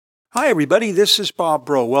Hi, everybody. This is Bob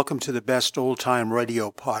Bro. Welcome to the Best Old Time Radio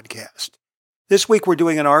podcast. This week, we're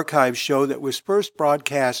doing an archive show that was first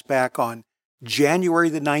broadcast back on January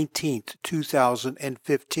the 19th,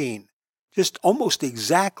 2015, just almost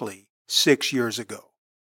exactly 6 years ago.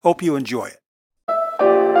 Hope you enjoy it.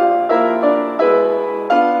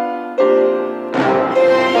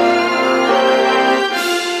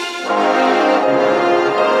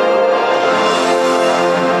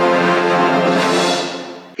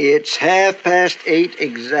 It's 8:30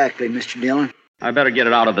 exactly, Mr. Dillon. I better get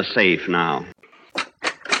it out of the safe now.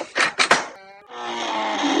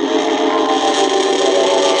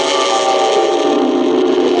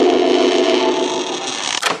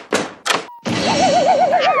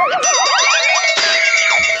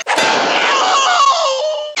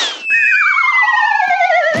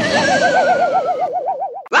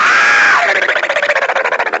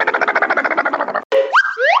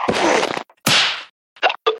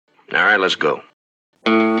 All right, let's go.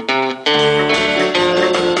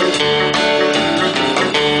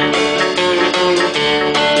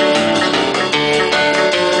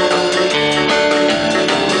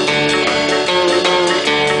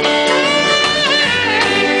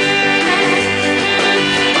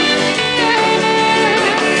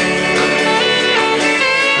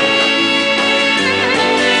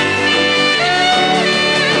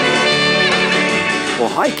 Well,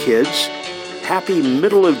 hi, kids. Happy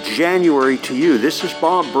middle of January to you. This is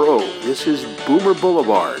Bob Bro. This is Boomer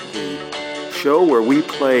Boulevard, the show where we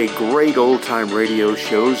play great old-time radio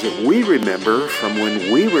shows that we remember from when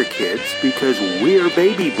we were kids because we're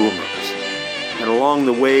baby boomers. And along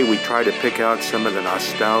the way, we try to pick out some of the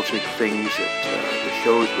nostalgic things that the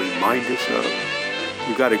shows remind us of.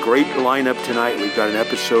 We've got a great lineup tonight. We've got an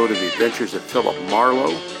episode of The Adventures of Philip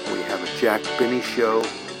Marlowe. We have a Jack Benny show.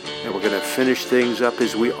 And we're going to finish things up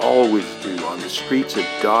as we always do on the streets of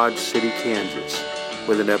Dodge City, Kansas,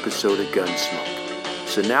 with an episode of Gunsmoke.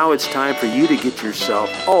 So now it's time for you to get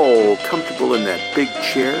yourself all comfortable in that big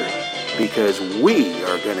chair because we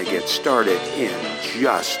are going to get started in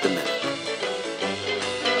just a minute.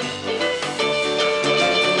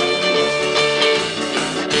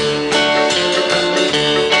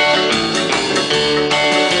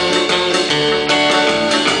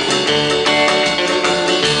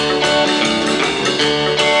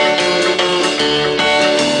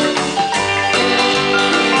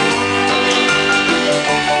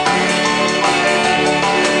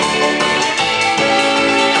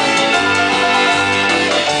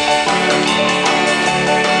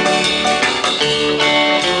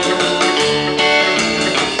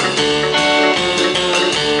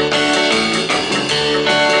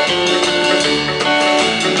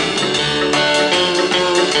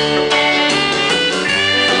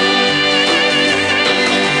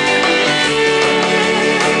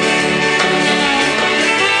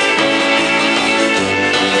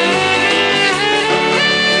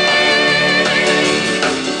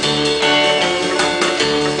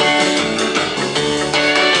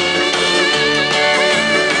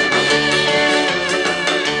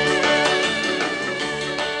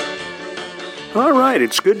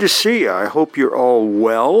 It's good to see you. I hope you're all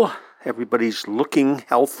well. Everybody's looking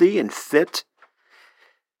healthy and fit.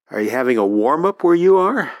 Are you having a warm-up where you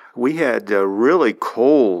are? We had a really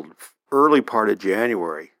cold early part of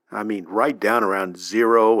January. I mean, right down around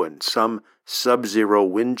zero and some sub-zero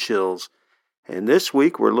wind chills. And this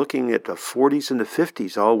week, we're looking at the 40s and the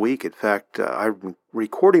 50s all week. In fact, I'm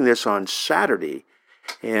recording this on Saturday,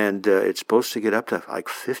 and it's supposed to get up to like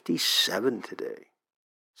 57 today.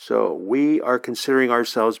 So we are considering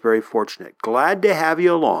ourselves very fortunate. Glad to have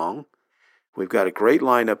you along. We've got a great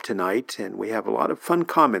lineup tonight, and we have a lot of fun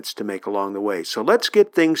comments to make along the way. So let's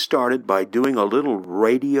get things started by doing a little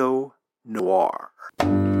radio noir.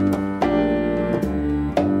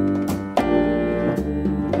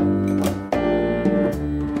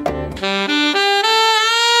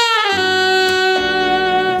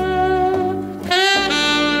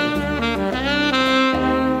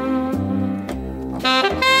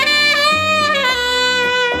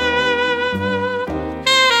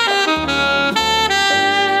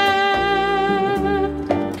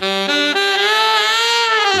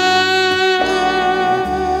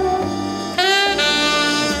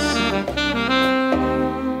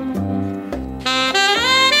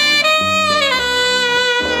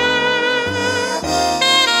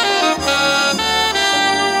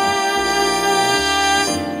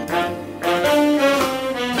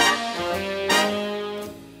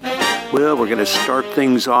 Well, we're going to start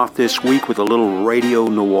things off this week with a little radio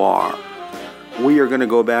noir. We are going to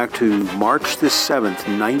go back to March the 7th,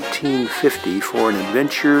 1950 for an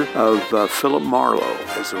adventure of Philip Marlowe,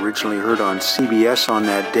 as originally heard on CBS on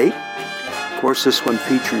that date. Of course, this one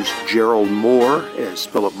features Gerald Moore as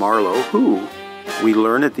Philip Marlowe, who, we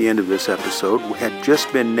learn at the end of this episode, had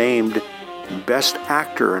just been named Best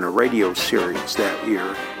Actor in a Radio Series that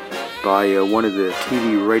year by one of the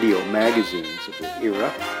TV radio magazines of the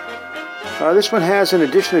era. This one has, in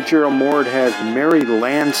addition to Gerald Moore, it has Mary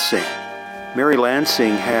Lansing. Mary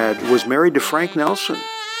Lansing was married to Frank Nelson.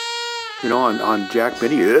 You know, on Jack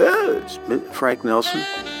Benny, yes, Frank Nelson.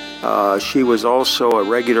 She was also a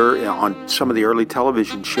regular on some of the early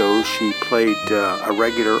television shows. She played a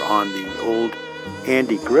regular on the old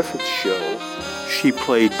Andy Griffith show. She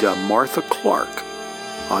played Martha Clark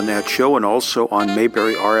on that show and also on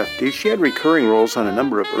Mayberry RFD. She had recurring roles on a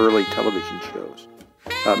number of early television shows.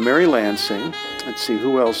 Mary Lansing. Let's see,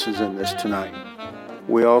 who else is in this tonight?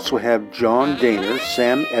 We also have John Daner,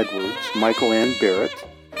 Sam Edwards, Michael Ann Barrett,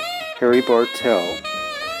 Harry Bartell.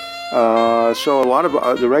 So a lot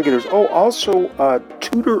of the regulars. Oh, also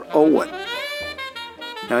Tudor Owen.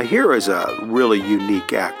 Now here is a really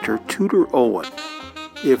unique actor, Tudor Owen.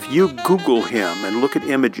 If you Google him and look at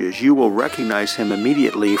images, you will recognize him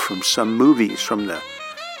immediately from some movies from the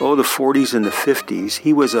 40s and the 50s.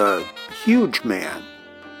 He was a huge man.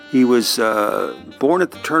 He was born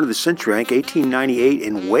at the turn of the century, I think 1898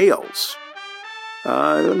 in Wales.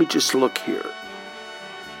 Let me just look here.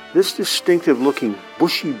 This distinctive-looking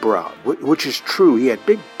bushy brow, which is true, he had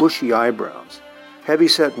big bushy eyebrows.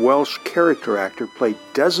 Heavyset Welsh character actor, played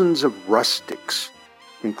dozens of rustics,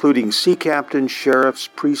 including sea captains, sheriffs,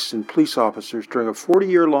 priests, and police officers during a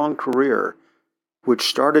 40-year-long career, which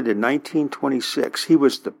started in 1926. He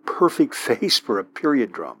was the perfect face for a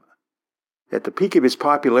period drama. At the peak of his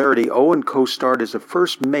popularity, Owen co-starred as a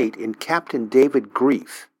first mate in Captain David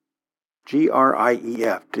Grief, Grief,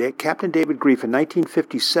 Captain David Grief in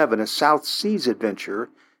 1957, a South Seas adventure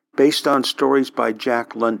based on stories by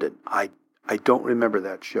Jack London. I don't remember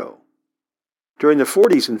that show. During the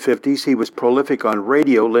 40s and 50s, he was prolific on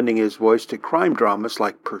radio, lending his voice to crime dramas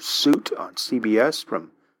like Pursuit on CBS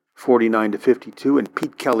from 49 to 52 and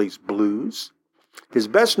Pete Kelly's Blues. His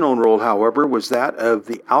best-known role, however, was that of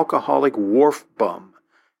the alcoholic wharf bum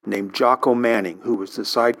named Jocko Manning, who was the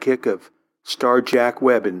sidekick of star Jack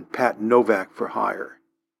Webb in Pat Novak for Hire.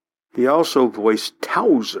 He also voiced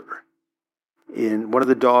Towser in one of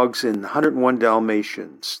the dogs in 101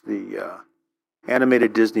 Dalmatians, the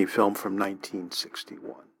animated Disney film from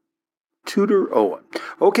 1961. Tudor Owen.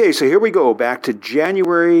 Okay, so here we go, back to March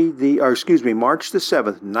the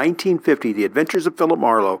 7th, 1950, The Adventures of Philip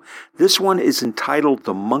Marlowe. This one is entitled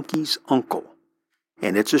The Monkey's Uncle,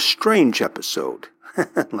 and it's a strange episode.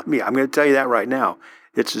 I'm going to tell you that right now.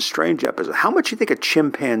 It's a strange episode. How much do you think a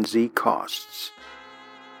chimpanzee costs?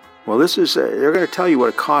 Well, they're going to tell you what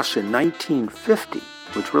it costs in 1950,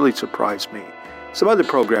 which really surprised me. Some other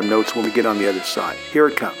program notes when we get on the other side. Here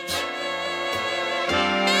it comes.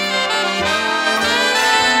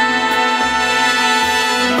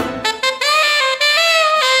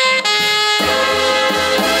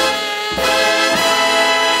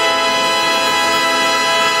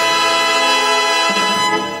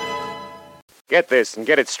 Get this and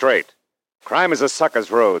get it straight. Crime is a sucker's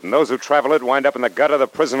road, and those who travel it wind up in the gutter, the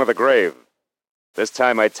prison, or the grave. This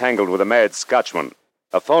time I tangled with a mad Scotchman,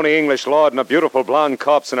 a phony English lord, and a beautiful blonde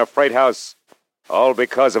corpse in a freight house, all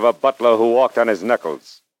because of a butler who walked on his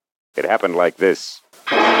knuckles. It happened like this.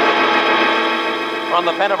 From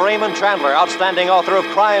the pen of Raymond Chandler, outstanding author of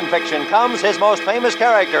crime fiction, comes his most famous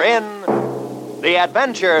character in The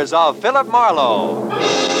Adventures of Philip Marlowe.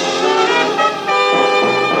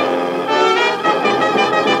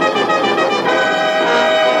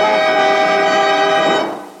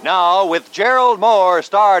 Now, with Gerald Moore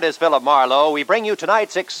starred as Philip Marlowe, we bring you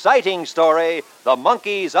tonight's exciting story, The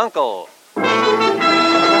Monkey's Uncle.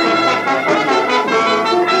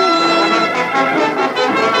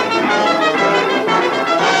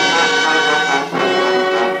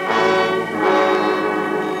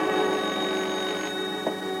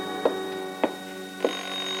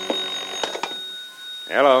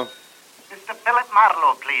 Hello. Mr. Philip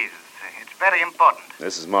Marlowe, please. It's very important.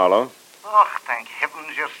 This is Marlowe. Oh, thank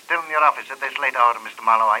heavens you're still in your office at this late hour, Mr.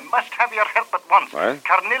 Marlowe. I must have your help at once. What?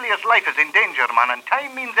 Cornelius' life is in danger, man, and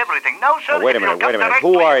time means everything. Now, sir, Oh, wait a minute.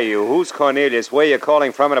 Who are you? Who's Cornelius? Where are you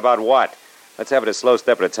calling from and about what? Let's have it a slow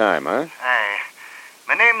step at a time, huh? Aye.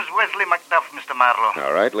 My name's Wesley Macduff, Mr. Marlowe.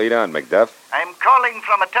 All right, lead on, Macduff. I'm calling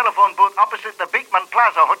from a telephone booth opposite the Beekman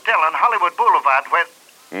Plaza Hotel on Hollywood Boulevard where...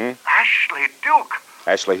 Ashley Duke.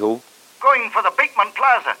 Ashley who? Going for the Beekman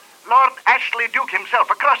Plaza. Lord Ashley Duke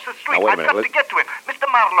himself, across the street. Now, wait a I've minute. got to get to him. Mr.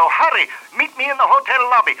 Marlowe, hurry. Meet me in the hotel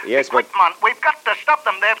lobby. Yes, Quick, man. We've got to stop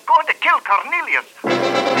them. They're going to kill Cornelius.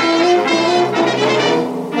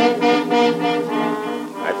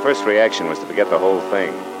 My first reaction was to forget the whole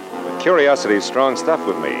thing. But curiosity is strong stuff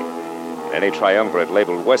with me. Any triumvirate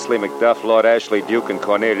labeled Wesley McDuff, Lord Ashley Duke, and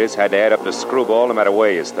Cornelius had to add up to screwball no matter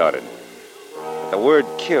where you started. But the word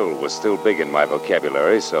kill was still big in my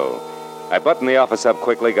vocabulary, so I buttoned the office up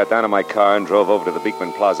quickly, got down in my car, and drove over to the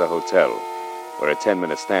Beekman Plaza Hotel, where a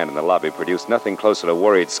 10-minute stand in the lobby produced nothing closer to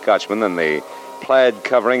worried Scotchmen than the plaid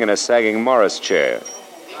covering and a sagging Morris chair.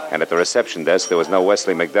 And at the reception desk, there was no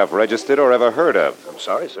Wesley McDuff registered or ever heard of. I'm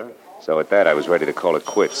sorry, sir. So at that, I was ready to call it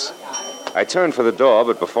quits. I turned for the door,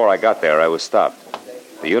 but before I got there, I was stopped.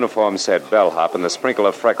 The uniform said bellhop, and the sprinkle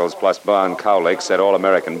of freckles plus blonde cowlick said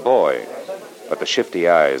all-American boy. But the shifty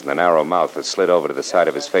eyes and the narrow mouth that slid over to the side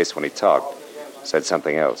of his face when he talked said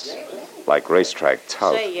something else, like racetrack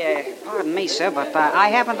tout. Say, pardon me, sir, but I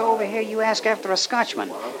happened to overhear you ask after a Scotchman.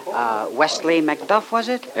 Wesley McDuff, was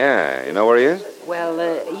it? Yeah, you know where he is? Well,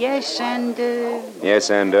 yes, and, Yes,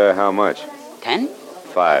 and how much? 10?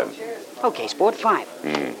 5. Okay, sport, 5.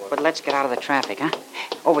 But let's get out of the traffic, huh?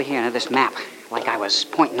 Over here on this map, like I was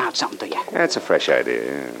pointing out something to you. That's a fresh idea,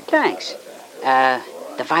 yeah. Thanks.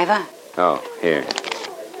 The 5er? Oh, here.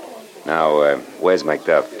 Now, where's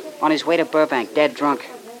McDuff? On his way to Burbank, dead drunk.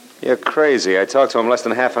 You're crazy. I talked to him less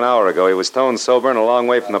than half an hour ago. He was stone sober and a long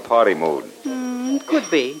way from the party mood.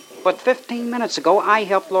 Could be. But 15 minutes ago, I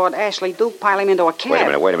helped Lord Ashley Duke pile him into a cab.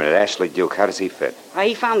 Wait a minute. Ashley Duke, how does he fit?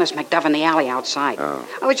 He found this McDuff in the alley outside. Oh.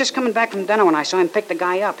 I was just coming back from dinner when I saw him pick the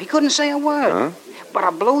guy up. He couldn't say a word. Huh? But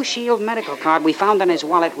a Blue Shield medical card we found in his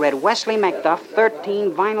wallet read Wesley McDuff,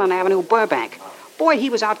 13 Vineland Avenue, Burbank. Boy,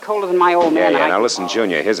 he was out colder than my old man. Yeah, now listen,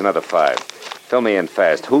 Junior, here's another 5. Fill me in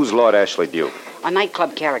fast. Who's Lord Ashley Duke? A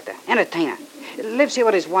nightclub character, entertainer. Lives here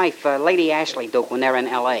with his wife, Lady Ashley Duke, when they're in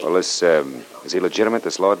L.A. Well, is he legitimate,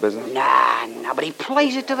 this Lord business? Nah, but he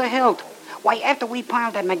plays it to the hilt. Why, after we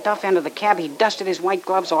piled that McDuff into the cab, he dusted his white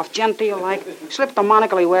gloves off genteel-like, slipped the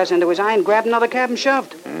monocle he wears into his eye, and grabbed another cab and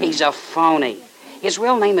shoved. He's a phony. His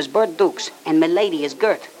real name is Bert Dukes, and Milady is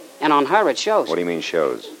Gert. And on her, it shows. What do you mean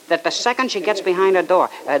shows? That the second she gets behind her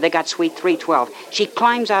door, they got suite 312, she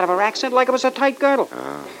climbs out of her accent like it was a tight girdle.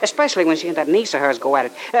 Especially when she and that niece of hers go at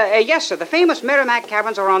it. Yes, sir, the famous Merrimack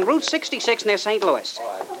Caverns are on Route 66 near St. Louis.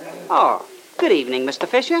 Oh, good evening, Mr.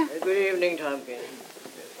 Fisher. Good evening, Tompkins.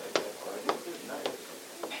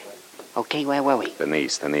 Okay, where were we? The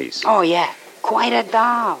niece. Oh, yeah, quite a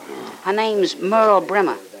doll. Her name's Merle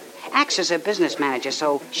Brimmer. Acts as a business manager,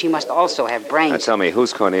 so she must also have brains. Now tell me,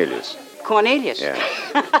 who's Cornelius? Cornelius? Yeah.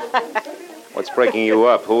 What's breaking you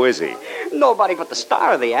up? Who is he? Nobody but the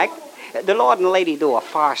star of the act. The Lord and Lady do a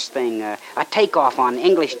farce thing, a takeoff on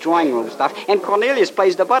English drawing room stuff, and Cornelius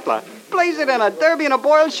plays the butler. Plays it in a derby and a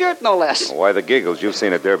boiled shirt, no less. Well, why the giggles? You've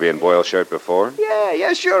seen a derby and boiled shirt before?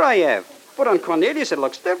 Yeah, sure I have. But on Cornelius, it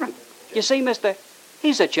looks different. You see, mister,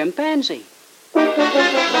 he's a chimpanzee. The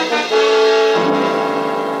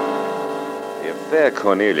affair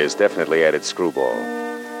Cornelius definitely added screwball.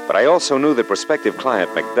 But I also knew that prospective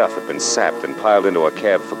client McDuff had been sapped and piled into a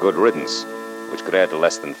cab for good riddance, which could add to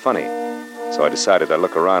less than funny. So I decided I'd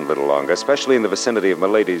look around a little longer, especially in the vicinity of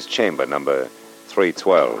Milady's chamber, number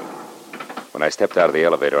 312. When I stepped out of the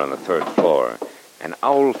elevator on the 3rd floor, an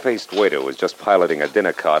owl-faced waiter was just piloting a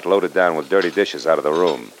dinner cart loaded down with dirty dishes out of the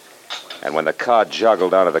room. And when the cart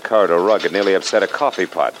joggled onto the corridor rug, it nearly upset a coffee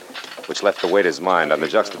pot, which left the waiter's mind on the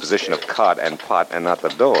juxtaposition of cart and pot and not the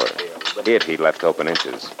door. It he left open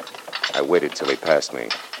inches. I waited till he passed me.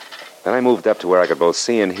 Then I moved up to where I could both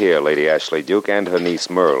see and hear Lady Ashley Duke and her niece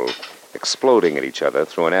Merle exploding at each other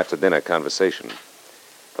through an after-dinner conversation.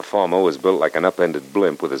 The former was built like an upended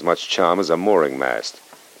blimp with as much charm as a mooring mast.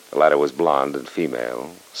 The latter was blonde and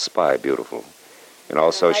female, spy beautiful. And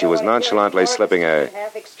also she was nonchalantly slipping a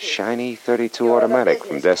shiny .32 automatic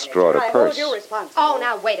from desk drawer to purse. Oh,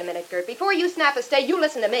 now, wait a minute, Gert. Before you snap a stay, you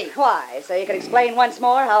listen to me. Why? So you can explain once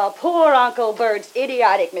more how poor Uncle Bert's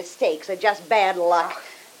idiotic mistakes are just bad luck.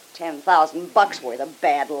 $10,000 worth of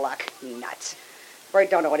bad luck. Nuts. Bert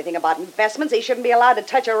don't know anything about investments. He shouldn't be allowed to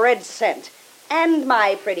touch a red cent. And,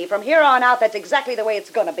 my pretty, from here on out, that's exactly the way it's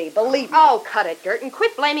going to be. Believe me. Oh, cut it, Gert, and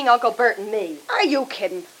quit blaming Uncle Bert and me. Are you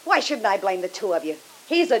kidding? Why shouldn't I blame the two of you?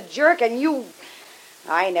 He's a jerk, and you...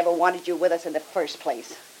 I never wanted you with us in the first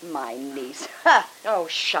place. My niece. Ha! Oh,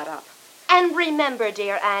 shut up. And remember,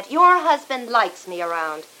 dear Aunt, your husband likes me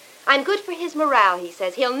around. I'm good for his morale, he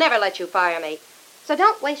says. He'll never let you fire me. So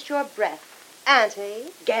don't waste your breath.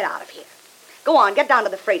 Auntie? Get out of here. Go on, get down to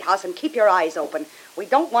the freight house and keep your eyes open. We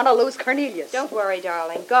don't want to lose Cornelius. Don't worry,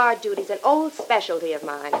 darling. Guard duty's an old specialty of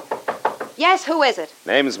mine. Yes, who is it?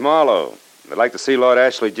 Name's Marlowe. I'd like to see Lord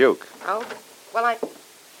Ashley Duke. Oh, well,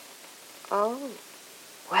 Oh,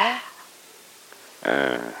 well.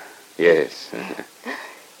 Yes.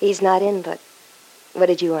 He's not in, but what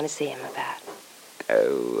did you want to see him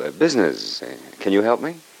about? Business. Can you help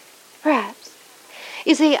me? Perhaps.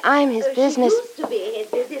 You see, I'm his business... She used to be his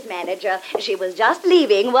business manager. She was just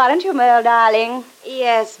leaving, weren't you, Merle, darling?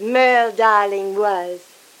 Yes, Merle, darling, was.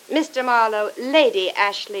 Mr. Marlowe, Lady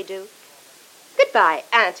Ashley Duke. Goodbye,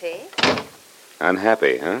 Auntie.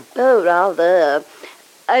 Unhappy, huh? Oh, rather.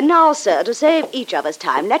 Now, sir, to save each of us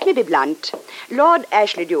time, let me be blunt. Lord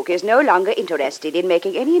Ashley Duke is no longer interested in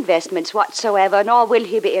making any investments whatsoever, nor will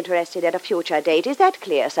he be interested at a future date. Is that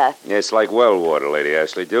clear, sir? Yes, like well water, Lady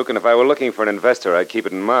Ashley Duke, and if I were looking for an investor, I'd keep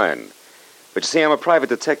it in mind. But you see, I'm a private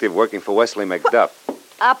detective working for Wesley McDuff.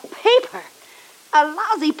 A paper? A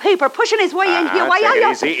lousy paper pushing his way in here. Why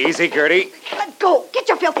take are it you... easy, Gertie. Let go. Get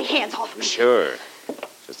your filthy hands off me. Sure.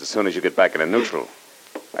 Just as soon as you get back into neutral.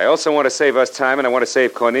 I also want to save us time, and I want to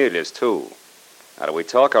save Cornelius, too. Now, do we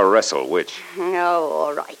talk or wrestle? Which? Oh,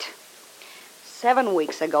 all right. 7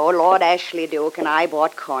 weeks ago, Lord Ashley Duke and I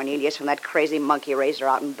bought Cornelius from that crazy monkey raiser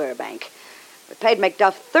out in Burbank. We paid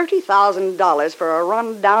McDuff $30,000 for a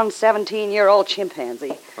run-down 17-year-old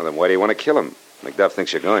chimpanzee. Well, then why do you want to kill him? McDuff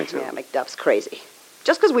thinks you're going to. Yeah, McDuff's crazy.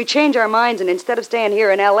 Just because we change our minds and instead of staying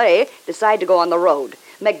here in L.A., decide to go on the road.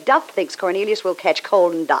 McDuff thinks Cornelius will catch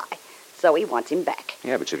cold and die. So he wants him back.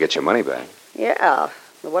 Yeah, but you'll get your money back. Yeah,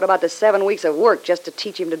 but what about the 7 weeks of work just to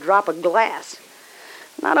teach him to drop a glass?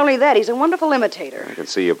 Not only that, he's a wonderful imitator. I can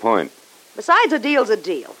see your point. Besides, a deal's a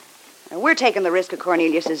deal. And we're taking the risk of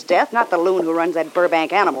Cornelius's death, not the loon who runs that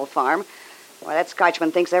Burbank animal farm. Why, that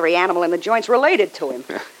Scotchman thinks every animal in the joint's related to him.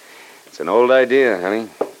 It's an old idea, honey.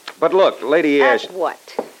 But look, Lady Ash...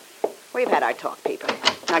 What? We've had our talk, Peeper.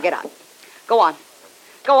 Now get out. Go on.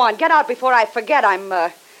 Go on, get out before I forget I'm,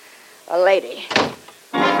 a lady.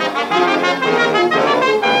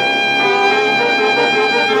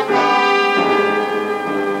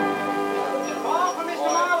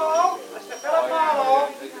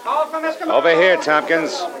 Over here,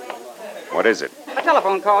 Tompkins. What is it? A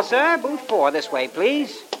telephone call, sir. Booth 4, this way,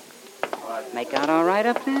 please. Make out all right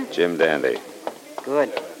up there? Jim Dandy.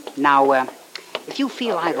 Good. Now, if you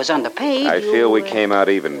feel I was underpaid, I feel we came out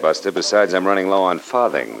even, Buster. Besides, I'm running low on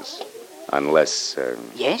farthings. Unless,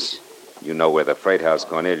 Yes? you know where the freight house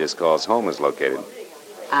Cornelius calls home is located.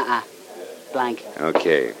 Blank.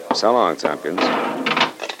 Okay. So long, Tompkins.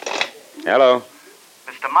 Hello?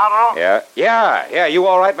 Mr. Marlowe? Yeah. You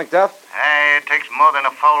all right, McDuff? Hey, it takes more than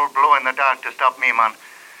a foul blow in the dark to stop me, man.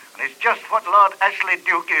 And it's just what Lord Ashley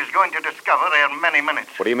Duke is going to discover in many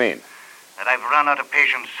minutes. What do you mean? That I've run out of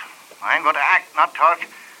patience. I'm going to act, not talk.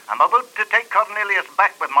 I'm about to take Cornelius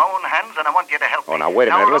back with my own hands, and I want you to help me. Oh, now, wait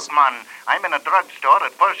a minute. Now, look, man, I'm in a drugstore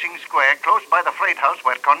at Pershing Square, close by the freight house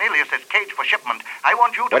where Cornelius is caged for shipment. I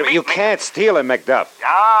want you to meet me. You can't steal him, McDuff.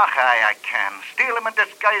 I can. Steal him and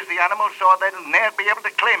disguise the animal so they'll ne'er be able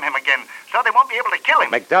to claim him again. So they won't be able to kill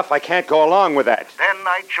him. McDuff, I can't go along with that. Then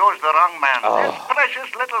I chose the wrong man. There's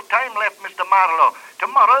precious little time left, Mr. Marlowe.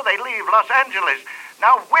 Tomorrow they leave Los Angeles.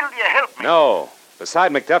 Now, will you help me? No.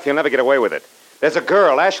 Beside McDuff, you'll never get away with it. There's a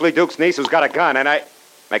girl, Ashley Duke's niece, who's got a gun, and I...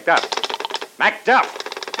 McDuff!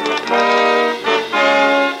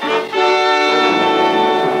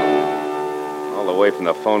 All the way from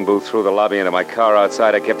the phone booth through the lobby into my car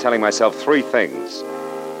outside, I kept telling myself 3 things.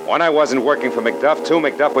 1, I wasn't working for McDuff. 2,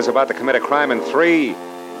 McDuff was about to commit a crime. And 3,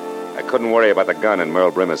 I couldn't worry about the gun in Merle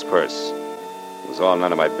Brimmer's purse. It was all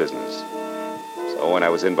none of my business. So when I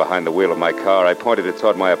was in behind the wheel of my car, I pointed it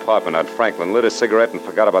toward my apartment on Franklin, lit a cigarette, and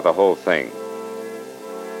forgot about the whole thing.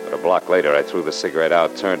 But a block later, I threw the cigarette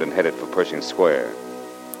out, turned, and headed for Pershing Square.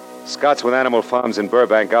 Scots with animal farms in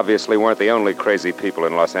Burbank obviously weren't the only crazy people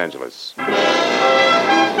in Los Angeles.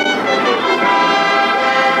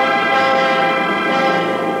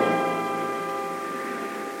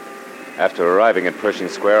 After arriving at Pershing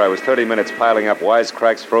Square, I was 30 minutes piling up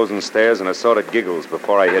wisecracks, frozen stares, and assorted giggles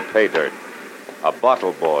before I hit pay dirt. A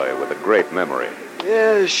bottle boy with a great memory.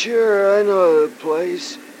 Yeah, sure, I know the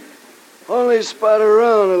place. Only spot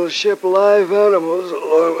around that'll ship live animals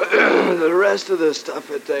along with the rest of the stuff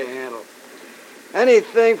that they handle.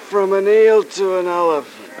 Anything from an eel to an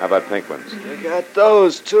elephant. How about pink ones? They got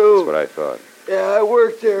those, too. That's what I thought. Yeah, I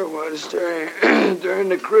worked there once during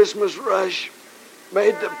the Christmas rush.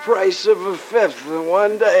 Made the price of a fifth in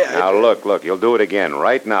one day. Now, look, you'll do it again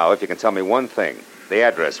right now if you can tell me one thing. The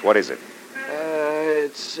address, what is it?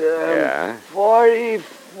 It's, Yeah?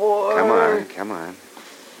 44...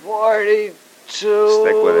 32.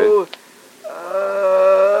 Stick with it.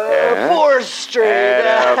 4th Street.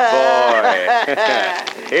 Attaboy.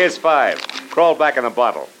 Here's 5. Crawl back in the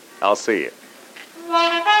bottle. I'll see you.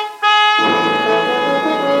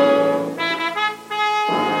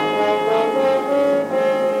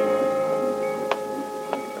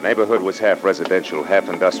 The neighborhood was half residential, half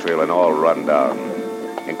industrial, and all run down,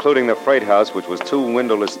 including the freight house, which was 2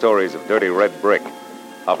 windowless stories of dirty red brick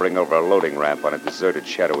hovering over a loading ramp on a deserted,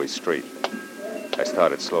 shadowy street. I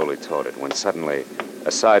started slowly toward it when suddenly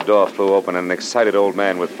a side door flew open and an excited old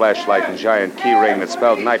man with flashlight and giant key ring that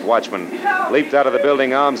spelled night watchman leaped out of the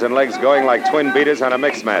building, arms and legs going like twin beaters on a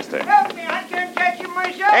Mixmaster. Help me, I can't catch him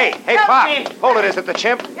myself. Hey, Help Pop, me. hold it. Is it the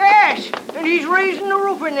chimp? Yes, and he's raising the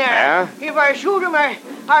roof in there. Yeah? If I shoot him,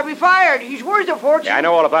 I'll be fired. He's worth a fortune. Yeah, I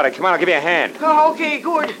know all about it. Come on, I'll give you a hand. Oh, okay,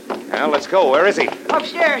 good. Now, let's go. Where is he?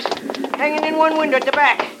 Upstairs, hanging in one window at the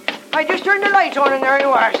back. I just turned the lights on and there he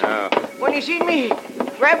was. Oh. When he seen me, he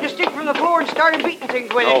grabbed a stick from the floor and started beating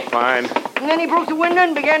things with it. Oh, fine. And then he broke the window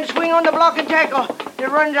and began to swing on the block and tackle that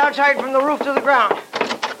runs outside from the roof to the ground.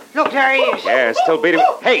 Look, there he is. Yeah, still beating.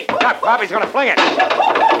 Hey, stop, Pop. He's going to fling it.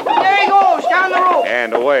 There he goes, down the rope.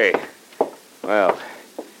 And away. Well,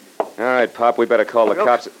 all right, Pop, we better call the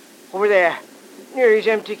cops. Over there, near his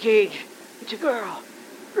empty cage. It's a girl.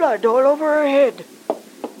 Blood all over her head.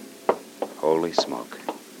 Holy smoke.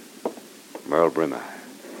 Merle Brimmer.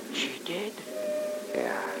 She dead?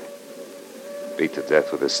 Yeah. Beat to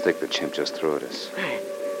death with a stick the chimp just threw at us.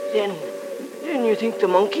 Then you think the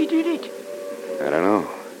monkey did it? I don't know.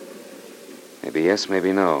 Maybe yes,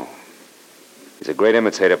 maybe no. He's a great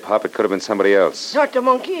imitator, Pop. It could have been somebody else. Not the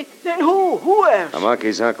monkey? Then who? Who else? A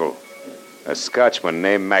monkey's uncle. A Scotchman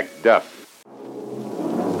named Macduff.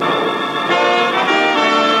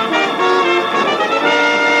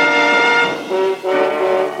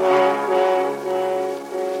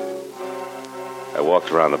 I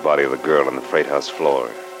walked around the body of the girl on the freight house floor.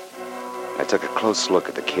 I took a close look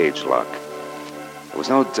at the cage lock. There was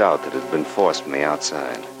no doubt that it had been forced from the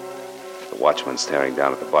outside. The watchman staring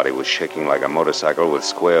down at the body was shaking like a motorcycle with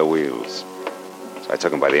square wheels. So I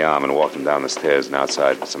took him by the arm and walked him down the stairs and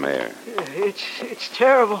outside for some air. It's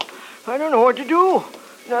terrible. I don't know what to do.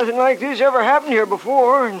 Nothing like this ever happened here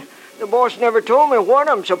before, and the boss never told me what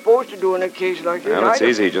I'm supposed to do in a case like this. Well, it's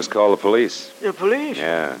easy. Just call the police. The police?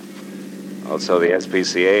 Yeah. Also the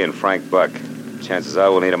SPCA and Frank Buck. Chances are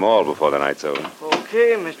we'll need them all before the night's over.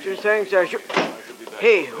 Okay, mister. Thanks.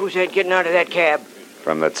 Hey, who's that getting out of that cab?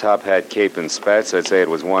 From the top hat, cape, and spats, I'd say it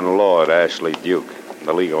was one Lord Ashley Duke,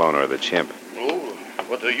 the legal owner of the chimp. Oh,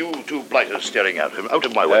 what are you two blighters staring at? Out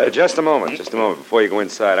of my way. Just a moment before you go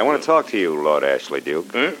inside. I want to talk to you, Lord Ashley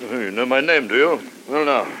Duke. You know my name, do you? Well,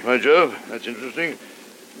 now, by Jove, that's interesting.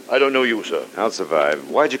 I don't know you, sir. I'll survive.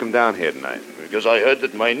 Why'd you come down here tonight? Because I heard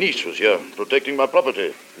that my niece was here, protecting my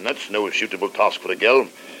property. And that's no suitable task for a girl.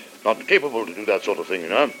 Not capable to do that sort of thing, you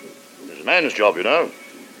know. It's a man's job, you know.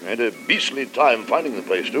 I had a beastly time finding the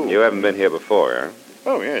place, too. You haven't been here before, huh?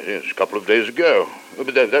 Oh, yes, a couple of days ago.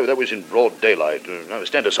 But that was in broad daylight. Now,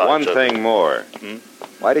 stand aside, One sir. thing more.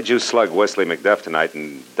 Why did you slug Wesley McDuff tonight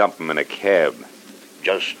and dump him in a cab?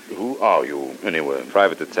 Just who are you, anyway?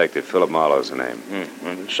 Private Detective Philip Marlowe's the name.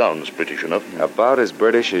 Well, it sounds British enough. About as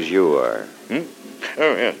British as you are. Oh,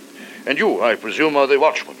 yeah. And you, I presume, are the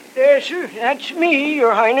watchman? Yes, sir. That's me,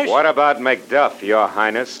 Your Highness. What about McDuff, Your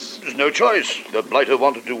Highness? There's no choice. The blighter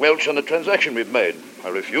wanted to welch on the transaction we'd made. I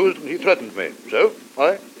refused, and he threatened me. So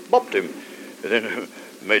I bopped him. And then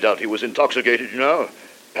made out he was intoxicated, you know.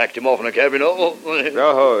 Packed him off in a cab, you know.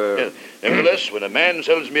 Nevertheless, when a man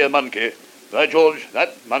sells me a monkey, by George,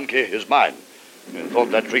 that monkey is mine. And thought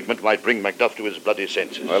that treatment might bring Macduff to his bloody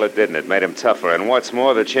senses. Well, it didn't. It made him tougher. And what's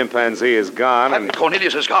more, the chimpanzee is gone and...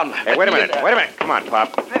 Cornelius is gone. Hey, wait a minute. Come on,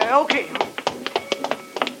 Pop. Okay.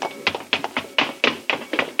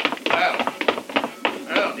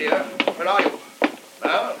 Well, dear, where are you?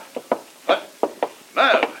 Merle? What?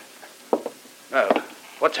 Merle,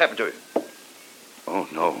 what's happened to you? Oh,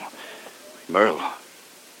 no.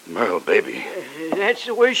 Merle, baby. That's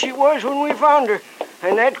the way she was when we found her.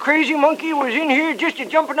 And that crazy monkey was in here just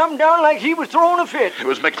jumping up and down like he was throwing a fit. It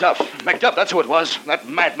was Macduff. Macduff, that's who it was. That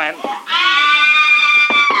madman.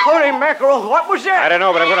 Holy mackerel, what was that? I don't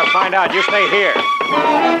know, but I'm going to find out. You stay here.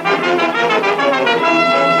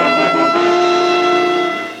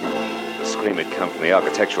 The scream had come from the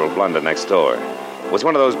architectural blunder next door. It was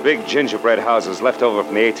one of those big gingerbread houses left over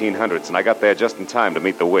from the 1800s, and I got there just in time to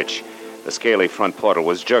meet the witch. The scaly front portal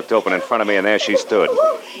was jerked open in front of me, and there she stood.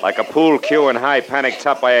 Like a pool cue in high panic,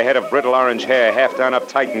 topped by a head of brittle orange hair, half done up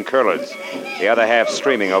tight in curlers, the other half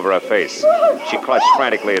streaming over her face. She clutched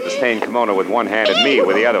frantically at the stained kimono with one hand and me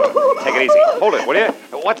with the other one. Take it easy. Hold it, will you?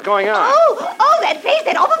 What's going on? Oh, that face,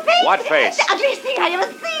 that awful face. What face? The ugliest thing I ever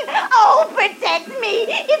seen. Oh, protect me.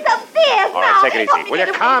 It's upstairs All now. right, take it easy. Will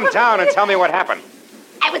you calm down and tell me what happened?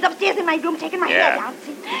 I was upstairs in my room taking my hair down,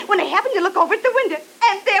 see, when I happened to look over at the window,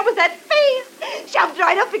 and there was that face shoved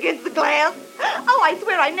right up against the glass. Oh, I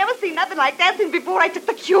swear I never seen nothing like that since before I took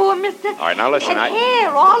the cure, mister. All right, now listen, It had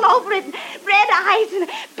hair all over it, red eyes and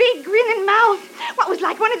a big grinning mouth. What was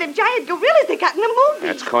like one of them giant gorillas they got in the movie.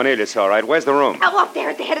 That's Cornelius, all right. Where's the room? Oh, up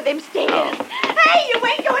there at the head of them stairs. Hey, you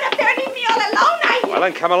ain't going up there and leave me all alone, are you? Well,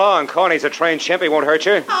 then come along. Corny's a trained chimp. He won't hurt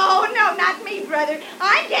you. Oh, no, not me, brother.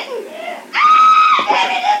 I'm getting...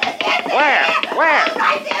 There it is again. Where?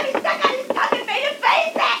 Right there. He stuck out his tongue and made a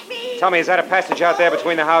face at me. Tell me, is that a passage out there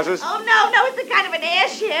between the houses? Oh, no, it's a kind of an air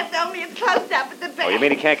shaft, only it's closed up at the back. Oh, you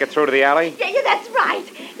mean he can't get through to the alley? Yeah, that's right.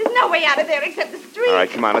 There's no way out of there except the street. All right,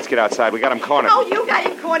 come on, let's get outside. We got him cornered. Oh, you got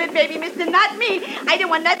him cornered, baby, mister, not me. I don't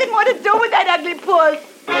want nothing more to do with that ugly puss.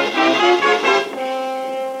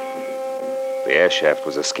 The air shaft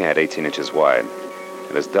was a scant 18 inches wide,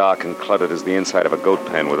 and as dark and cluttered as the inside of a goat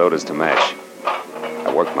pen with odors to match.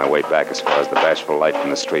 I worked my way back as far as the bashful light from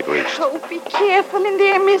the street reached. Oh, be careful in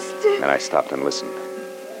there, mister. Then I stopped and listened.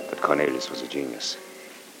 But Cornelius was a genius.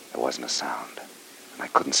 There wasn't a sound. And I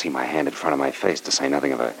couldn't see my hand in front of my face, to say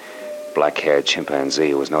nothing of a black-haired chimpanzee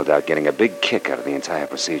who was no doubt getting a big kick out of the entire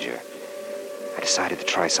procedure. I decided to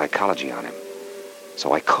try psychology on him.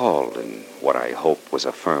 So I called in what I hoped was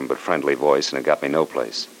a firm but friendly voice, and it got me no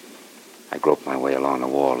place. I groped my way along the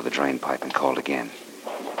wall of the drain pipe and called again.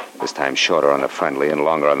 This time shorter on the friendly and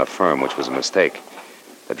longer on the firm, which was a mistake.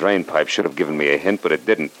 The drain pipe should have given me a hint, but it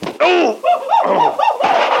didn't. Oh!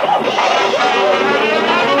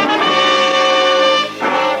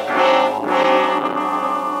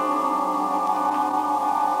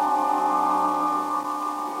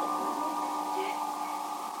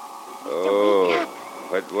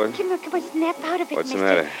 What? Jim, look, was snapped out of it, What's the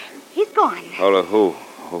mister. matter? He's gone. Hold on, who?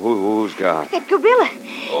 Who's gone? That gorilla.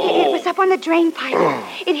 It was up on the drain pipe.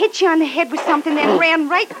 It hit you on the head with something, then ran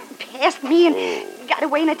right past me and got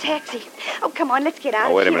away in a taxi. Oh, come on, let's get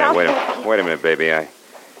out Oh, of here. wait a minute, baby.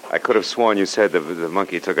 I could have sworn you said the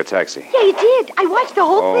monkey took a taxi. Yeah, you did. I watched the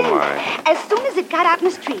whole thing. Oh, my. As soon as it got out in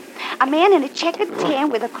the street, a man in a checkered tan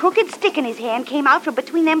with a crooked stick in his hand came out from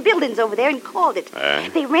between them buildings over there and called it.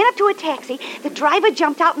 They ran up to a taxi. The driver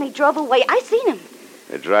jumped out and they drove away. I seen him.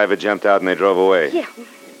 The driver jumped out and they drove away. Yeah.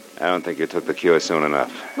 I don't think you took the cure soon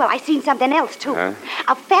enough. Well, I seen something else, too. Huh?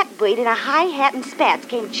 A fat bird in a high hat and spats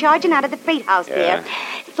came charging out of the freight house there,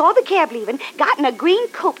 saw the cab leaving, got in a green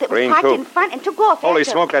coupe that was parked in front, and took off. Holy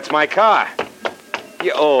after. smoke, that's my car.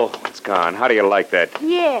 It's gone. How do you like that?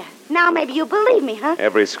 Yeah. Now maybe you believe me, huh?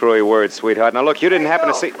 Every screwy word, sweetheart. Now, look, you didn't happen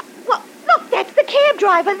to see... Well, look, that's the cab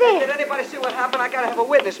driver there. Did anybody see what happened? I gotta have a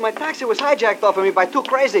witness. My taxi was hijacked off of me by two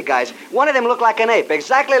crazy guys. One of them looked like an ape,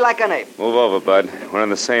 exactly like an ape. Move over, bud. We're on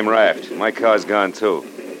the same raft. My car's gone, too.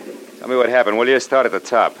 Tell me what happened, will you? Start at the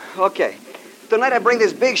top. Okay. Tonight I bring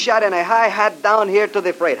this big shot in a high hat down here to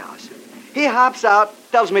the freight house. He hops out,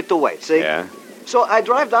 tells me to wait, see? Yeah? So I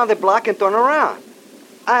drive down the block and turn around.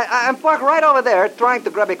 I'm parked right over there, trying to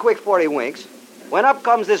grab a quick 40 winks, when up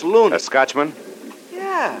comes this loon. A Scotchman?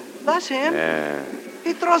 Yeah, that's him. Yeah.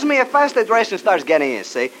 He throws me a fast address and starts getting in,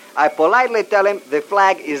 see? I politely tell him the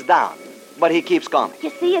flag is down, but he keeps coming.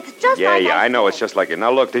 You see, it's just Yeah, I know. It's just like it.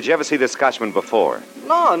 Now, look, did you ever see this Scotchman before?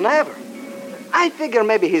 No, never. I figure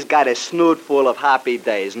maybe he's got a snoot full of happy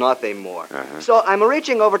days, nothing more. So I'm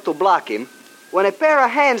reaching over to block him when a pair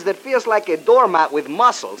of hands that feels like a doormat with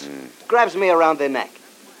muscles grabs me around the neck.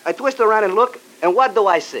 I twist around and look, and what do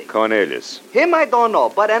I see? Cornelius. Him I don't know,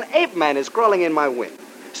 but an ape man is crawling in my wind.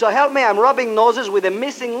 So help me, I'm rubbing noses with a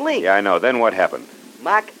missing link. Yeah, I know. Then what happened?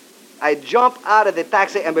 Mac, I jump out of the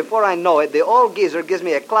taxi, and before I know it, the old geezer gives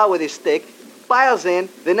me a clout with his stick, piles in.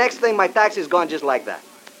 The next thing, my taxi's gone just like that.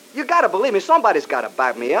 You gotta believe me, somebody's gotta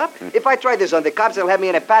back me up. If I try this on the cops, they'll have me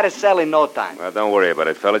in a padded cell in no time. Well, don't worry about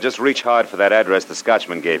it, fella. Just reach hard for that address the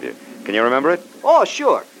Scotchman gave you. Can you remember it? Oh,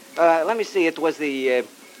 sure. Let me see. It was the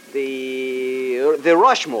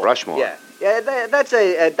Rushmore. Rushmore? Yeah, that's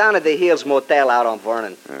a down at the Hills Motel out on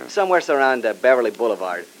Vernon. Somewhere around Beverly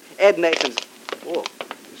Boulevard. Ed Nathan's... Oh,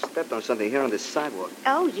 you stepped on something here on this sidewalk.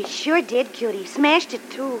 Oh, you sure did, cutie. Smashed it,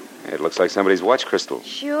 too. It looks like somebody's watch crystal.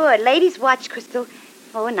 Sure, ladies' watch crystal.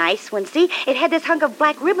 Oh, a nice one. See, it had this hunk of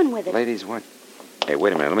black ribbon with it. Ladies' watch. Hey,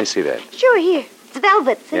 wait a minute. Let me see that. Sure, here. It's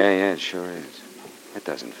velvet, see? Yeah, it sure is. That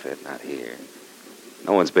doesn't fit, not here.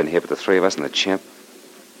 No one's been here but the three of us and the chimp.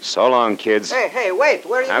 So long, kids. Hey, wait.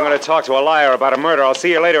 Where are you I'm going? going to talk to a liar about a murder. I'll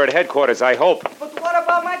see you later at headquarters, I hope. But what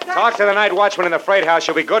about my taxi? Talk to the night watchman in the freight house.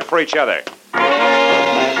 You'll be good for each other.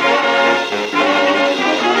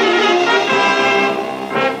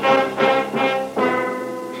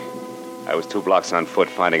 I was 2 blocks on foot,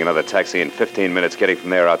 finding another taxi in 15 minutes, getting from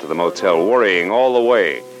there out to the motel, worrying all the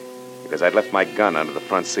way because I'd left my gun under the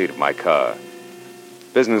front seat of my car.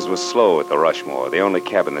 Business was slow at the Rushmore. The only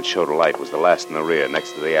cabin that showed a light was the last in the rear,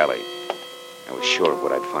 next to the alley. I was sure of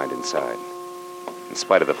what I'd find inside, in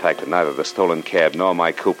spite of the fact that neither the stolen cab nor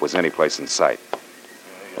my coupe was any place in sight.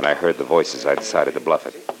 When I heard the voices, I decided to bluff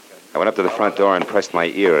it. I went up to the front door and pressed my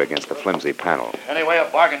ear against the flimsy panel. Anyway, a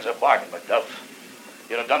bargain's a bargain, McDuff.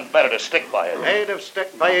 You'd have done better to stick by it. I'd have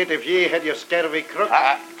stuck by it if ye had your scurvy crook.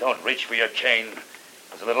 Don't reach for your chain.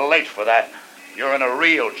 It's a little late for that. You're in a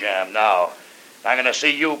real jam now. I'm going to see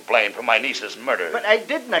you blamed for my niece's murder. But I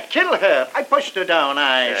didn't kill her. I pushed her down,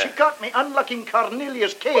 Yeah. She caught me unlocking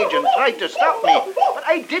Cornelius' cage and tried to stop me. But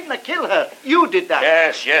I didn't kill her. You did that.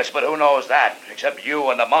 Yes, but who knows that? Except you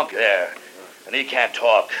and the monk there. And he can't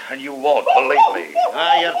talk, and you won't, believe me.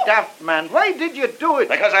 You're daft, man. Why did you do it?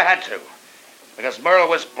 Because I had to. Because Merle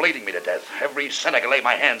was bleeding me to death. Every cent I could lay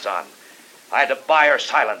my hands on. I had to buy her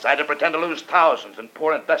silence. I had to pretend to lose thousands in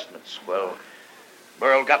poor investments. Well,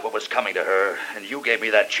 Merle got what was coming to her, and you gave me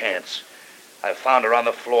that chance. I found her on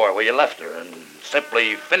the floor where you left her and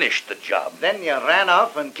simply finished the job. Then you ran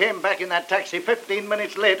off and came back in that taxi 15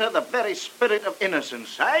 minutes later, the very spirit of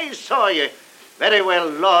innocence. I saw you. Very well,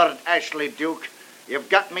 Lord Ashley Duke. You've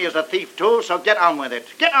got me as a thief, too, so get on with it.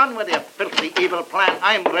 Get on with your filthy, evil plan.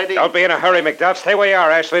 I'm ready. Don't be in a hurry, McDuff. Stay where you are,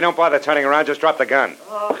 Ashley. Don't bother turning around. Just drop the gun.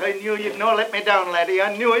 Oh, I knew you'd no let me down, laddie.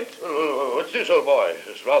 I knew it. What's this, old boy?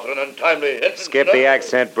 It's rather an untimely entrance. Skip the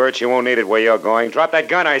accent, Birch. You won't need it where you're going. Drop that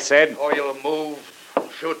gun, I said. Or you'll move.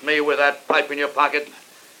 Shoot me with that pipe in your pocket.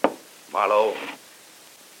 Marlowe,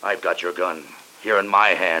 I've got your gun. Here in my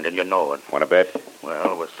hand, and you know it. Want to bet?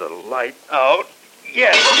 Well, with the light out.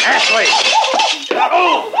 Yes, Ashley!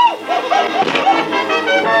 Oh!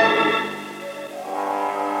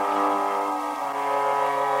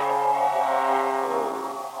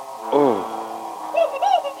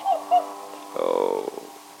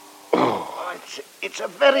 It's a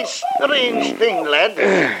very strange thing, lad.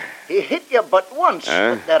 He hit you but once,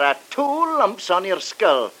 but there are 2 lumps on your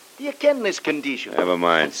skull. Do you ken this condition? Never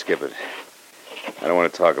mind. Skip it. I don't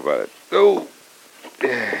want to talk about it. Oh.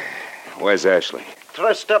 Where's Ashley?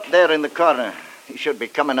 Trussed up there in the corner. He should be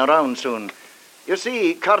coming around soon. You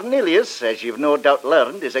see, Cornelius, as you've no doubt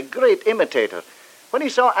learned, is a great imitator. When he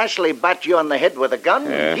saw Ashley bat you on the head with a gun,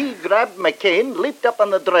 he grabbed McCain, leaped up on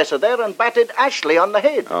the dresser there, and batted Ashley on the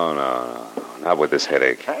head. Oh, no. Not with this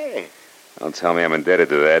headache. Hey. Don't tell me I'm indebted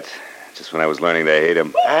to that. Just when I was learning to hate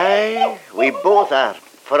him. Aye, we both are,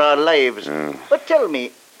 for our lives. But tell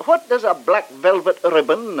me, what does a black velvet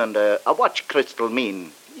ribbon and a watch crystal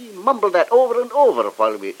mean? You mumbled that over and over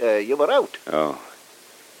while you were out. Oh.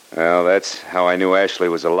 Well, that's how I knew Ashley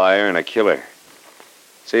was a liar and a killer.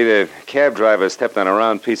 See, the cab driver stepped on a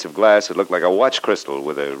round piece of glass that looked like a watch crystal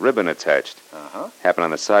with a ribbon attached. Happened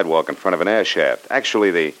on the sidewalk in front of an air shaft.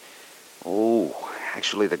 Actually, the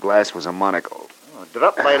glass was a monocle. Oh,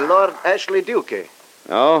 dropped by Lord Ashley Duke, eh?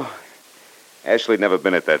 No. Ashley'd never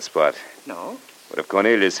been at that spot. No? But if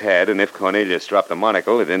Cornelius had, and if Cornelius dropped the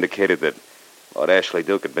monocle, it indicated that Lord Ashley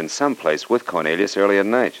Duke had been someplace with Cornelius early at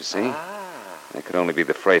night, you see? That could only be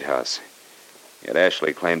the freight house. Yet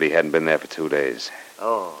Ashley claimed he hadn't been there for 2 days.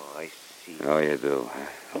 Oh, I see. Oh, you do.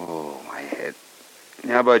 Oh, my head.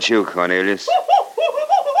 How about you, Cornelius?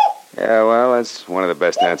 Yeah, well, that's one of the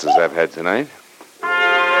best answers I've had tonight.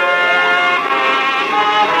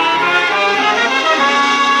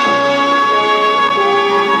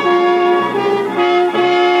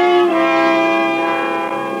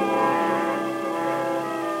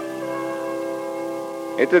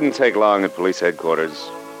 It didn't take long at police headquarters.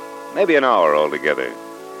 Maybe an hour altogether.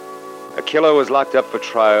 A killer was locked up for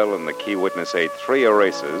trial, and the key witness ate 3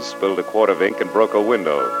 erasers, spilled a quart of ink, and broke a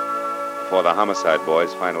window before the homicide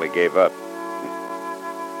boys finally gave up.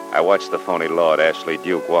 I watched the phony Lord Ashley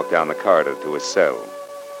Duke walk down the corridor to his cell.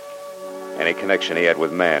 Any connection he had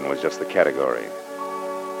with man was just the category.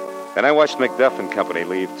 Then I watched McDuff and company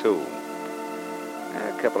leave, too.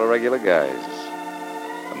 A couple of regular guys.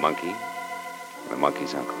 The monkey and the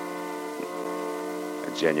monkey's uncle.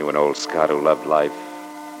 A genuine old Scot who loved life,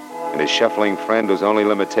 and his shuffling friend whose only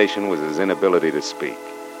limitation was his inability to speak.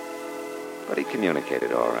 But he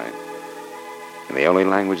communicated all right, in the only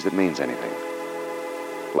language that means anything.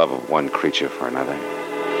 Love of one creature for another.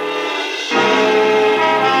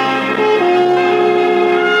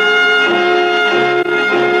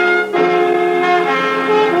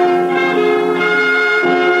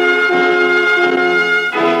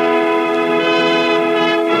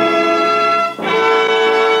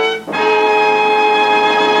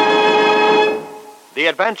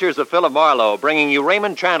 Adventures of Philip Marlowe, bringing you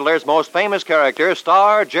Raymond Chandler's most famous character,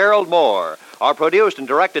 star Gerald Moore, are produced and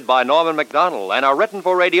directed by Norman MacDonald and are written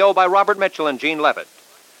for radio by Robert Mitchell and Gene Levitt.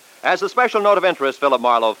 As a special note of interest, Philip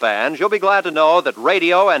Marlowe fans, you'll be glad to know that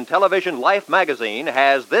Radio and Television Life magazine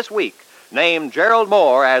has this week named Gerald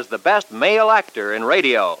Moore as the best male actor in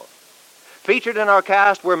radio. Featured in our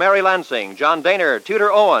cast were Mary Lansing, John Daner,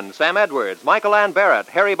 Tudor Owen, Sam Edwards, Michael Ann Barrett,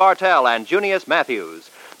 Harry Bartell, and Junius Matthews.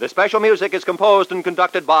 The special music is composed and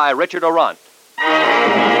conducted by Richard Orant.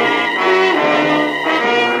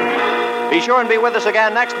 Be sure and be with us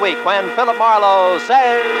again next week when Philip Marlowe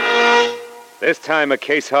says... This time a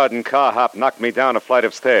case-hardened car hop knocked me down a flight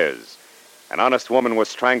of stairs. An honest woman was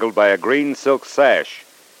strangled by a green silk sash,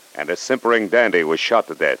 and a simpering dandy was shot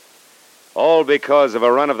to death. All because of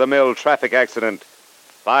a run-of-the-mill traffic accident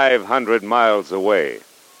 500 miles away.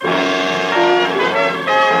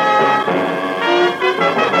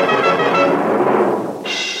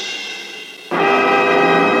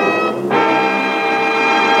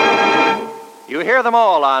 You hear them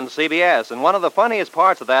all on CBS, and one of the funniest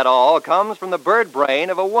parts of that all comes from the bird brain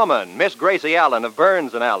of a woman, Miss Gracie Allen of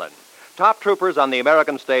Burns and Allen. Top troopers on the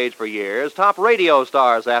American stage for years, top radio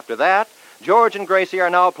stars after that, George and Gracie are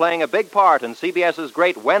now playing a big part in CBS's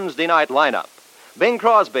great Wednesday night lineup. Bing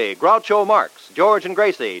Crosby, Groucho Marx, George and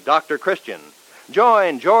Gracie, Dr. Christian.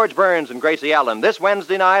 Join George Burns and Gracie Allen this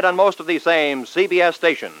Wednesday night on most of these same CBS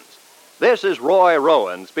stations. This is Roy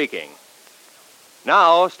Rowan speaking.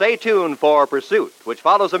 Now, stay tuned for Pursuit, which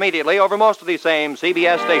follows immediately over most of these same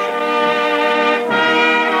CBS stations.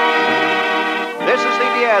 This is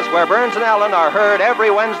CBS, where Burns and Allen are heard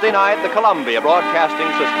every Wednesday night, the Columbia Broadcasting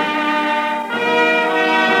System.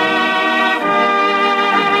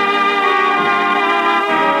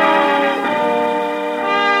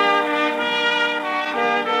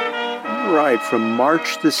 All right, from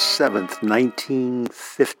March the 7th,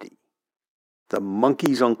 1950. The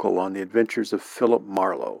Monkey's Uncle on the Adventures of Philip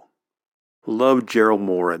Marlowe. Loved Gerald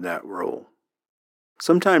Moore in that role.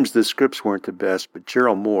 Sometimes the scripts weren't the best, but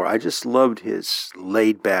Gerald Moore, I just loved his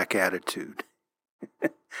laid-back attitude.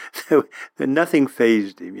 Nothing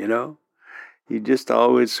fazed him, you know? He just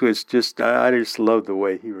always was I just loved the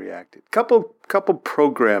way he reacted. Couple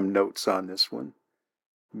program notes on this one.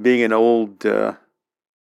 Being an old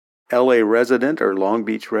L.A. resident or Long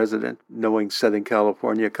Beach resident, knowing Southern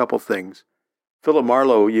California, a couple things. Philip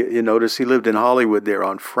Marlowe, you notice he lived in Hollywood there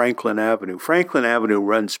on Franklin Avenue. Franklin Avenue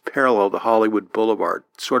runs parallel to Hollywood Boulevard,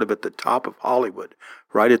 sort of at the top of Hollywood,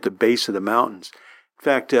 right at the base of the mountains. In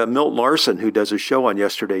fact, Milt Larson, who does a show on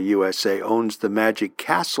Yesterday USA, owns the Magic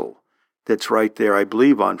Castle that's right there, I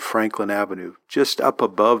believe, on Franklin Avenue, just up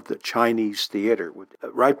above the Chinese Theater.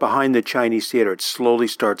 Right behind the Chinese Theater, it slowly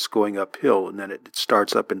starts going uphill, and then it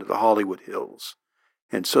starts up into the Hollywood Hills.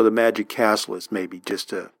 And so the Magic Castle is maybe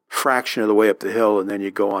just a fraction of the way up the hill, and then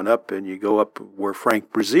you go on up, and you go up where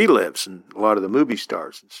Frank Brzee lives, and a lot of the movie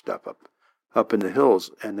stars and stuff up in the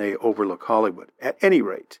hills, and they overlook Hollywood. At any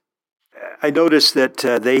rate, I noticed that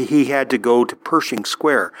he had to go to Pershing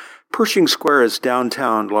Square. Pershing Square is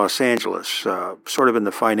downtown Los Angeles, sort of in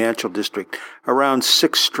the financial district, around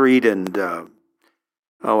 6th Street and,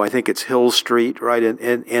 I think it's Hill Street, right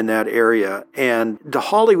in that area. And the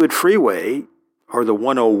Hollywood Freeway, or the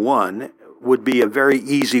 101, would be a very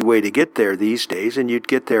easy way to get there these days, and you'd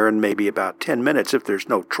get there in maybe about 10 minutes if there's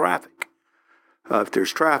no traffic. If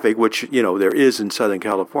there's traffic, which, there is in Southern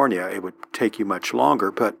California, it would take you much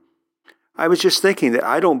longer. But I was just thinking that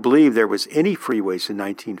I don't believe there was any freeways in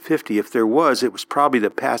 1950. If there was, it was probably the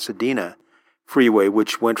Pasadena freeway,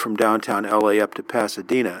 which went from downtown L.A. up to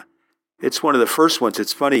Pasadena. It's one of the first ones.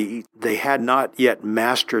 It's funny, they had not yet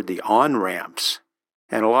mastered the on-ramps.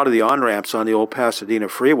 And a lot of the on-ramps on the old Pasadena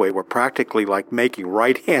freeway were practically like making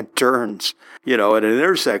right-hand turns, at an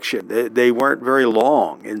intersection. They weren't very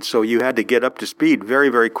long, and so you had to get up to speed very,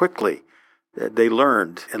 very quickly. They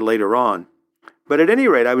learned, and later on. But at any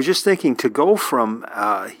rate, I was just thinking to go from,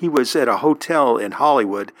 he was at a hotel in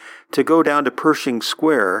Hollywood, to go down to Pershing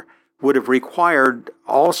Square would have required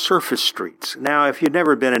all surface streets. Now, if you've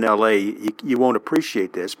never been in L.A., you won't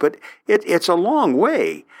appreciate this, but it's a long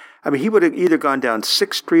way. I mean, he would have either gone down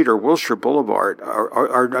 6th Street or Wilshire Boulevard,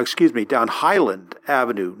 or down Highland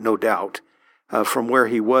Avenue, no doubt, from where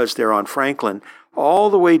he was there on Franklin,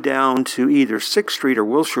 all the way down to either 6th Street or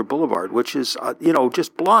Wilshire Boulevard, which is,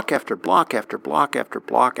 just block after block after block after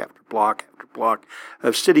block after block after block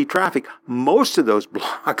of city traffic. Most of those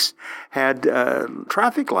blocks had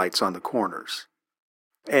traffic lights on the corners.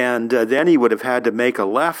 And then he would have had to make a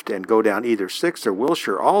left and go down either 6th or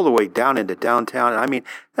Wilshire all the way down into downtown. I mean,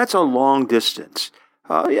 that's a long distance.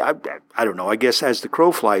 Yeah, I don't know. I guess as the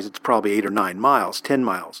crow flies, it's probably 8 or 9 miles, 10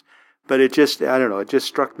 miles. But it just, I don't know, it just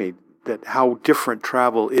struck me that how different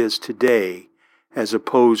travel is today as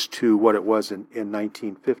opposed to what it was in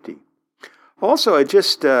 1950. Also, it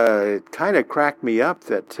just kind of cracked me up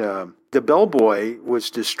that the bellboy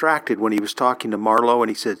was distracted when he was talking to Marlowe, and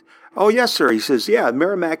he said, "Oh, yes, sir." He says, "Yeah,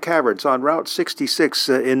 Merrimack Caverns on Route 66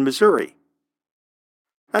 in Missouri."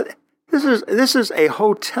 This is a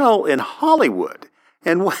hotel in Hollywood,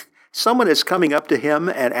 and someone is coming up to him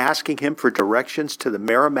and asking him for directions to the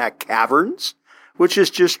Merrimack Caverns, which is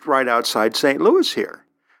just right outside St. Louis here.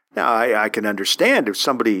 Now, I can understand if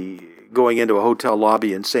somebody going into a hotel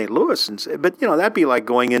lobby in St. Louis, but that'd be like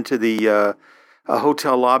going into the a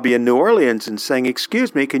hotel lobby in New Orleans and saying,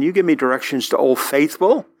 "Excuse me, can you give me directions to Old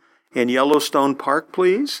Faithful in Yellowstone Park,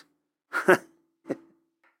 please?"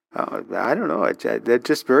 I don't know. That's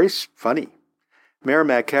just very funny.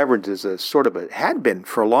 Merrimack Caverns is had been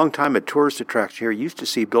for a long time a tourist attraction here. You used to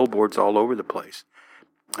see billboards all over the place.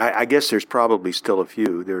 I guess there's probably still a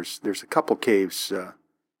few. There's a couple cave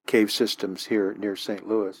systems here near St.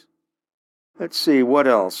 Louis. Let's see, what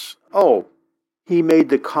else? Oh, he made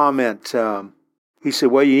the comment, he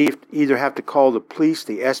said, well, you either have to call the police,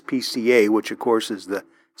 the SPCA, which of course is the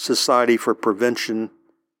Society for Prevention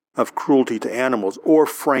of Cruelty to Animals, or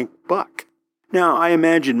Frank Buck. Now, I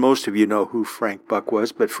imagine most of you know who Frank Buck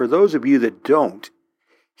was, but for those of you that don't,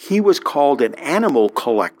 he was called an animal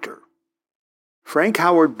collector. Frank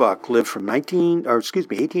Howard Buck lived from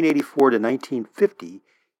 1884 to 1950.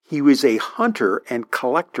 He was a hunter and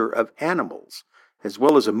collector of animals, as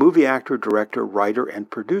well as a movie actor, director, writer,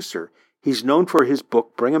 and producer. He's known for his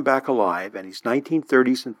book, Bring 'Em Back Alive, and his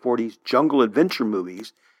 1930s and 40s jungle adventure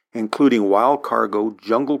movies, including Wild Cargo,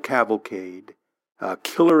 Jungle Cavalcade,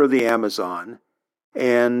 Killer of the Amazon,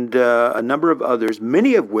 and a number of others,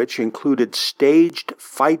 many of which included staged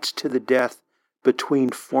fights to the death between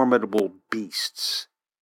formidable beasts.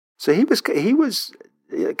 So he was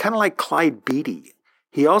kind of like Clyde Beatty.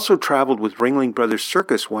 He also traveled with Ringling Brothers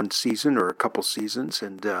Circus one season or a couple seasons,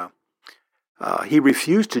 and he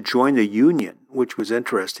refused to join the union, which was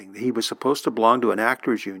interesting. He was supposed to belong to an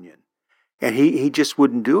actors union, and he just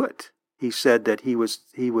wouldn't do it. He said that he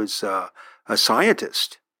was a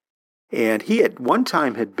scientist, and he at one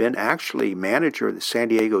time had been actually manager of the San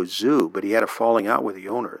Diego Zoo, but he had a falling out with the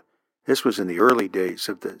owner. This was in the early days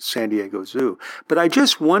of the San Diego Zoo. But I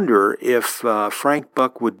just wonder if Frank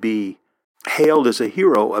Buck would be hailed as a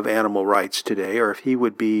hero of animal rights today, or if he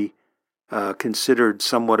would be considered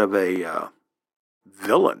somewhat of a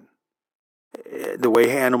villain. The way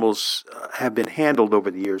animals have been handled over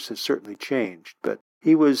the years has certainly changed, but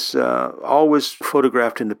he was always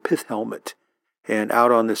photographed in the pith helmet and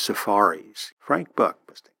out on the safaris. Frank Buck.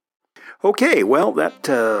 Okay, well, that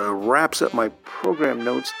wraps up my program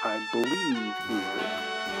notes, I believe,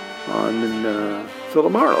 here on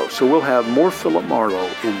Philip Marlowe. So we'll have more Philip Marlowe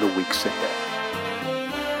in the weeks ahead.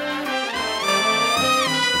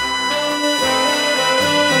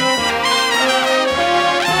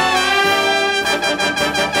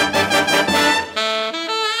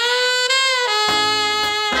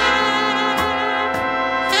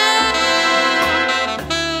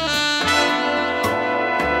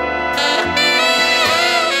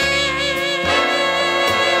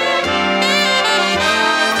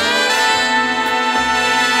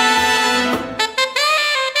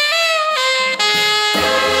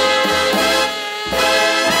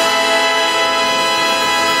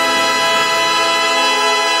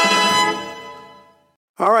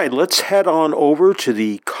 All right, let's head on over to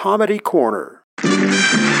the Comedy Corner.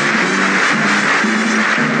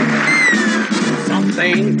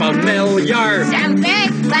 Something familiar.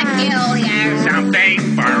 Something peculiar. Something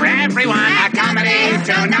for everyone. A comedy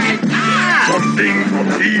tonight. Something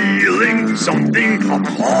appealing. Something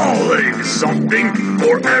appalling. Something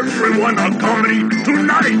for everyone. A comedy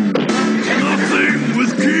tonight. Nothing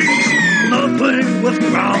with kings. Nothing with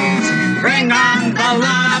crowns. Bring on the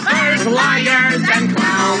lovers, liars, and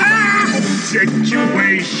clowns.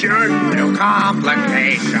 Situation. No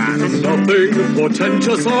complications. Nothing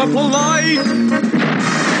portentous or polite.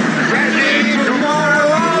 Ready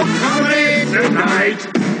tomorrow, comedy tonight.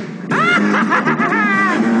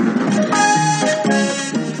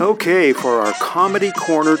 Okay, for our Comedy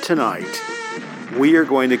Corner tonight, we are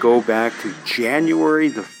going to go back to January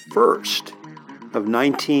the 1st of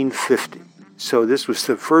 1950. So this was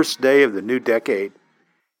the first day of the new decade.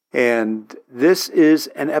 And this is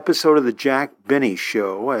an episode of the Jack Benny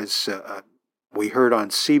Show, as we heard on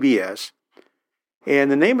CBS.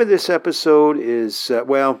 And the name of this episode is,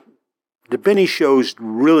 the Benny shows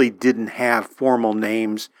really didn't have formal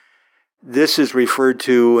names. This is referred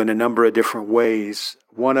to in a number of different ways.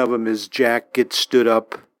 One of them is Jack gets stood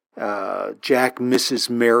up. Jack misses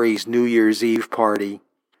Mary's New Year's Eve party.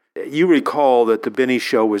 You recall that the Benny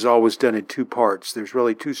Show was always done in two parts. There's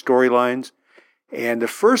really two storylines. And the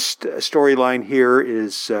first storyline here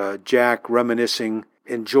is Jack reminiscing,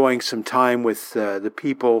 enjoying some time with the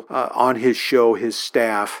people on his show, his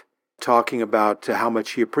staff, talking about how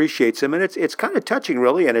much he appreciates them. And it's kind of touching,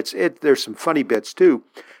 really, and there's some funny bits, too.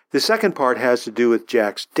 The second part has to do with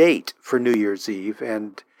Jack's date for New Year's Eve,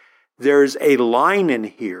 and there's a line in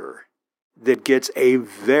here that gets a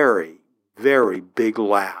very, very big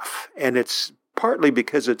laugh, and it's partly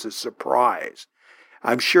because it's a surprise.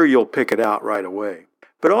 I'm sure you'll pick it out right away.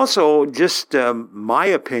 But also, just my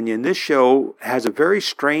opinion, this show has a very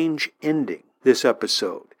strange ending, this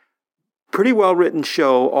episode. Pretty well-written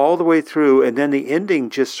show all the way through, and then the ending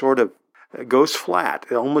just sort of goes flat,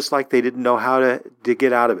 almost like they didn't know how to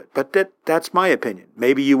get out of it. But that's my opinion.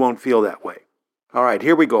 Maybe you won't feel that way. All right,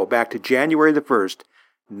 here we go. Back to January the 1st,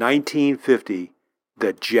 1950,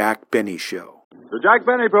 The Jack Benny Show. The Jack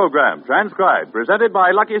Benny Program, transcribed, presented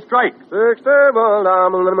by Lucky Strike.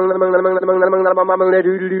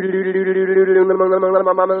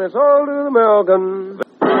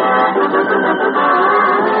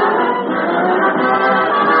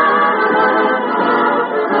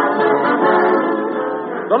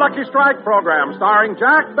 The Lucky Strike Program, starring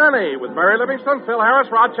Jack Benny, with Mary Livingston, Phil Harris,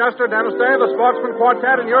 Rochester, Dennis Day, the Sportsman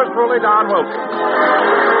Quartet, and yours truly, Don Wilson.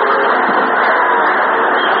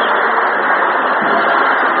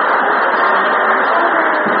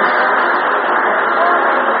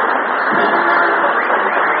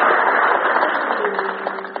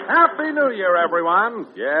 Happy New Year, everyone.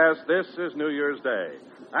 Yes, this is New Year's Day.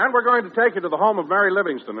 And we're going to take you to the home of Mary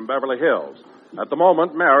Livingston in Beverly Hills. At the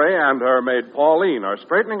moment, Mary and her maid Pauline are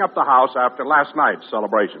straightening up the house after last night's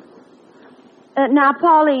celebration. Now,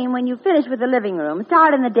 Pauline, when you finish with the living room,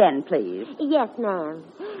 start in the den, please. Yes, ma'am.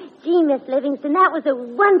 Gee, Miss Livingston, that was a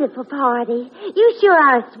wonderful party. You sure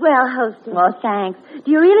are a swell hostess. Well, thanks.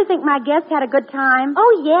 Do you really think my guests had a good time?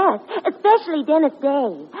 Oh, yes, especially Dennis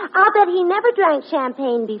Day. I'll bet he never drank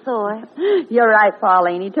champagne before. You're right,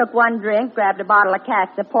 Pauline. He took one drink, grabbed a bottle of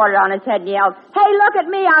Castor, poured it on his head, and yelled, "Hey, look at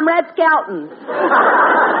me, I'm Red Skelton."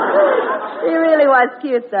 He really was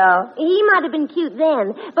cute, though. He might have been cute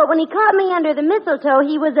then, but when he caught me under the mistletoe,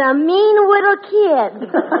 he was a mean little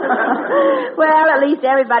kid. Well, at least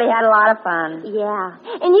everybody had a lot of fun. Yeah,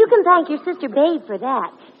 and you can thank your sister Babe for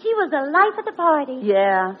that. She was the life of the party.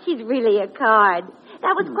 Yeah. She's really a card.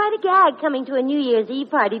 That was quite a gag, coming to a New Year's Eve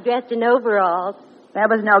party dressed in overalls. That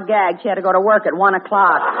was no gag. She had to go to work at 1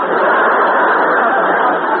 o'clock.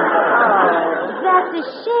 That's a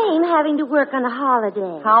shame, having to work on a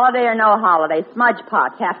holiday. Holiday or no holiday, smudge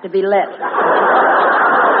pots have to be lit.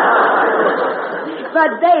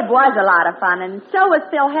 But Babe was a lot of fun, and so was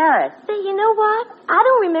Phil Harris. But you know what? I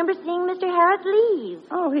don't remember seeing Mr. Harris leave.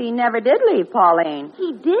 Oh, he never did leave, Pauline.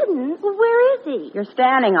 He didn't? Well, where is he? You're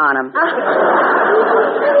standing on him.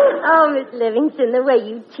 Oh, Miss Livingston, the way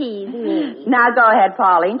you tease me. Now, go ahead,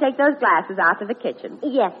 Pauline. Take those glasses out to the kitchen.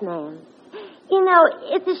 Yes, ma'am. You know,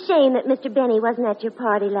 it's a shame that Mr. Benny wasn't at your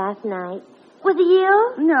party last night. Was he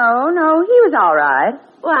ill? No, he was all right.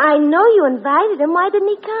 Well, I know you invited him. Why didn't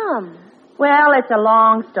he come? Well, it's a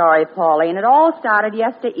long story, Pauline. It all started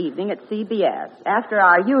yesterday evening at CBS. After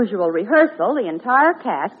our usual rehearsal, the entire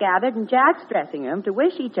cast gathered in Jack's dressing room to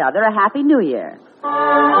wish each other a Happy New Year.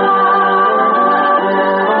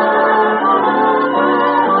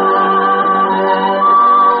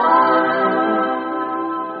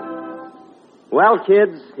 Well,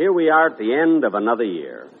 kids, here we are at the end of another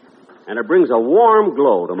year. And it brings a warm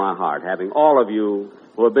glow to my heart having all of you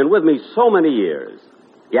who have been with me so many years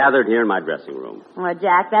gathered here in my dressing room. Well,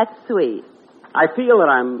 Jack, that's sweet. I feel that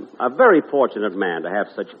I'm a very fortunate man to have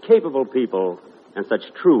such capable people and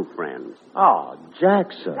such true friends. Oh,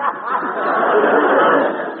 Jackson.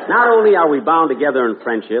 Not only are we bound together in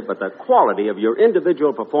friendship, but the quality of your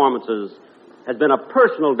individual performances has been a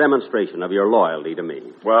personal demonstration of your loyalty to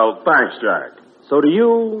me. Well, thanks, Jack. So to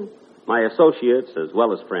you, my associates as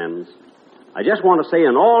well as friends, I just want to say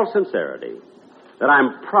in all sincerity that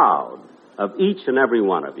I'm proud of each and every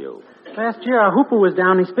one of you. Last year, our hooper was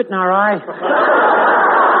down. He spit in our eye.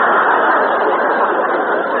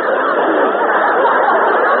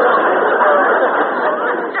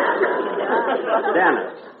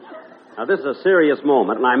 Dennis, now this is a serious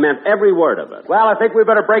moment, and I meant every word of it. Well, I think we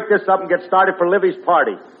better break this up and get started for Livy's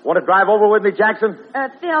party. Want to drive over with me, Jackson?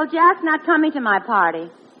 Phil, Jack's not coming to my party.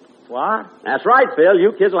 What? That's right, Phil.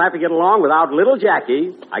 You kids will have to get along without little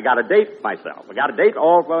Jackie. I got a date myself. I got a date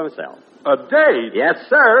all for myself. A date? Yes,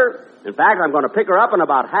 sir. In fact, I'm going to pick her up in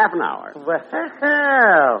about half an hour.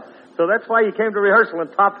 Well, so that's why you came to rehearsal in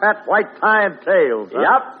top hat, white tie, and tails, huh?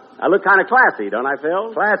 Yep. I look kind of classy, don't I,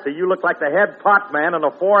 Phil? Classy. You look like the head pot man in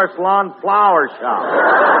a Forest Lawn flower shop.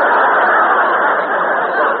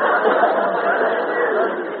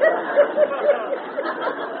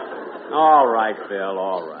 All right, Phil,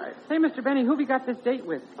 all right. Say, Mr. Benny, who have you got this date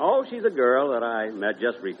with? Oh, she's a girl that I met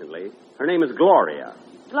just recently. Her name is Gloria.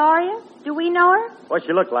 Gloria? Do we know her? What's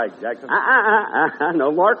she look like, Jackson?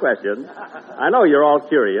 No more questions. I know you're all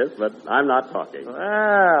curious, but I'm not talking.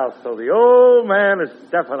 Well, so the old man is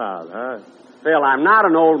stepping out, huh? Phil, I'm not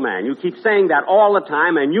an old man. You keep saying that all the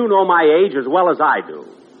time, and you know my age as well as I do.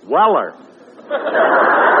 Weller.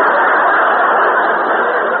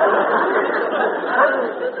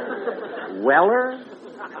 Weller?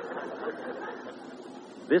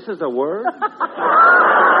 This is a word?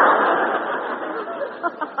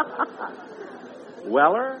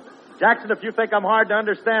 Weller? Jackson, if you think I'm hard to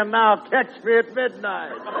understand now, catch me at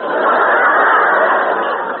midnight.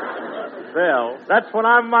 Phil. That's when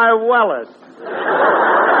I'm my wellest.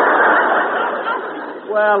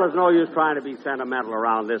 Well, there's no use trying to be sentimental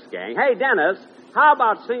around this gang. Hey, Dennis, how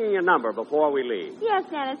about singing a number before we leave? Yes,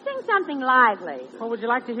 Dennis. Sing something lively. Oh, would you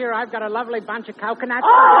like to hear I've got a lovely bunch of coconuts?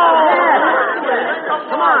 Oh! Yes.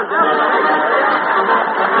 Come on,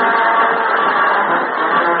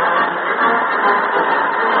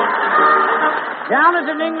 Down at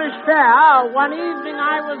an English fair, one evening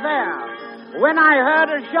I was there, when I heard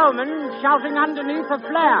a showman shouting underneath a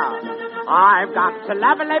flare, I've got a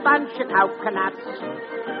lovely bunch of coconuts.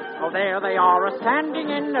 Oh, there they are, a-standing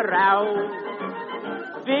in a row.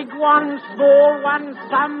 Big ones, small ones,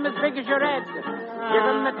 some as big as your head. Give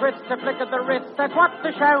 'em a twist, a flick of the wrist, that's what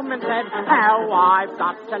the showman said. How I've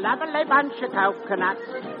got a lovely bunch of coconuts.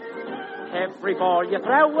 Every ball you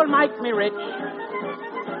throw will make me rich.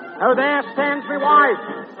 Oh, there stands me wife,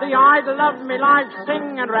 the idol of me life,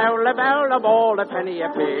 sing and roll a bowl, a ball, a penny a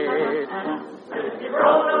bit.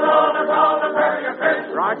 Roll a penny a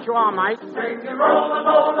bit. Right you are, mate. Sing and roll a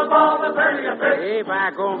ball, a penny a bit. Hey,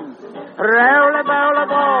 back home. Roll a bowl, a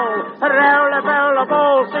ball, roll a bowl, a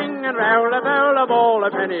ball, sing and roll a bowl, a ball,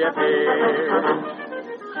 a penny a bit.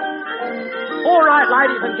 All right,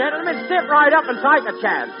 ladies and gentlemen, step right up and take a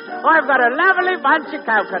chance. I've got a lovely bunch of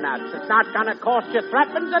coconuts. It's not going to cost you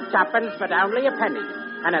threepence or tuppence, but only a penny.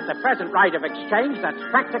 And at the present rate of exchange, that's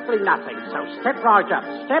practically nothing. So step right up.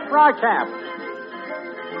 Step right up.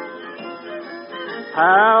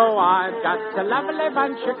 Oh, I've got a lovely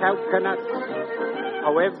bunch of coconuts.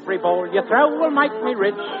 Oh, every ball you throw will make me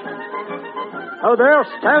rich. Oh, there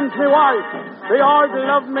stands me wife, the idol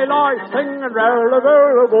of me life, sing and roll a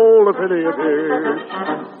ball, a penny a bit.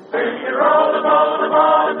 Sing and roll a ball,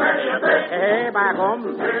 a penny a bit. Hey, back home.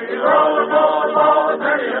 Sing and roll a ball, a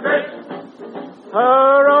penny a bit.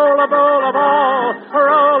 Oh, roll a ball, a ball,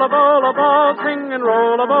 roll a ball, a ball, sing and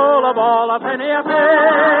roll a ball, a penny a bit.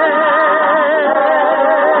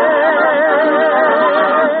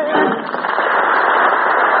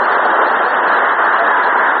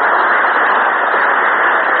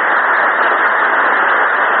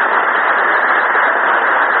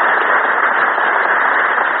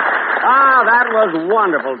 That was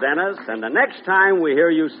wonderful, Dennis. And the next time we hear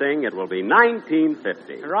you sing, it will be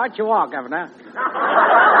 1950. Right you are, Governor.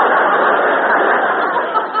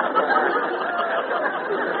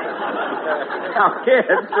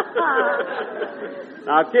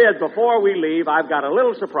 Now, kids, before we leave, I've got a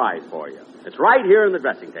little surprise for you. It's right here in the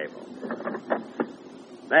dressing table.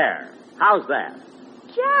 There. How's that?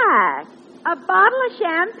 Jack, a bottle of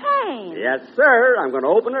champagne. Yes, sir. I'm going to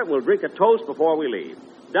open it and we'll drink a toast before we leave.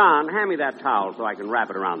 Don, hand me that towel so I can wrap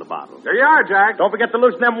it around the bottle. There you are, Jack. Don't forget to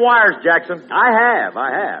loosen them wires, Jackson. I have.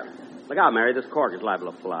 Look out, Mary. This cork is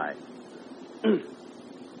liable to fly.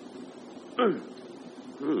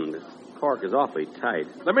 This cork is awfully tight.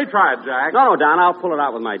 Let me try it, Jack. No, Don. I'll pull it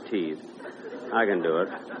out with my teeth. I can do it.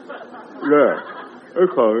 Yeah.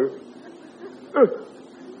 Okay.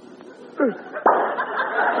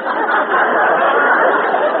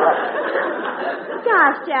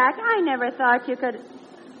 Gosh, Jack, I never thought you could...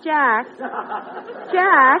 Jack.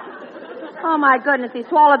 Oh, my goodness, he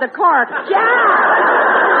swallowed the cork. Jack!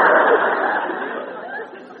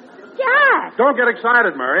 Don't get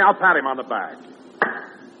excited, Mary. I'll pat him on the back.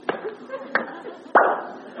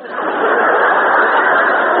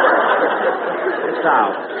 It's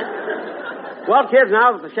out. Well, kids,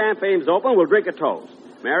 now that the champagne's open, we'll drink a toast.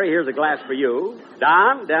 Mary, here's a glass for you.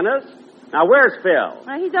 Don, Dennis. Now, where's Phil?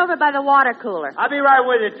 Well, he's over by the water cooler. I'll be right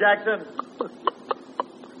with you, Jackson.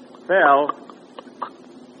 Phil.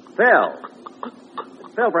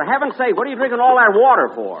 Phil, for heaven's sake, what are you drinking all that water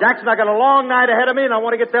for? Jackson, I got a long night ahead of me, and I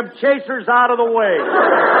want to get them chasers out of the way.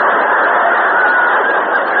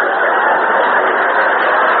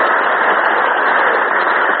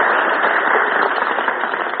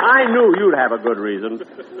 I knew you'd have a good reason.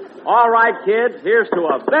 All right, kids, here's to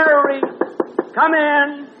a very... Come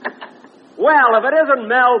in. Well, if it isn't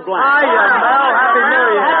Mel Blanc. Hiya, Mel. Happy New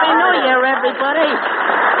Year. Happy New Year, everybody.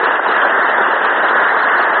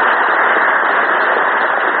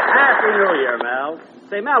 Happy New Year, Mel.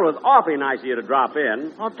 Say, Mel, it was awfully nice of you to drop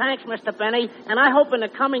in. Oh, thanks, Mr. Benny. And I hope in the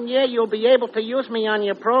coming year you'll be able to use me on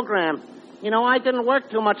your program. You know, I didn't work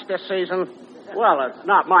too much this season. Well, it's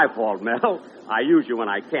not my fault, Mel. I use you when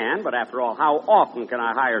I can, but after all, how often can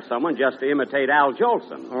I hire someone just to imitate Al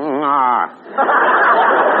Jolson?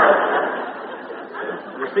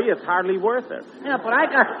 You see, it's hardly worth it. Yeah, but I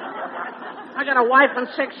got a wife and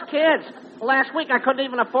 6 kids. Last week I couldn't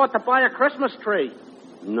even afford to buy a Christmas tree.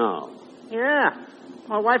 No. Yeah.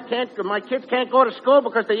 My kids can't go to school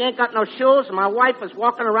because they ain't got no shoes, and my wife is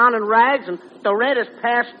walking around in rags, and the rent is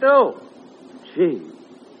past due. Gee.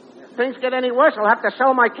 If things get any worse, I'll have to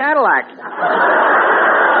sell my Cadillac.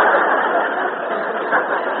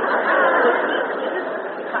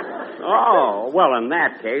 Oh, well, in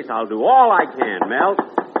that case, I'll do all I can, Mel.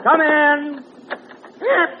 Come in.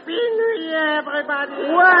 Happy New Year, everybody.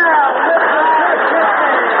 Well,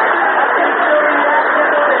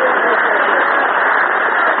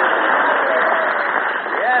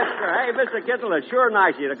 yes, sir. Hey, Mr. Kitzel, it's sure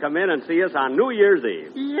nice of you to come in and see us on New Year's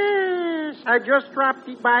Eve. Yes, I just dropped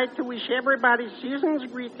by to wish everybody season's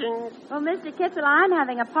greetings. Well, Mr. Kitzel, I'm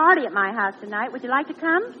having a party at my house tonight. Would you like to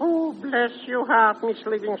come? Oh, bless your heart, Miss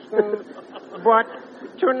Livingston. But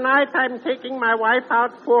tonight I'm taking my wife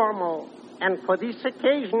out formal. And for this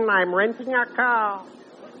occasion, I'm renting a car.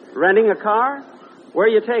 Renting a car? Where are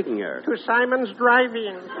you taking her? To Simon's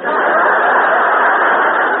Drive-In.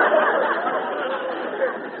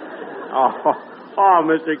 Oh,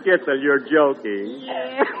 Mr. Kitzel, you're joking.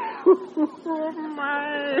 Yeah. Oh,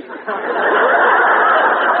 my.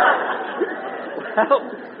 Well,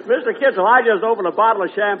 Mr. Kitzel, I just opened a bottle of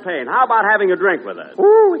champagne. How about having a drink with us?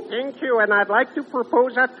 Oh, thank you, and I'd like to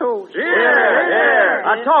propose a toast. Here.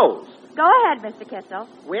 A toast. Go ahead, Mr. Kitzel.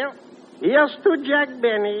 Well, here's to Jack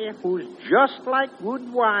Benny, who's just like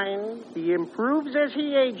good wine. He improves as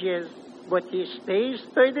he ages, but he stays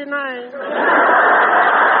 39.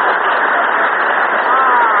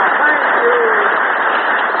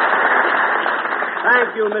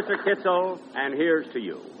 Thank you, Mr. Kitzel, and here's to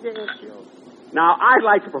you. Thank you. Now, I'd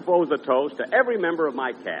like to propose a toast to every member of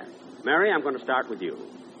my cast. Mary, I'm going to start with you.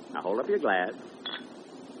 Now, hold up your glass.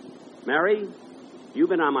 Mary, you've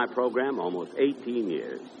been on my program almost 18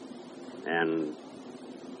 years. And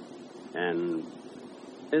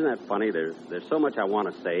isn't that funny? There's so much I want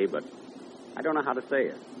to say, but I don't know how to say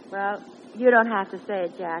it. Well, you don't have to say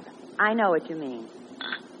it, Jack. I know what you mean.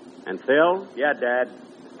 And Phil? Yeah, Dad.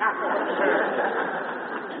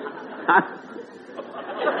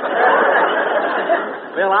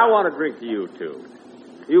 Phil, I want to drink to you, too.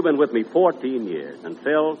 You've been with me 14 years. And,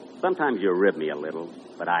 Phil, sometimes you rib me a little,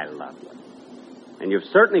 but I love you. And you've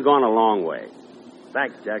certainly gone a long way.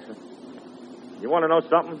 Thanks, Jackson. You want to know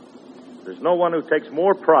something? There's no one who takes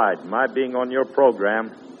more pride in my being on your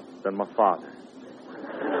program than my father.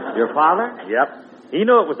 Your father? Yep. He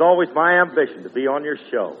knew it was always my ambition to be on your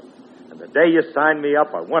show. And the day you signed me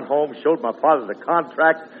up, I went home, showed my father the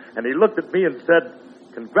contract, and he looked at me and said,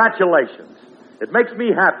 "Congratulations. It makes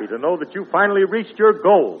me happy to know that you finally reached your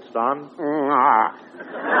goal, son." He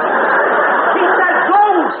said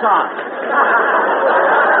goal, son.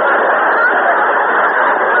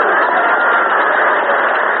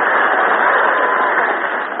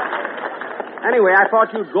 Anyway, I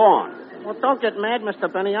thought you'd gone. Well, don't get mad, Mr.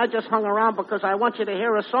 Benny. I just hung around because I want you to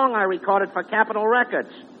hear a song I recorded for Capitol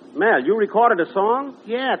Records. Mel, you recorded a song?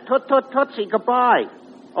 Yeah, Toot Toot Tootsie Goodbye.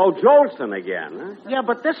 Oh, Jolson again, huh? Yeah,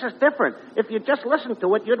 but this is different. If you just listened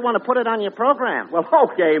to it, you'd want to put it on your program. Well,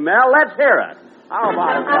 okay, Mel, let's hear it. How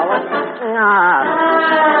about it, fellas?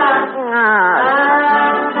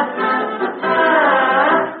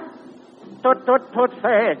 Toot Toot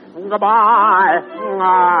Tootsie Goodbye.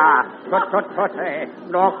 Toot Toot Tootsie,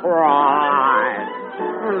 don't cry.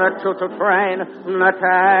 The toot-toot train,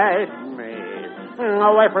 take me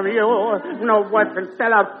away from you. No wife can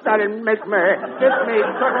tell us that it makes me. Kiss me,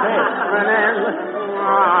 tootsie, and then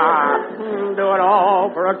do it all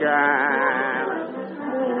over again.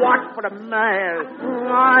 watch for the mail.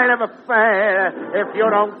 I never fail. If you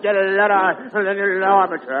don't get a letter, then you know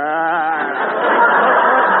I'm a child.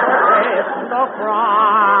 No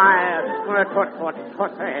cry.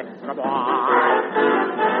 Tut-tut-tut-tut. Come on.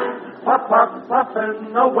 Puff, puff,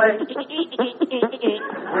 puffin' away.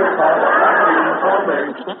 We're all away.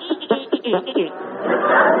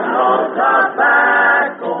 No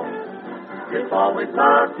tobacco. It's always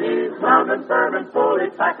murky, round and firm and fully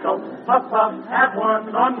packed. So puff, puff, have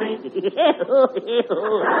one on me. Let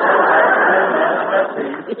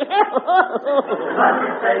me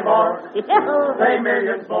say more, say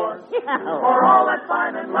millions more. For all that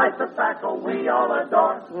fine and light tobacco we all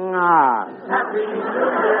adore. Happy New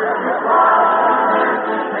Year,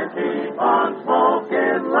 goodbye, and keep on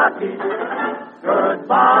smoking lucky.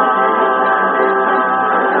 Goodbye.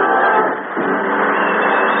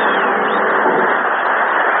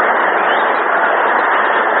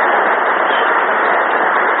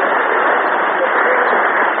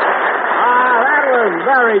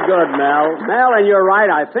 Very good, Mel. Mel, and you're right.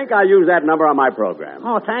 I think I'll use that number on my program.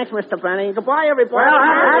 Oh, thanks, Mr. Benny. Goodbye, everybody. Well,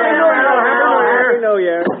 Happy New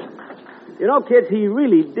Year. You know, kids, he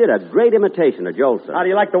really did a great imitation of Jolson. How do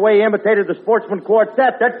you like the way he imitated the Sportsman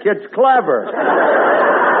Quartet? That kid's clever.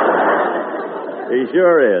 He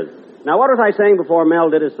sure is. Now, what was I saying before Mel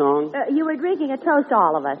did his song? You were drinking a toast to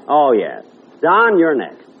all of us. Oh, yes. Don, you're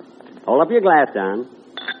next. Hold up your glass, Don.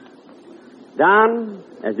 Don,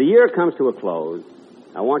 as the year comes to a close,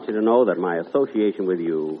 I want you to know that my association with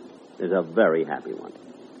you is a very happy one.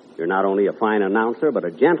 You're not only a fine announcer, but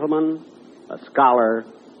a gentleman, a scholar,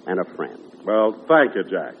 and a friend. Well, thank you,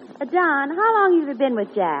 Jack. Don, how long have you been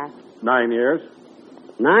with Jack? 9 years.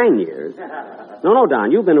 9 years? No,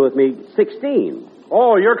 Don, you've been with me 16.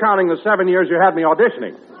 Oh, you're counting the 7 years you had me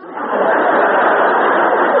auditioning.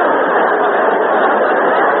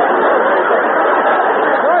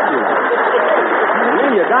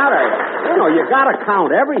 You gotta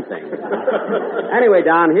count everything. Anyway,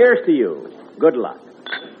 Don, here's to you. Good luck.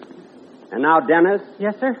 And now, Dennis.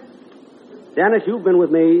 Yes, sir? Dennis, you've been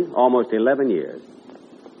with me almost 11 years.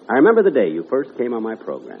 I remember the day you first came on my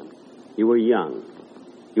program. You were young.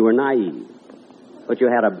 You were naive. But you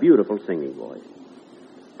had a beautiful singing voice.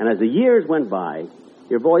 And as the years went by,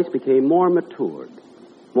 your voice became more matured,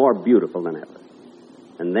 more beautiful than ever.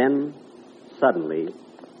 And then, suddenly,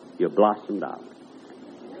 you blossomed out.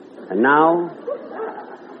 And now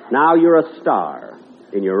you're a star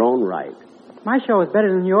in your own right. My show is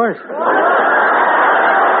better than yours.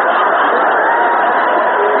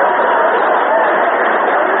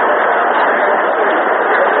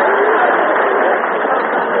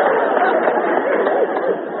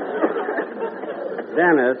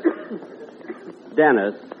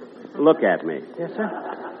 Dennis, look at me. Yes, sir?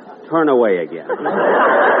 Turn away again. I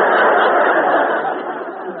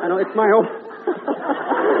know, it's my own...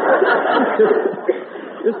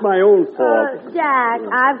 It's my own fault. Jack,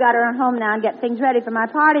 I've got to run home now and get things ready for my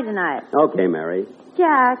party tonight. Okay, Mary.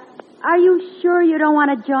 Jack, are you sure you don't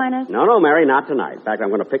want to join us? No, Mary, not tonight. In fact, I'm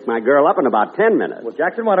going to pick my girl up in about 10 minutes. Well,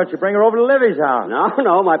 Jackson, why don't you bring her over to Livy's house?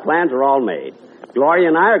 No, my plans are all made. Gloria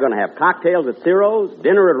and I are going to have cocktails at Ciro's,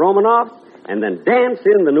 dinner at Romanoff's, and then dance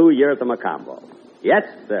in the new year at the Macombo. Yes,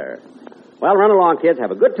 sir. Well, run along, kids.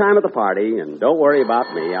 Have a good time at the party, and don't worry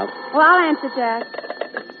about me. Well, I'll answer, Jack.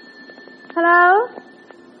 Hello?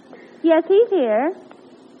 Yes, he's here.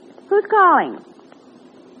 Who's calling?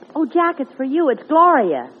 Oh, Jack, it's for you. It's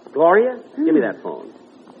Gloria. Gloria? Give me that phone.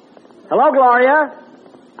 Hello, Gloria.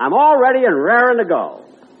 I'm all ready and raring to go.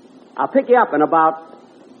 I'll pick you up in about...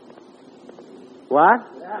 What?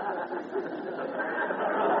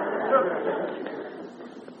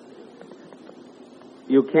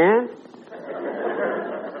 You can't?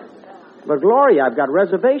 But, Gloria, I've got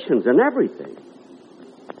reservations and everything.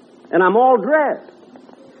 And I'm all dressed.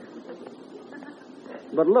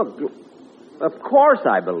 But look, of course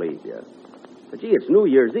I believe you. But, gee, it's New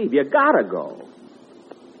Year's Eve. You gotta go.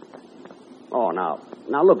 Oh, now,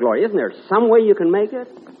 look, Gloria, isn't there some way you can make it?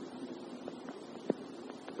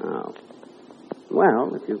 Oh.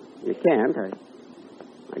 Well, if you can't,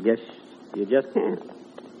 I guess you just can't.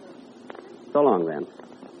 So long, then.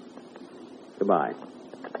 Goodbye.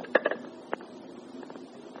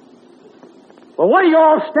 Well, what are you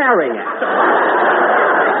all staring at?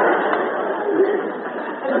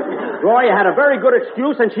 Gloria had a very good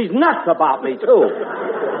excuse, and she's nuts about me, too.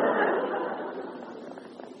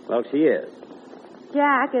 Well, she is.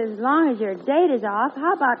 Jack, as long as your date is off,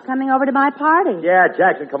 how about coming over to my party? Yeah,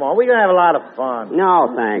 Jackson, come on. We're going to have a lot of fun. No,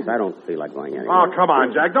 thanks. I don't feel like going anywhere. Oh, come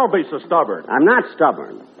on, Jack. Don't be so stubborn. I'm not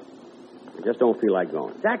stubborn. I just don't feel like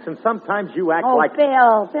going. Jackson, sometimes you act like...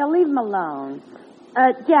 like... Phil, leave him alone.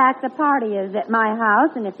 Jack, the party is at my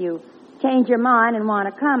house, and if you change your mind and want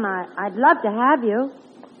to come, I'd love to have you.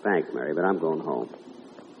 Thanks, Mary, but I'm going home.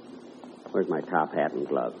 Where's my top hat and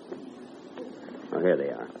gloves? Oh, here they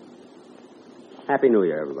are. Happy New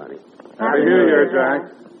Year, everybody. Happy New Year,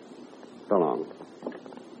 Jack. So long.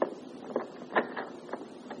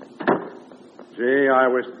 Gee, I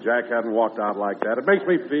wish Jack hadn't walked out like that. It makes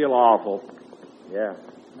me feel awful. Yeah.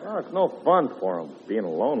 Well, it's no fun for him being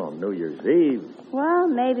alone on New Year's Eve. Well,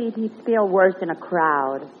 maybe he'd feel worse in a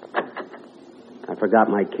crowd. I forgot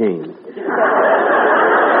my cane.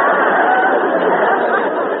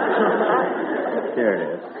 Here it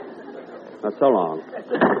is. Well, so long.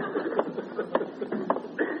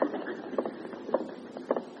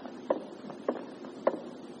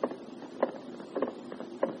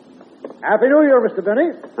 Happy New Year, Mr.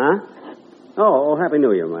 Benny. Huh? Oh, Happy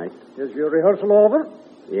New Year, Mike. Is your rehearsal over?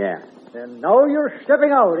 Yeah. And now you're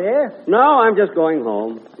stepping out, eh? No, I'm just going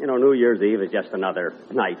home. You know, New Year's Eve is just another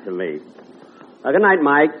night to me. Good night,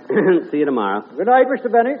 Mike. See you tomorrow. Good night, Mr.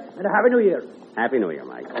 Benny, and a Happy New Year. Happy New Year,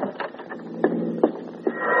 Mike. Happy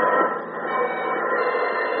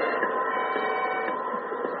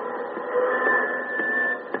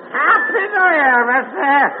New Year,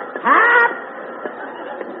 mister. Happy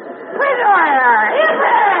New Year.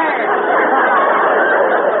 Yippee!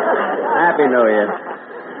 Happy New Year.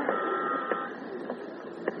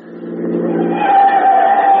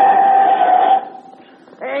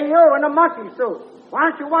 Hey, you in the monkey suit. Why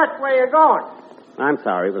don't you watch where you're going? I'm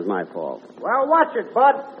sorry. It was my fault. Well, watch it,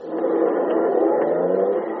 bud.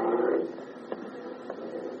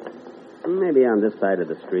 Maybe on this side of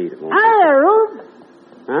the street. It won't Hi there, Rube.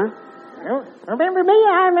 Huh? You remember me?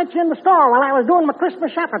 I met you in the store while I was doing my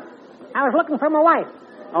Christmas shopping. I was looking for my wife.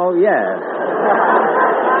 Oh, yes.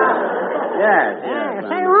 Yes.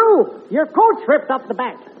 Say, Rube, your coat's ripped up the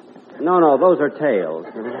back. No, those are tails.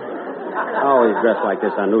 Always dressed like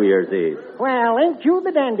this on New Year's Eve. Well, ain't you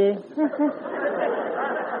the dandy?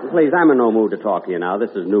 Please, I'm in no mood to talk to you now.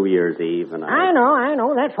 This is New Year's Eve, and I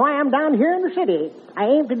know. That's why I'm down here in the city. I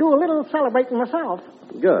aim to do a little celebrating myself.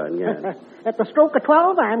 Good, yes. At the stroke of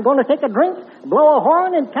 12, I'm going to take a drink, blow a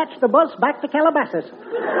horn, and catch the bus back to Calabasas.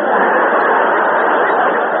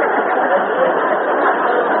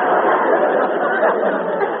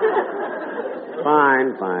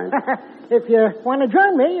 Fine. If you want to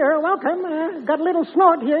join me, you're welcome. Got a little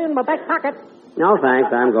snort here in my back pocket. No,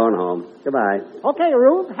 thanks. I'm going home. Goodbye. Okay,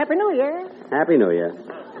 Rube. Happy New Year. Happy New Year.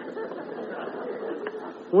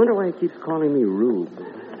 I wonder why he keeps calling me Rube.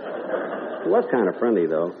 He was kind of friendly,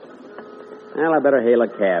 though. Well, I better hail a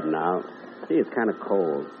cab now. See, it's kind of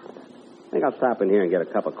cold. I think I'll stop in here and get a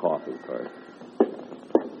cup of coffee first.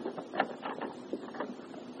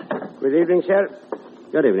 Good evening, sir.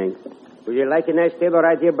 Good evening. Would you like a nice table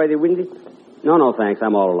right here by the window? No, thanks.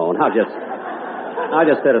 I'm all alone. I'll just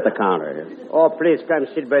sit at the counter here. Oh, please come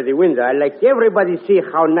sit by the window. I like everybody see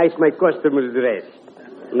how nice my customers dress.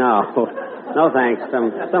 No, thanks.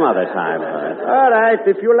 Some other time. All right.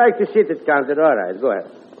 If you like to sit at the counter, all right. Go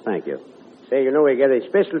ahead. Thank you. Say, we got a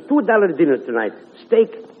special $2 dinner tonight.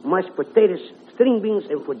 Steak, mashed potatoes, string beans,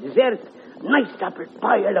 and for dessert, nice apple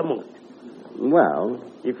pie a la mode. Well,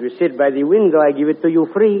 if you sit by the window, I give it to you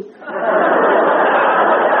free.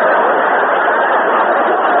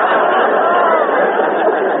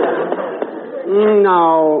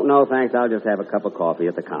 No, thanks. I'll just have a cup of coffee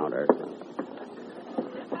at the counter.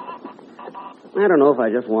 I don't know if I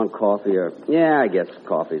just want coffee or... Yeah, I guess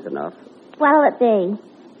coffee's enough. What'll it be?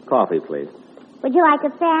 Coffee, please. Would you like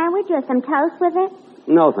a sandwich or some toast with it?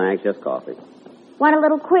 No, thanks. Just coffee. Want a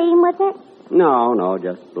little cream with it? No,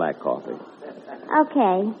 just black coffee.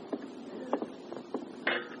 Okay.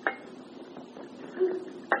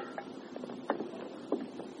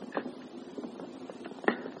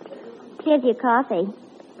 Here's your coffee.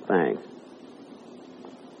 Thanks.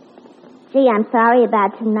 Gee, I'm sorry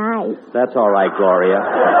about tonight. That's all right, Gloria.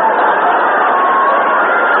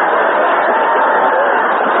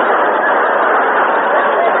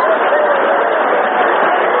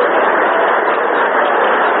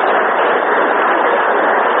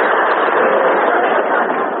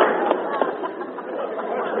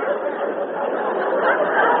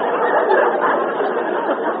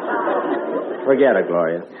 Forget it,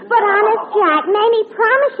 Gloria. But honest, Jack, Mamie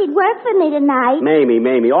promised she'd work for me tonight.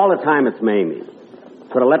 Mamie. All the time it's Mamie.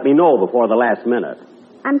 Could have let me know before the last minute.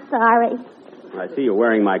 I'm sorry. I see you're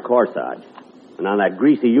wearing my corsage. And on that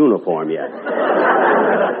greasy uniform yet.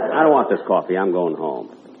 I don't want this coffee. I'm going home.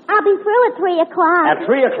 I'll be through at 3 o'clock. At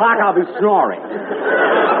 3 o'clock, I'll be snoring.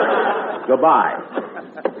 Goodbye.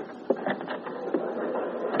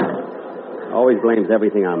 Always blames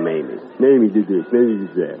everything on Mamie. Mamie did this, Mamie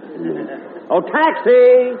did that. Oh,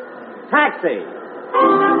 taxi! Taxi!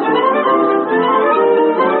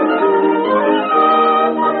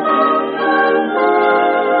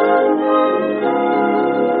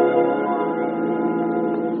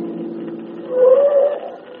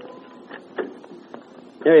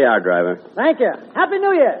 Here you are, driver. Thank you. Happy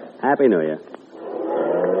New Year. Happy New Year.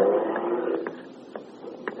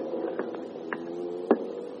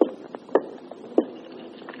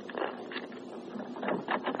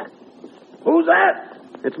 Who's that?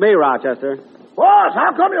 It's me, Rochester. Boss,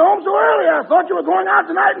 how come you're home so early? I thought you were going out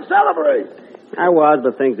tonight and celebrate. I was,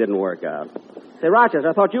 but things didn't work out. Say, Rochester,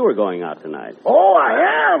 I thought you were going out tonight. Oh,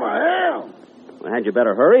 I am. Well, hadn't you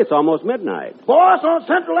better hurry? It's almost midnight. Boss, on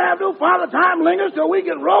Central Avenue, Father Time lingers till we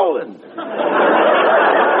get rolling.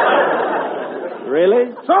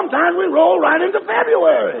 Really? Sometimes we roll right into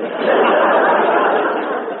February.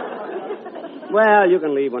 Well, you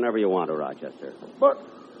can leave whenever you want to, Rochester. But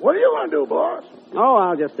what are you going to do, boss? Oh,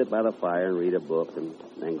 I'll just sit by the fire and read a book and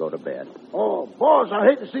then go to bed. Oh, boss, I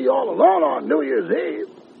hate to see you all alone on New Year's Eve.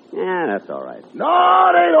 Yeah, that's all right. No,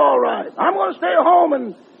 it ain't all right. I'm going to stay home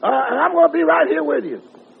and I'm going to be right here with you.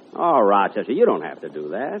 Oh, Rochester, you don't have to do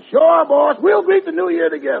that. Sure, boss. We'll greet the New Year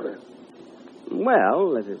together.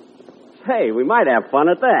 Well, hey, we might have fun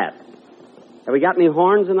at that. Have we got any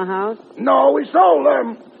horns in the house? No, we sold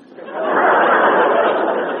them.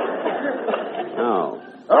 Oh.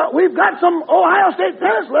 We've got some Ohio State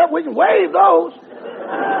pennants left. We can wave those.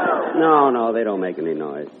 No, they don't make any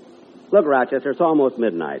noise. Look, Rochester, it's almost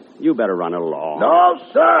midnight. You better run it along. No,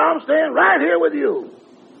 sir, I'm staying right here with you.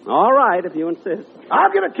 All right, if you insist.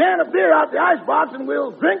 I'll get a can of beer out the icebox and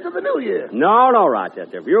we'll drink to the New Year. No,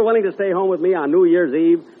 Rochester. If you're willing to stay home with me on New Year's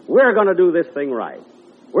Eve, we're going to do this thing right.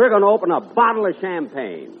 We're going to open a bottle of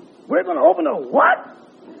champagne. We're going to open a what?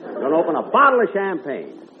 We're going to open a bottle of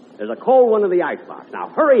champagne. There's a cold one in the icebox. Now,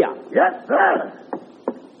 hurry up. Yes, sir.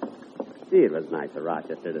 Gee, it was nice of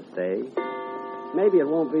Rochester to stay. Maybe it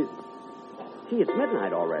won't be... Gee, it's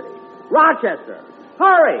midnight already. Rochester,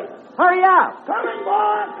 hurry! Hurry up! Coming,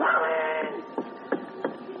 boys, coming!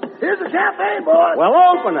 Here's the champagne, boys. Well,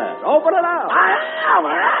 open it. Open it up. I am.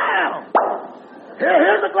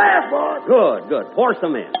 Here's the glass, boys. Good. Pour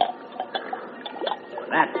some in.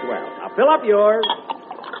 That's swell. Now, fill up yours.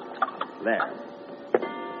 There.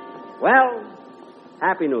 Well,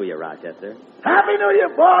 Happy New Year, Rochester. Happy New Year,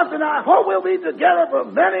 boss, and I hope we'll be together for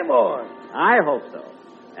many more. I hope so.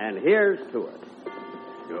 And here's to it.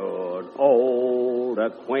 Should old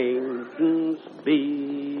acquaintance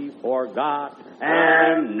be forgot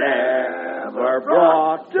and never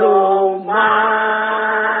brought to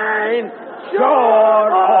mind, should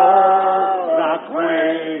old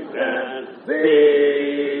acquaintance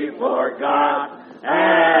be forgot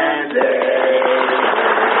and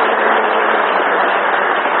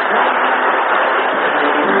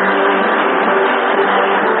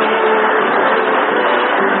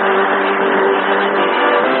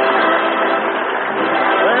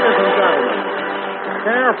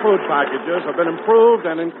Care food packages have been improved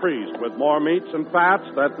and increased with more meats and fats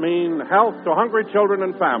that mean health to hungry children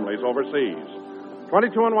and families overseas.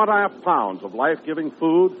 22.5 pounds of life-giving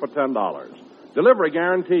food for $10. Delivery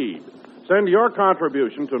guaranteed. Send your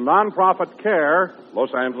contribution to Nonprofit Care,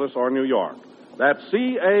 Los Angeles or New York. That's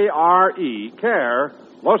C-A-R-E, Care,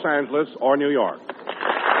 Los Angeles or New York.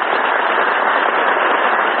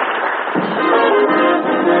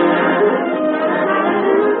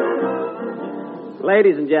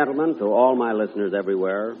 Ladies and gentlemen, to all my listeners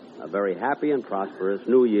everywhere, a very happy and prosperous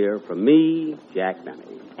New Year from me, Jack Benny.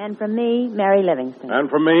 And from me, Mary Livingston. And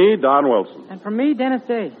from me, Don Wilson. And from me, Dennis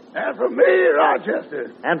Day. And from me,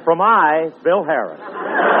 Rochester. And from Bill Harris.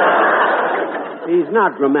 He's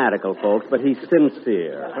not grammatical, folks, but he's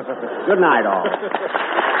sincere. Good night, all. Be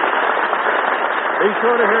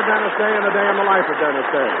sure to hear Dennis Day and A Day in the Life of Dennis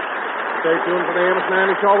Day. Stay tuned for the Amos and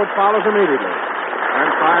Andy Show, which follows immediately. And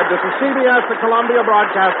 5, this is CBS, the Columbia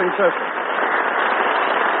Broadcasting System.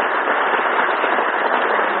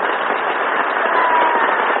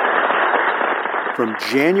 From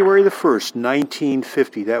January the 1st,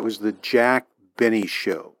 1950, that was the Jack Benny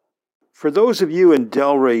Show. For those of you in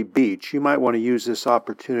Delray Beach, you might want to use this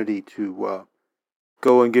opportunity to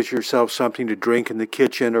go and get yourself something to drink in the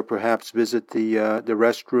kitchen or perhaps visit the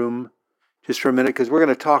restroom just for a minute, because we're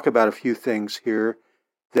going to talk about a few things here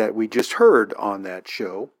that we just heard on that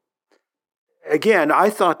show. Again, I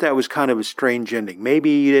thought that was kind of a strange ending. Maybe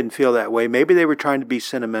you didn't feel that way. Maybe they were trying to be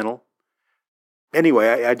sentimental.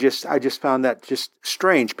 Anyway, I just found that just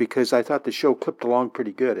strange because I thought the show clipped along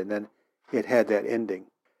pretty good, and then it had that ending.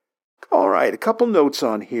 All right, a couple notes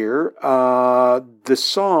on here. The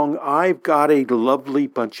song, I've Got a Lovely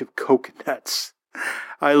Bunch of Coconuts.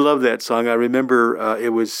 I love that song. I remember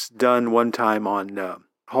it was done one time on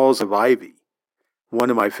Halls of Ivy, one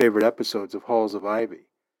of my favorite episodes of Halls of Ivy.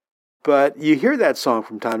 But you hear that song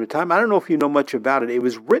from time to time. I don't know if you know much about it. It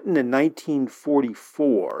was written in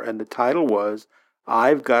 1944, and the title was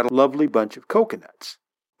I've Got a Lovely Bunch of Coconuts.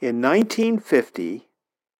 In 1950,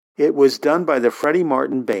 it was done by the Freddie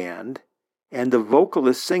Martin Band, and the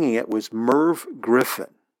vocalist singing it was Merv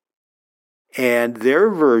Griffin. And their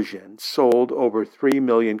version sold over 3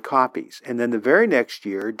 million copies. And then the very next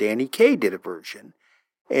year, Danny Kaye did a version,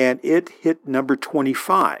 and it hit number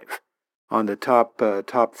 25 on the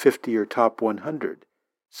top 50 or top 100.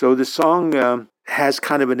 So the song has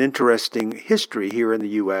kind of an interesting history here in the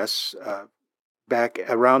U.S. Back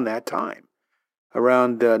around that time,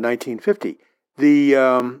 around 1950.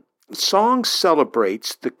 The song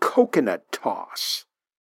celebrates the coconut toss,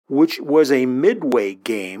 which was a midway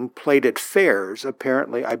game played at fairs,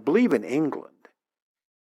 apparently, I believe, in England.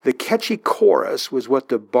 The catchy chorus was what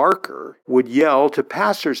the barker would yell to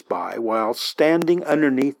passersby while standing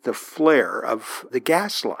underneath the flare of the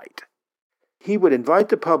gaslight. He would invite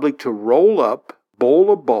the public to roll up,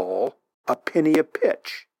 bowl a ball, a penny a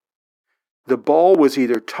pitch. The ball was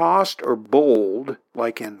either tossed or bowled,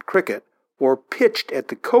 like in cricket, or pitched at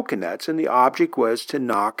the coconuts, and the object was to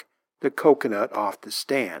knock the coconut off the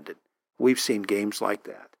stand. And we've seen games like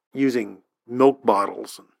that, using milk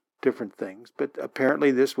bottles and different things, but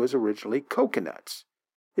apparently this was originally coconuts.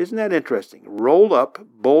 Isn't that interesting? Roll up,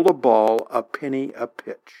 bowl a ball, a penny a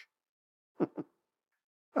pitch.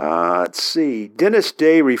 Let's see. Dennis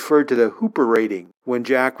Day referred to the Hooper rating when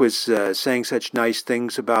Jack was saying such nice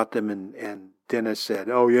things about them, and Dennis said,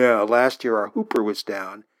 "Oh yeah, last year our Hooper was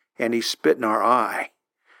down, and he spit in our eye."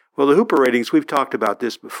 Well, the Hooper ratings, we've talked about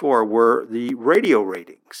this before, were the radio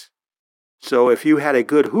ratings. So if you had a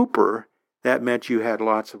good Hooper, that meant you had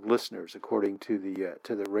lots of listeners, according to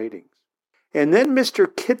the ratings. And then Mr.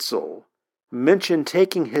 Kitzel mentioned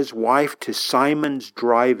taking his wife to Simon's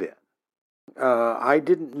Drive-In. I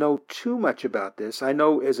didn't know too much about this. I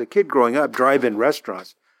know as a kid growing up, drive-in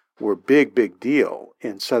restaurants were a big deal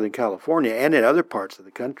in Southern California and in other parts of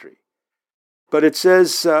the country. But it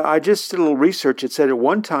says, I just did a little research, it said at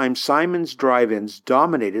one time Simon's Drive-Ins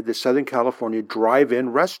dominated the Southern California drive-in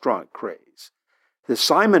restaurant craze. The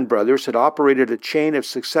Simon brothers had operated a chain of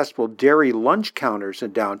successful dairy lunch counters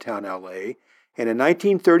in downtown L.A., and in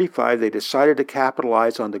 1935 they decided to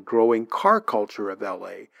capitalize on the growing car culture of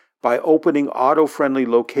L.A. by opening auto-friendly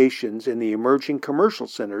locations in the emerging commercial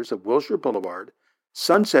centers of Wilshire Boulevard,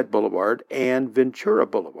 Sunset Boulevard, and Ventura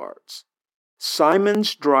Boulevards.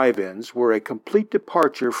 Simon's Drive-Ins were a complete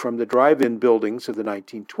departure from the drive-in buildings of the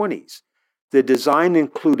 1920s. The design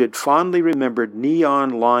included fondly remembered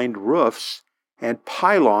neon-lined roofs and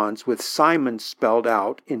pylons with Simon spelled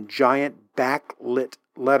out in giant backlit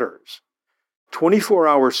letters.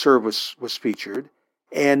 24-hour service was featured,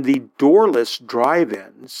 and the doorless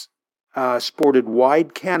drive-ins sported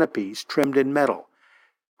wide canopies trimmed in metal.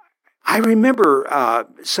 I remember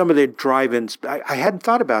some of the drive-ins, I hadn't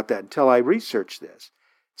thought about that until I researched this.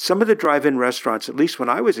 Some of the drive-in restaurants, at least when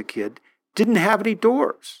I was a kid, didn't have any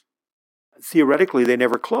doors. Theoretically, they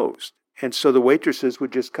never closed. And so the waitresses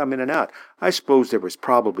would just come in and out. I suppose there was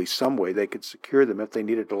probably some way they could secure them if they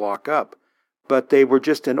needed to lock up. But they were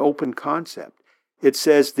just an open concept. It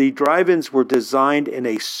says the drive-ins were designed in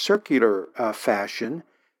a circular fashion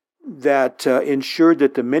that ensured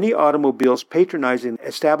that the many automobiles patronizing the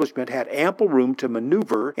establishment had ample room to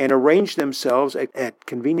maneuver and arrange themselves at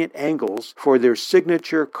convenient angles for their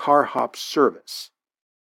signature car hop service.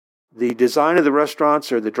 The design of the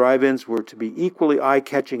restaurants or the drive-ins were to be equally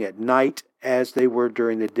eye-catching at night as they were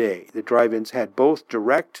during the day. The drive-ins had both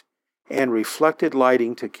direct and reflected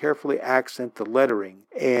lighting to carefully accent the lettering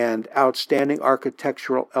and outstanding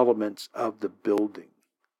architectural elements of the building.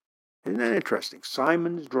 Isn't that interesting?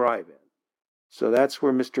 Simon's Drive-In. So that's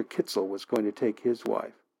where Mr. Kitzel was going to take his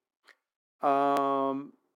wife.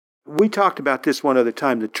 We talked about this one other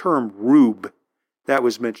time, the term rube. That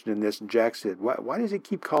was mentioned in this, and Jack said, why does he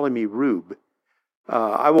keep calling me rube?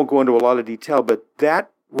 I won't go into a lot of detail, but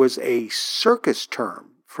that was a circus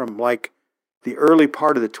term from like the early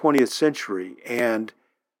part of the 20th century, and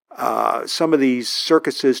some of these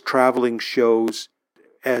circuses, traveling shows,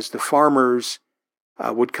 as the farmers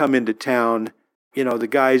would come into town, you know, the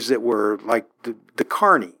guys that were like the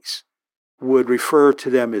carnies would refer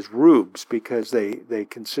to them as rubes because they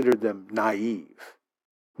considered them naive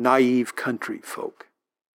country folk.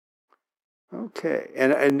 Okay,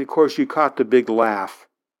 and of course you caught the big laugh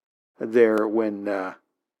there when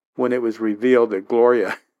when it was revealed that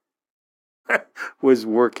Gloria was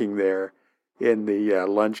working there in the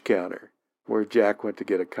lunch counter where Jack went to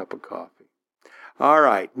get a cup of coffee. All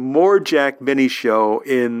right, more Jack Benny Show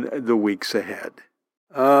in the weeks ahead.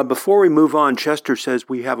 Before we move on, Chester says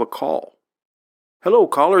we have a call. Hello,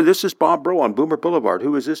 caller. This is Bob Bro on Boomer Boulevard.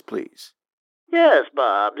 Who is this, please? Yes,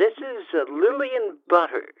 Bob. This is Lillian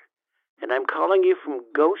Butter, and I'm calling you from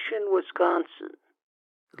Goshen, Wisconsin.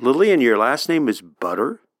 Lillian, your last name is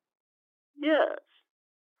Butter? Yes.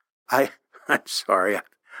 I'm sorry.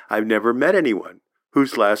 I've never met anyone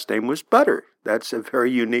whose last name was Butter. That's a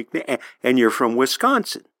very unique name. And you're from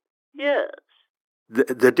Wisconsin? Yes.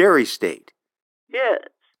 The dairy state? Yes.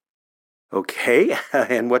 Okay.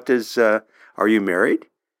 And what does... are you married?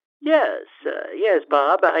 Yes. Yes,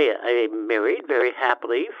 Bob. I'm married very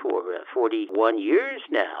happily for 41 years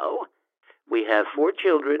now. We have 4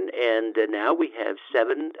 children, and now we have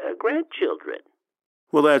 7 grandchildren.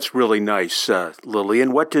 Well, that's really nice,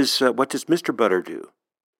 Lillian. What does Mr. Butter do?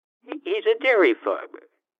 He's a dairy farmer.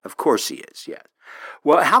 Of course he is, yes.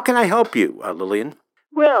 Well, how can I help you, Lillian?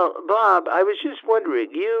 Well, Bob, I was just wondering,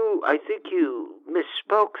 I think you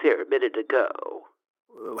misspoke there a minute ago.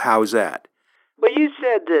 How's that? Well, you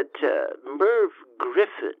said that Merv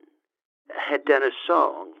Griffin had done a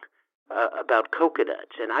song about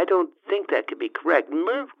coconuts, and I don't think that could be correct.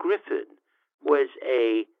 Merv Griffin was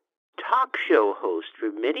a talk show host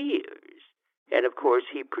for many years, and of course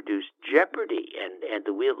he produced Jeopardy and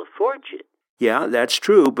The Wheel of Fortune. Yeah, that's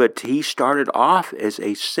true, but he started off as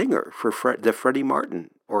a singer for the Freddie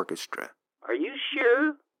Martin Orchestra. Are you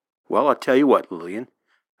sure? Well, I'll tell you what, Lillian.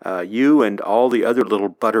 You and all the other little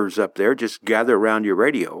butters up there just gather around your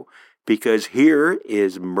radio, because here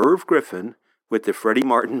is Merv Griffin with the Freddie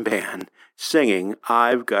Martin Band singing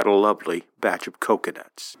I've Got a Lovely Batch of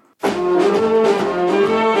Coconuts.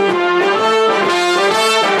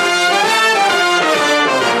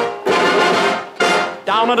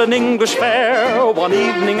 Down at an English fair, one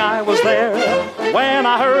evening I was there, when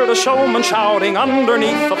I heard a showman shouting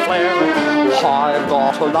underneath the flare, I've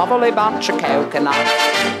got a lovely bunch of coconuts.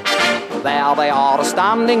 There they are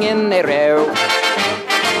standing in a row.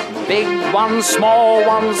 Big ones, small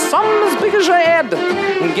ones, some as big as your head.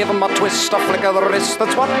 Give 'em a twist, a flick of the wrist,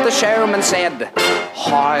 that's what the showman said.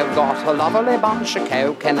 I've got a lovely bunch of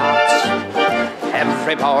coconuts.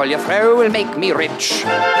 Every ball you throw will make me rich.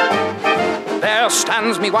 There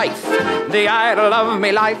stands me wife, the idol of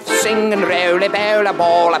me life, singing roly bowl a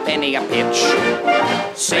ball, a penny a pitch.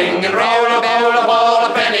 Singing roly bowl a ball, a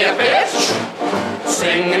penny a pitch.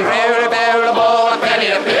 Singing roly bowl a ball, a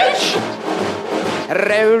penny a pitch.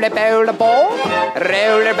 Roly bowl a ball,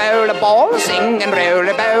 singing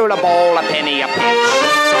roly bowl a ball, a penny a pitch.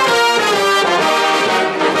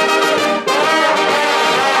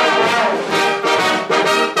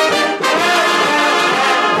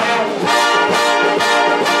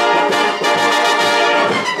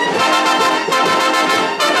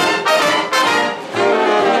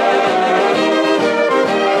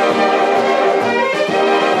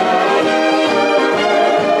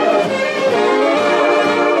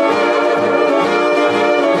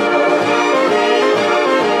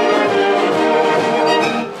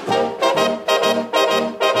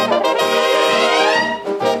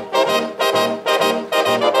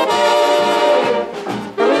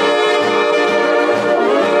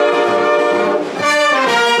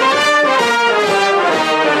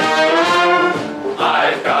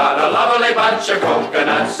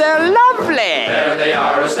 Coconuts. They're lovely. There they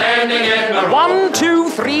are, standing in a row. 1, 2,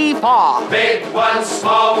 3, 4. Big ones,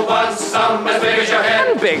 small ones, some as big as your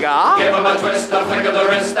head. And bigger. Give 'em a twist, a flick of the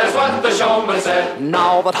wrist, that's what the showman said.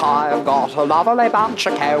 Now that I've got a lovely bunch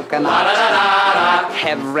of coconuts,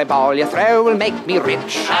 every ball you throw will make me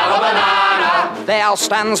rich. Have a banana. There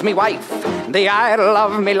stands me wife, the idol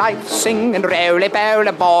of me life, singing roly bowl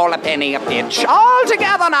a ball, a penny a pitch. All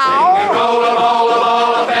together now. Sing roll a ball,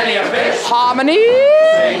 a penny a pitch. Harmony.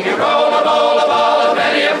 Sing roll a ball, a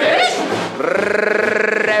penny a pitch.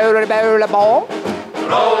 Roll a bowl a ball.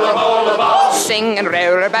 Roll a ball. Sing and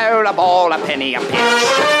roll a bowl a ball, a penny a pitch.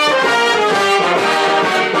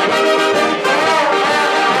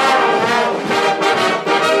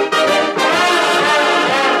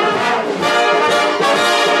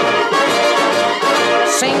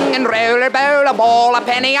 Sing and roll a bowl a ball, a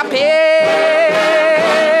penny a pitch.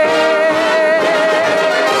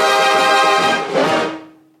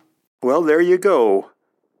 Well, there you go,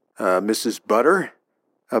 Mrs. Butter,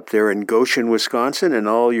 up there in Goshen, Wisconsin, and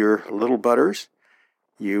all your little butters.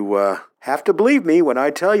 You have to believe me when I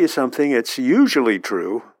tell you something. It's usually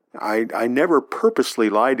true. I never purposely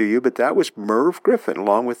lie to you, but that was Merv Griffin,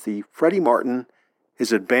 along with the Freddie Martin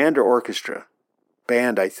Is it band or orchestra?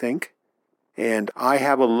 Band, I think. And I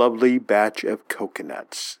Have a Lovely Batch of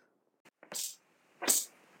Coconuts.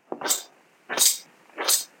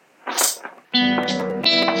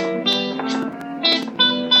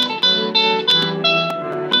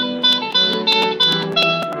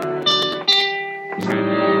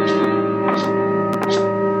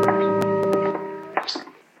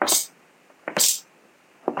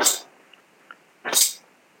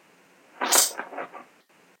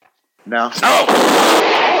 Now.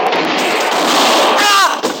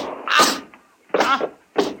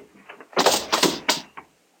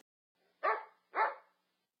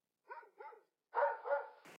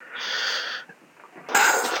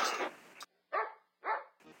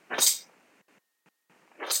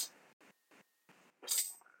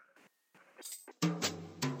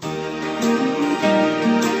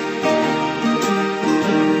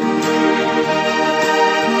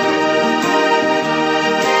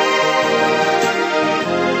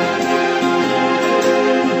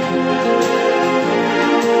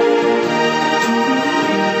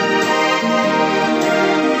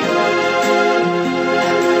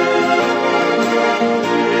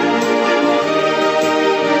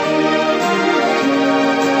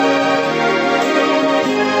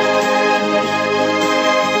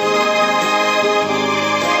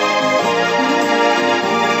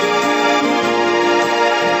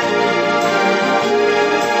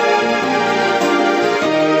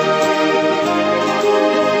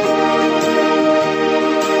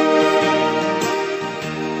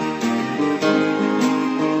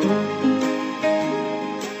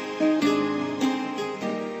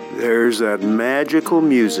 There's that magical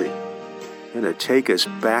music. Going to take us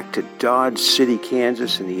back to Dodge City,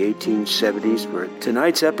 Kansas in the 1870s for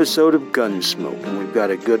tonight's episode of Gunsmoke. And we've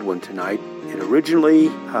got a good one tonight. It originally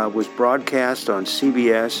was broadcast on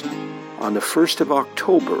CBS on the 1st of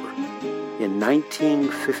October in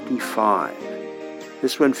 1955.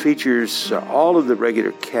 This one features all of the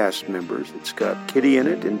regular cast members. It's got Kitty in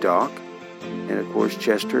it and Doc, and of course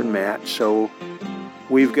Chester and Matt. So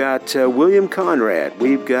we've got William Conrad,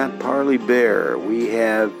 we've got Parley Bear, we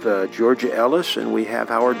have Georgia Ellis, and we have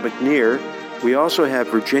Howard McNear. We also have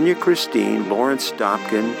Virginia Christine, Lawrence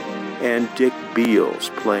Dobkin, and Dick Beals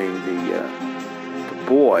playing the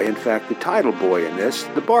boy, in fact, the title boy in this,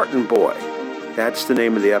 the Barton Boy. That's the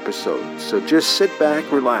name of the episode. So just sit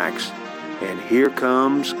back, relax, and here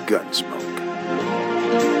comes Gunsmoke.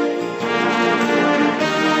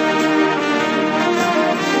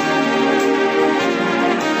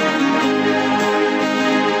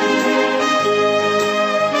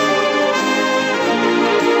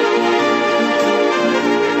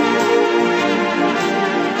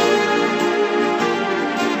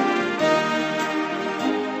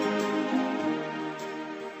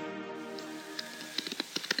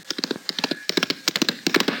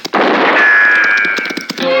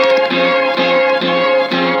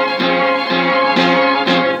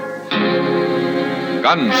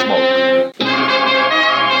 Gunsmoke.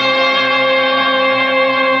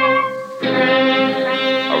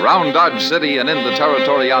 Around Dodge City and in the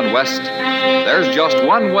territory on West, there's just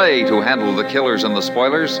one way to handle the killers and the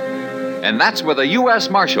spoilers, and that's with a U.S.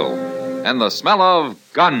 Marshal and the smell of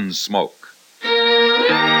gun smoke.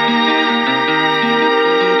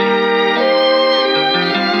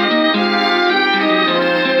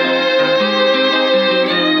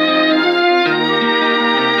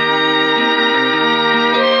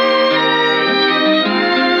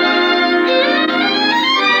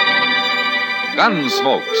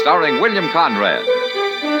 Gunsmoke, starring William Conrad.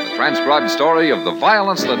 The transcribed story of the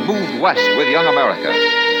violence that moved west with young America.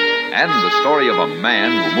 And the story of a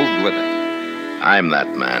man who moved with it. I'm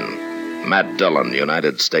that man, Matt Dillon,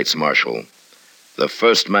 United States Marshal. The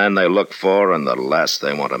first man they look for and the last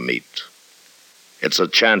they want to meet. It's a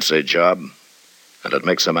chancy job, and it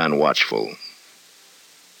makes a man watchful.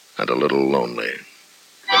 And a little lonely.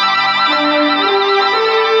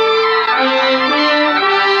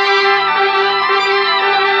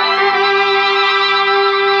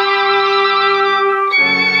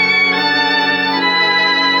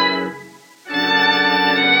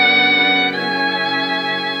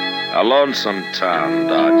 A lonesome town,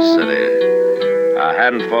 Dodge City. A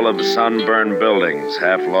handful of sunburned buildings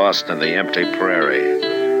half lost in the empty prairie,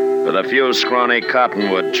 with a few scrawny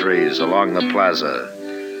cottonwood trees along the plaza,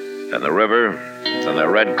 and the river and the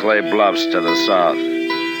red clay bluffs to the south.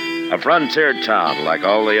 A frontier town like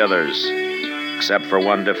all the others, except for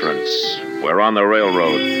one difference. We're on the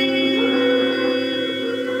railroad.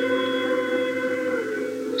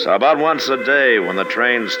 So about once a day, when the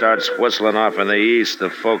train starts whistling off in the east, the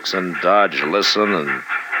folks in Dodge listen and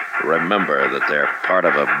remember that they're part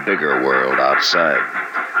of a bigger world outside.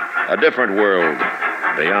 A different world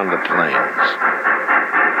beyond the plains.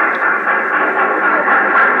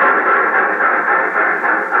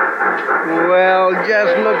 Well,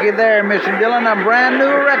 just looky there, Mr. Dillon. A brand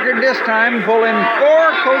new record this time, pulling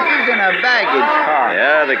 4 coaches and a baggage car.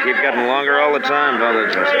 Yeah, they keep getting longer all the time, don't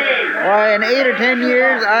they, Chester? Why, in 8 or 10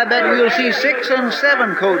 years, I bet we'll see 6 and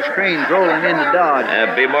 7 coach trains rolling into Dodge.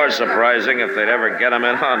 It'd be more surprising if they'd ever get them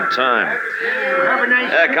in on time.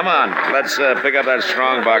 Come on. Let's pick up that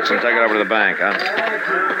strong box and take it over to the bank, huh?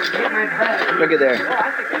 Look at there.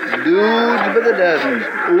 Dudes by the dozens,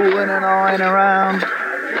 oohing and awing around.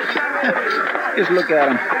 Just look at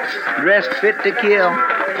them. Dressed fit to kill.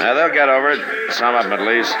 They'll get over it. Some of them, at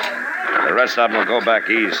least. The rest of them will go back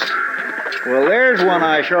east. Well, there's one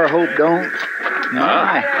I sure hope don't.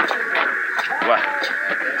 My. What?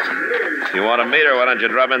 If you want to meet her, why don't you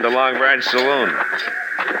drop into Long Branch Saloon?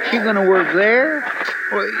 She gonna work there?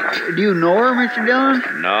 Well, do you know her, Mr. Dillon?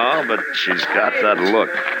 No, but she's got that look.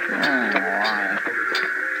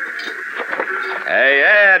 Hey,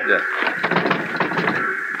 Ed!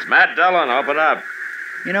 Matt Dillon, open up.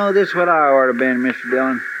 You know, this is what I ought to been, Mr.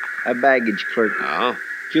 Dillon. A baggage clerk. Oh?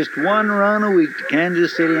 Just one run a week to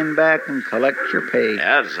Kansas City and back and collect your pay.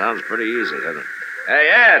 Yeah, it sounds pretty easy, doesn't it? Hey,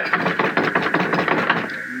 Ed!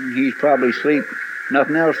 He's probably asleep.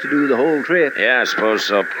 Nothing else to do the whole trip. Yeah, I suppose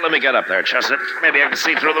so. Let me get up there, Chester. Maybe I can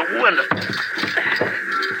see through the window.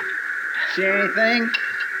 See anything?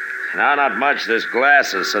 No, not much. This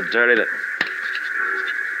glass is so dirty that...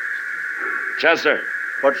 Chester.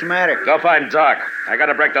 What's the matter? Go find Doc. I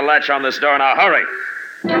gotta break the latch on this door now. Hurry.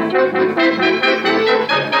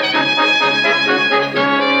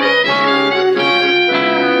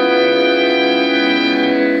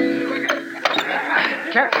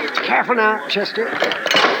 Careful now, Chester.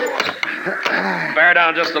 Bear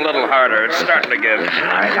down just a little harder. It's starting to give. All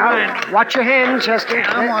right, now, watch your hand, Chester.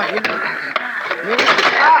 I'm watching.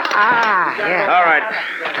 Yeah. All right.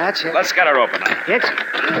 That's it. Let's get her open now. It's...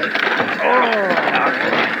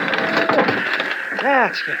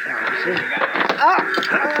 That's good. See?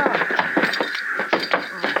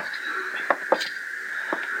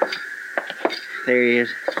 There he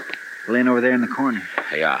is. Laying over there in the corner.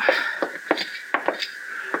 Yeah.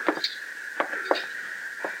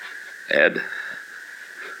 Ed?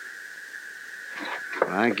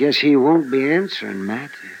 I guess he won't be answering,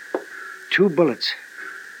 Matt. 2 bullets.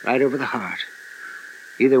 Right over the heart.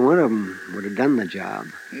 Either one of them would have done the job.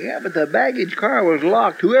 Yeah, but the baggage car was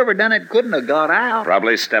locked. Whoever done it couldn't have got out.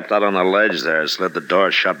 Probably stepped out on the ledge there, slid the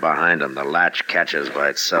door shut behind him. The latch catches by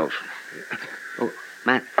itself. Oh,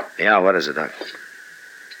 Matt. Yeah, what is it, Doc?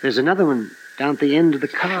 There's another one down at the end of the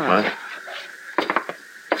car. What?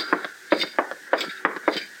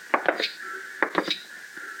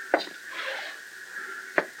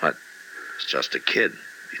 What? It's just a kid.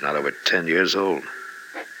 He's not over 10 years old.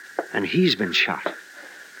 And he's been shot.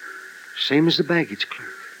 Same as the baggage clerk.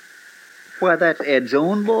 Why, that's Ed's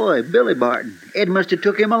own boy, Billy Barton. Ed must have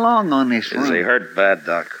took him along on this run. Is he hurt bad,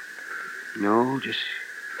 Doc? No, just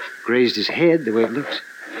grazed his head the way it looks.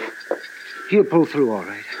 He'll pull through all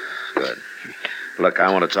right. Good. Look,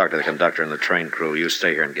 I want to talk to the conductor and the train crew. You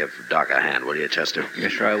stay here and give Doc a hand, will you, Chester?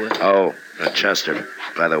 Yes, sir, I will. Oh, Chester,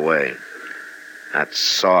 by the way, that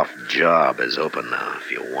soft job is open now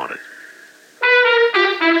if you want it.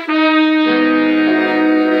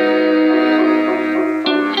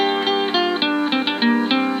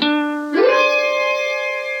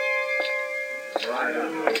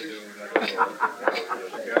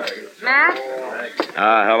 Matt?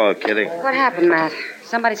 Hello, Kitty. What happened, Matt?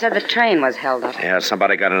 Somebody said the train was held up. Yeah,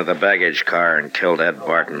 somebody got into the baggage car and killed Ed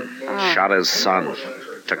Barton. Oh. Shot his son.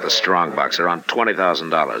 Took the strong box. Around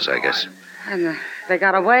 $20,000, I guess. And they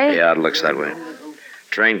got away? Yeah, it looks that way.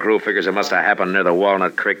 Train crew figures it must have happened near the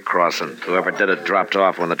Walnut Creek crossing. Whoever did it dropped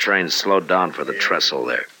off when the train slowed down for the trestle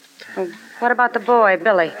there. Well, what about the boy,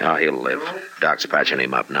 Billy? Oh, he'll live. Doc's patching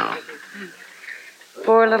him up now.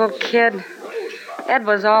 Poor little kid. Ed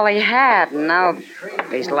was all he had, and now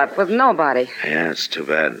he's left with nobody. Yeah, it's too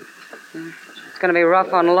bad. It's going to be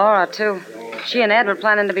rough on Laura, too. She and Ed were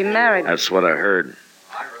planning to be married. That's what I heard.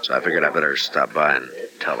 So I figured I better stop by and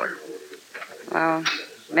tell her. Well,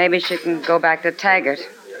 maybe she can go back to Taggart,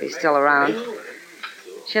 if he's still around.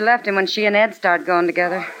 She left him when she and Ed started going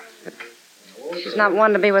together. But she's not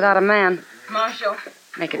one to be without a man. Marshal.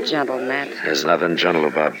 Make it gentle, Matt. There's nothing gentle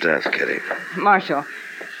about death, Kitty. Marshal,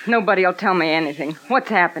 nobody'll tell me anything. What's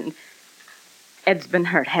happened? Ed's been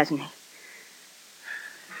hurt, hasn't he?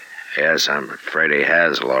 Yes, I'm afraid he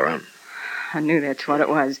has, Laura. I knew that's what it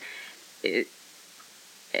was. Is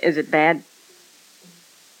it bad?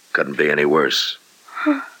 Couldn't be any worse.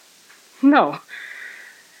 No.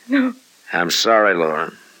 No. I'm sorry,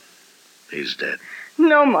 Lauren. He's dead.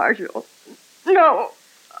 No, Marshal. No.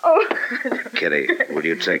 Oh. Kitty, will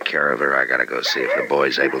you take care of her? I gotta go see if the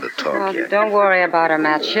boy's able to talk yet. Don't worry about her,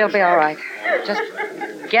 Matt. She'll be all right. Just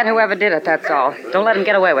get whoever did it, that's all. Don't let him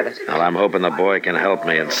get away with it. Well, I'm hoping the boy can help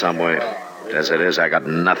me in some way. As it is, I got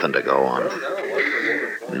nothing to go on.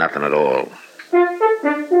 Nothing at all.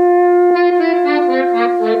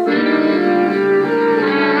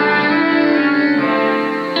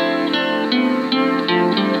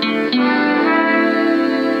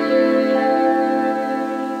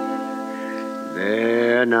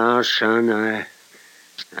 There now, son,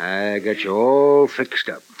 I got you all fixed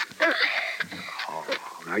up. Oh,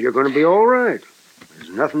 now you're going to be all right. There's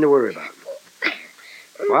nothing to worry about.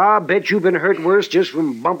 Well, I bet you've been hurt worse just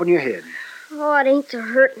from bumping your head. Oh, it ain't so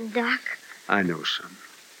hurting, Doc. I know, son.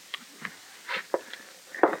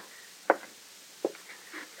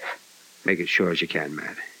 Make it sure as you can,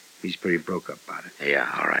 Matt. He's pretty broke up about it. Yeah,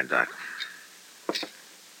 all right, Doc.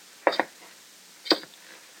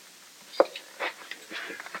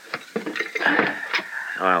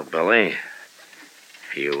 Well, Billy,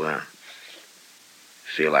 you,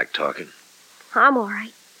 feel like talking? I'm all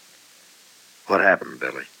right. What happened,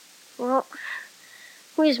 Billy? Well,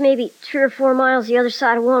 we was maybe 3 or 4 miles the other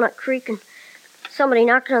side of Walnut Creek, and somebody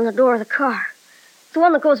knocked on the door of the car. The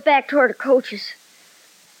one that goes back toward the coaches.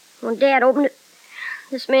 When Dad opened it,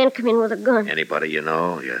 this man come in with a gun. Anybody you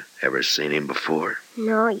know? You ever seen him before?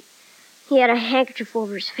 No, he had a handkerchief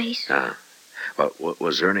over his face. Well,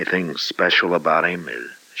 was there anything special about him?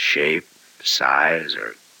 His shape, size,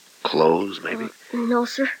 or clothes, maybe? No,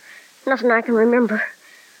 sir. Nothing I can remember.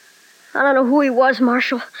 I don't know who he was,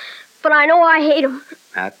 Marshal, but I know I hate him.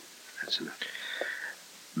 Matt, that's enough.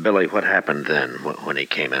 Billy, what happened then when he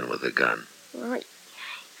came in with the gun? Well,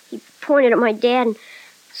 he pointed at my dad and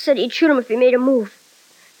said he'd shoot him if he made a move.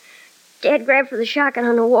 Dad grabbed for the shotgun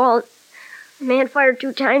on the wall. The man fired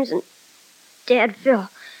 2 times, and Dad fell.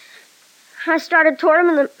 I started toward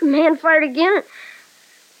him, and the man fired again.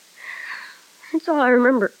 That's all I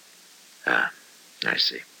remember. I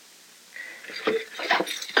see.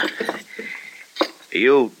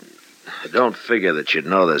 You don't figure that you'd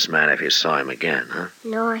know this man if you saw him again, huh?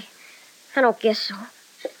 No, I don't guess so.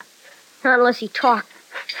 Not unless he talked.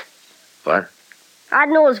 What? I'd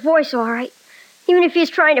know his voice all right, even if he's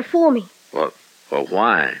trying to fool me. Well,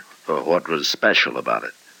 why? Or what was special about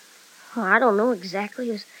it? Well, I don't know exactly.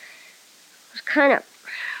 It was kind of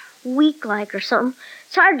weak-like or something.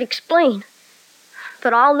 It's hard to explain.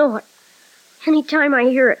 But I'll know it anytime I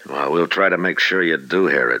hear it. Well, we'll try to make sure you do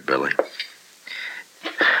hear it, Billy.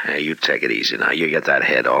 Hey, you take it easy now. You get that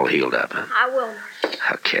head all healed up, huh? I will.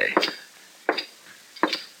 Okay.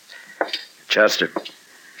 Chester.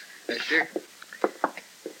 Yes, sir.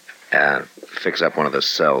 Fix up one of the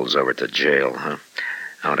cells over at the jail, huh?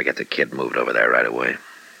 I want to get the kid moved over there right away.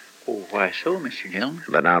 Oh, why so, Mr. Dillon?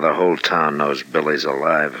 But now the whole town knows Billy's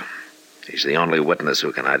alive. He's the only witness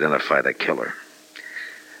who can identify the killer.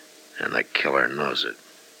 And the killer knows it.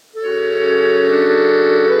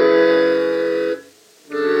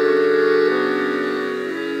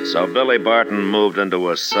 So Billy Barton moved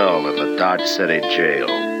into a cell in the Dodge City jail.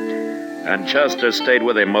 And Chester stayed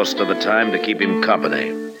with him most of the time to keep him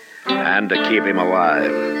company and to keep him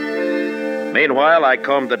alive. Meanwhile, I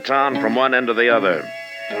combed the town from one end to the other.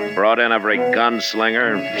 Brought in every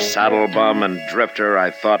gunslinger, saddle bum, and drifter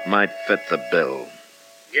I thought might fit the bill.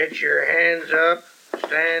 Get your hands up.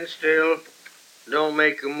 Stand still. Don't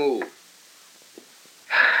make a move.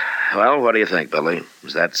 Well, what do you think, Billy?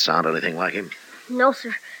 Does that sound anything like him? No,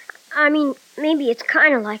 sir. I mean, maybe it's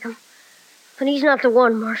kind of like him. But he's not the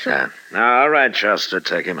one, Marshal. Yeah. All right, Chester,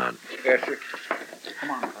 take him out. Yes, sir.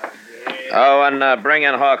 Come on, Clyde. Oh, and bring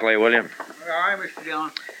in Hawkley, will you? All right, Mr.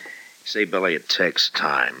 Dillon. See, Billy, it takes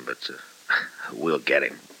time, but we'll get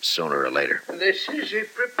him sooner or later. This is a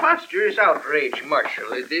preposterous outrage, Marshal.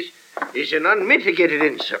 This is an unmitigated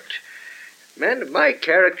insult. Man of my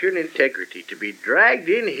character and integrity to be dragged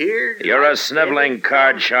in here... You're a sniveling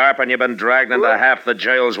card sharp, and you've been dragged into half the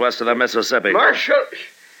jails west of the Mississippi. Marshal,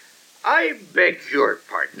 I beg your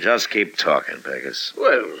pardon. Just keep talking, Pegasus.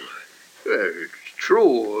 Well, it's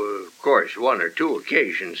true. Of course, 1 or 2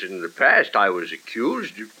 occasions in the past I was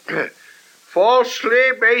accused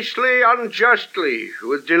falsely, basely, unjustly,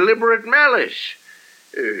 with deliberate malice.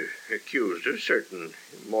 Accused of certain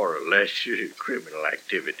more or less criminal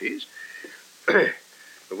activities.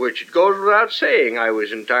 Which it goes without saying I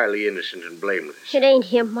was entirely innocent and blameless. It ain't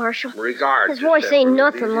him, Marshal. Regardless. His voice ain't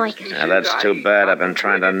nothing like it. Now, that's too bad. I've been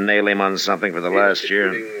trying to nail him on something for the last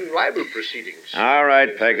year. Libel proceedings. All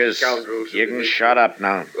right, Peggers. You can shut up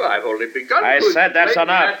now. Well, I've only begun I to said that's explain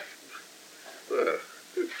enough. that.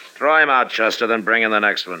 Throw him out, Chester, then bring in the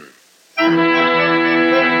next one.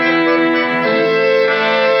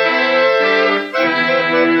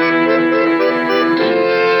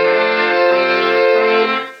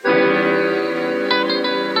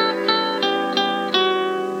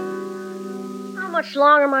 How much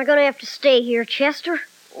longer am I going to have to stay here, Chester?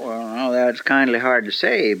 Well, that's kindly hard to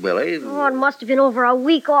say, Billy. Oh, it must have been over a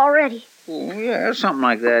week already. Oh, yeah, something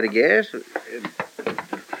like that, I guess.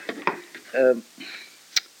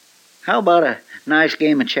 How about a nice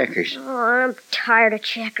game of checkers? Oh, I'm tired of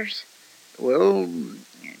checkers. Well,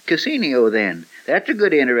 casino, then. That's a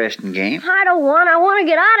good, interesting game. I don't want. I want to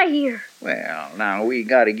get out of here. Well, now, we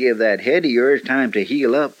got to give that head of yours time to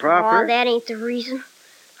heal up proper. Oh, that ain't the reason.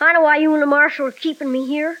 I know why you and the Marshal are keeping me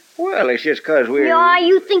here. Well, it's just 'cause we're... Yeah,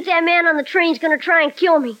 you think that man on the train's going to try and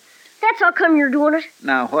kill me. That's how come you're doing it.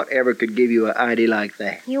 Now, whatever could give you an idea like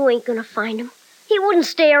that? You ain't going to find him. He wouldn't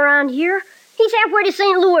stay around here. He's halfway to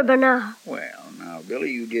St. Louis by now. Well, now, Billy,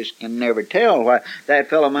 you just can never tell why that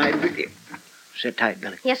fellow might be... Sit tight,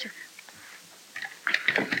 Billy. Yes, sir.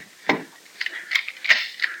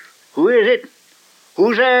 Who is it?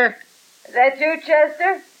 Who's there? Is that you,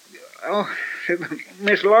 Chester? Oh,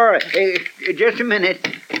 Miss Laura. Hey, just a minute.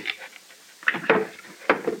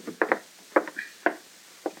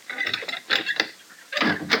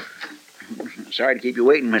 Sorry to keep you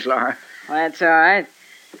waiting, Miss Laura. Well, that's all right.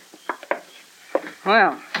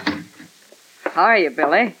 Well, how are you,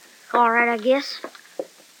 Billy? All right, I guess.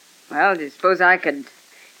 Well, do you suppose I could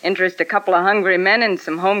interest a couple of hungry men in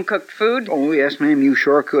some home-cooked food? Oh, yes, ma'am, you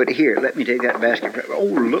sure could. Here, let me take that basket. Oh,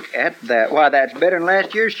 look at that. Why, that's better than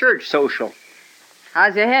last year's church social.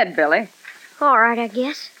 How's your head, Billy? All right, I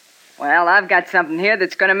guess. Well, I've got something here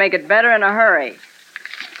that's going to make it better in a hurry.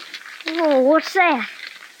 Oh, what's that?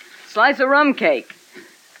 Slice of rum cake.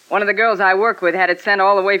 One of the girls I work with had it sent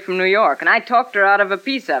all the way from New York, and I talked her out of a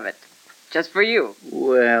piece of it. Just for you.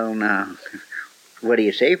 Well, now, what do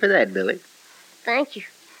you say for that, Billy? Thank you.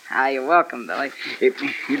 Ah, you're welcome, Billy.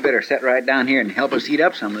 You'd better sit right down here and help us eat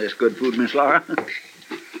up some of this good food, Miss Laura.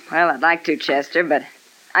 Well, I'd like to, Chester, but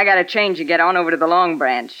I got a change to get on over to the Long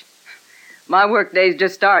Branch. My work day's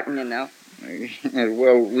just starting, you know.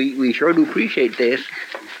 Well, we sure do appreciate this.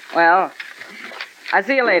 Well, I'll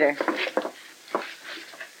see you later.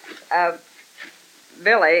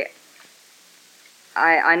 Billy,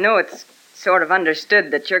 I know it's sort of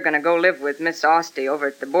understood that you're going to go live with Miss Austin over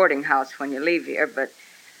at the boarding house when you leave here, but,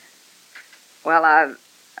 well, I've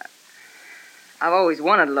always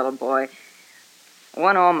wanted a little boy.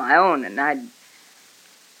 One all my own, and I'd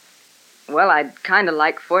kind of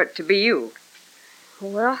like for it to be you.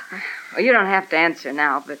 Well, you don't have to answer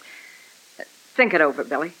now, but think it over,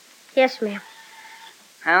 Billy. Yes, ma'am.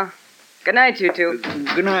 Well, good night, you two.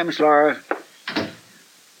 Good night, Miss Laura.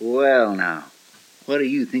 Well, now, what do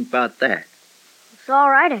you think about that? It's all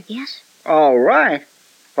right, I guess. All right?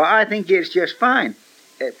 Well, I think it's just fine.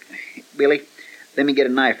 Billy, let me get a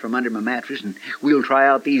knife from under my mattress, and we'll try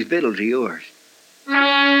out these victuals of yours.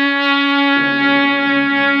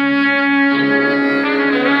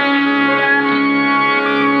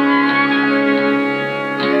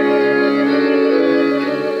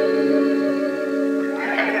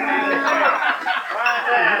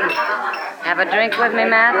 Have a drink with me,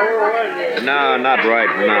 Matt? No, not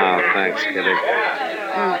right now, thanks, Kitty.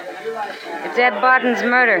 It's Ed Barton's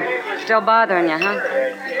murder. Still bothering you, huh?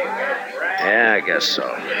 Yeah, I guess so.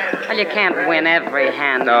 Well, you can't win every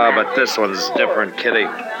hand. No, Matt. but this one's different, Kitty.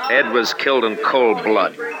 Ed was killed in cold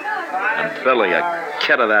blood. And Billy, a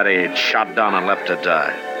kid of that age, shot down and left to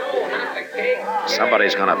die.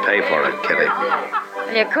 Somebody's gonna pay for it, Kitty.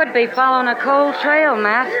 Well, you could be following a cold trail,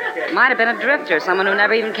 Matt. Might have been a drifter, someone who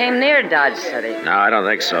never even came near Dodge City. No, I don't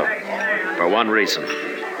think so. For one reason.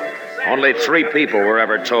 Only 3 people were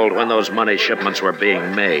ever told when those money shipments were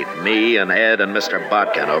being made. Me and Ed and Mr.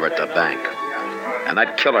 Botkin over at the bank. And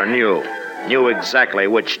that killer knew exactly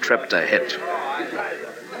which trip to hit.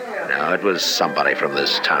 Now, it was somebody from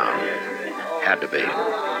this town. Had to be.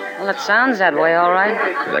 Well, it sounds that way, all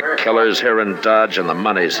right. The killer's here in Dodge and the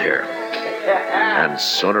money's here. And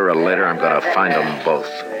sooner or later, I'm going to find them both.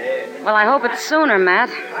 Well, I hope it's sooner, Matt.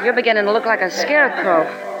 You're beginning to look like a scarecrow.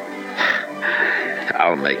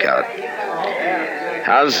 I'll make out.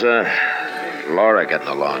 How's Laura getting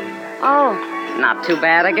along? Oh, not too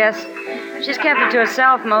bad, I guess. She's kept it to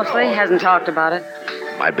herself mostly. Hasn't talked about it.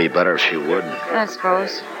 Might be better if she wouldn't. I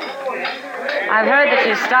suppose. I've heard that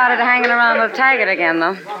she started hanging around with Taggart again,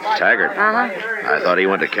 though. Taggart? Uh-huh. I thought he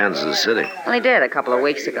went to Kansas City. Well, he did a couple of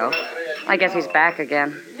weeks ago. I guess he's back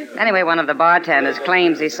again. Anyway, one of the bartenders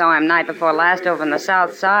claims he saw him night before last over on the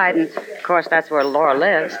south side, and, of course, that's where Laura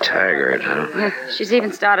lives. Taggart, huh? Yeah, she's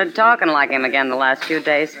even started talking like him again the last few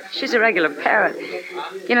days. She's a regular parrot.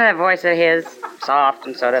 You know that voice of his? Soft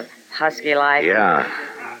and sort of husky-like. Yeah.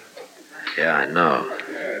 Yeah, I know.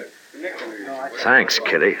 Thanks,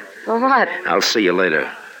 Kitty. For what? I'll see you later.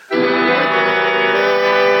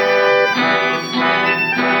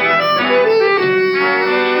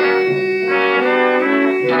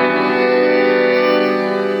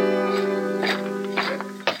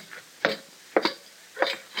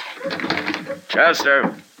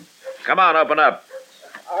 Chester, come on, open up.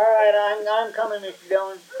 All right, I'm coming, Mr.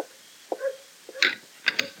 Dillon.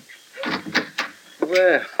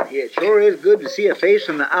 Well, it sure is good to see a face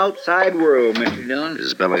from the outside world, Mr. Dillon.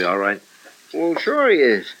 Is Billy all right? Well, sure he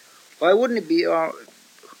is. Why wouldn't it be all...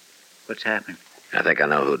 What's happened? I think I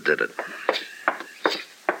know who did it.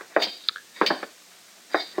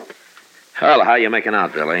 Well, how you making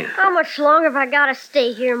out, Billy? How much longer have I got to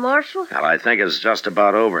stay here, Marshal? Well, I think it's just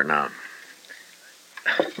about over now.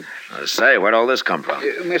 Say, where'd all this come from?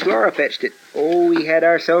 Miss Laura fetched it. Oh, we had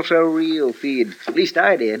ourselves a real feed. At least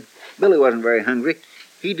I did. Billy wasn't very hungry.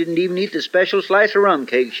 He didn't even eat the special slice of rum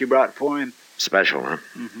cake she brought for him. Special, huh?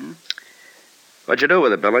 Mm-hmm. What'd you do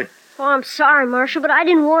with it, Billy? Oh, I'm sorry, Marshal, but I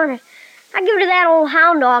didn't want it. I give it to that old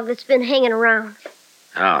hound dog that's been hanging around.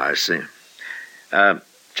 Oh, I see.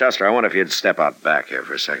 Chester, I wonder if you'd step out back here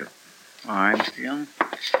for a second. All right, Mr. Young.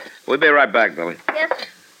 We'll be right back, Billy. Yes, sir.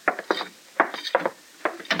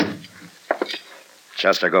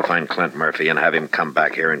 Chester, go find Clint Murphy and have him come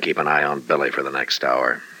back here and keep an eye on Billy for the next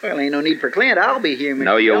hour. Well, ain't no need for Clint. I'll be here, Mr.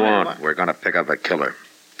 No, you Dillon. won't. We're going to pick up a killer.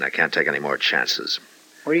 I can't take any more chances.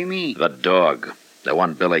 What do you mean? The dog. The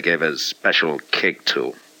one Billy gave his special cake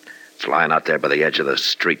to. It's lying out there by the edge of the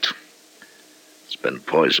street. It's been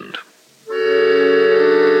poisoned.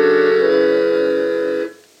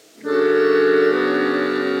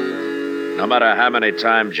 No matter how many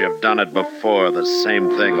times you've done it before, the same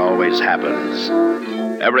thing always happens.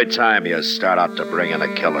 Every time you start out to bring in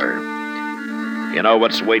a killer, you know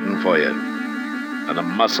what's waiting for you. And the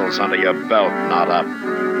muscles under your belt knot up,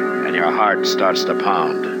 and your heart starts to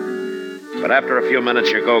pound. But after a few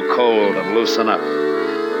minutes, you go cold and loosen up.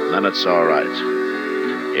 Then it's all right.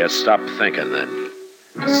 You stop thinking then.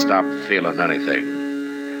 Stop feeling anything.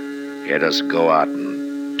 You just go out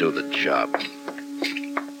and do the job.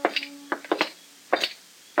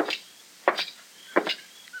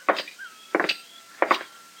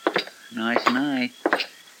 Nice night.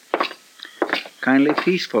 Kindly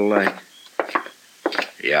peaceful like.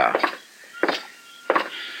 Yeah.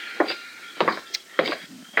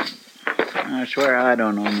 I swear I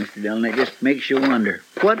don't know, Mr. Dillon. It just makes you wonder.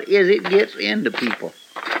 What is it gets into people?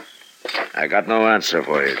 I got no answer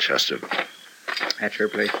for you, Chester. That's her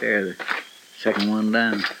place there, the second one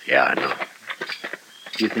down. Yeah, I know.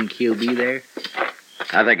 You think he'll be there?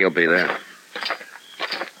 I think he'll be there.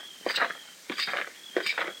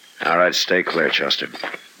 All right, stay clear, Chester.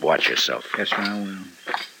 Watch yourself. Yes, sir, I will.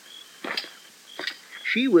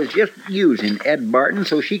 She was just using Ed Barton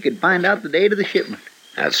so she could find out the date of the shipment.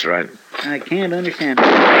 That's right. I can't understand it.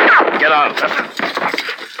 Get out.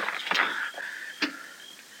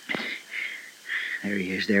 There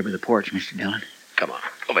he is, there by the porch, Mr. Dillon. Come on.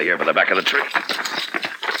 Over here by the back of the tree.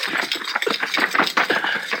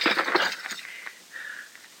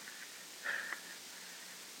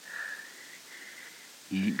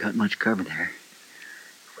 He ain't got much cover there.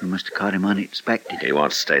 We must have caught him unexpected. He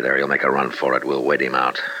won't stay there. He'll make a run for it. We'll wait him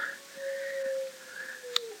out.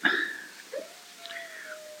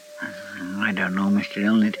 I don't know, Mr.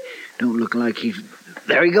 Dillon. It don't look like he's...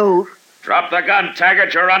 There he goes. Drop the gun,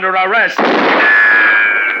 Taggart. You're under arrest.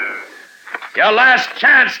 Your last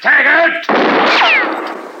chance, Taggart!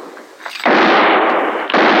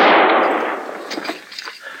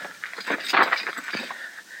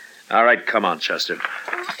 All right, come on, Chester.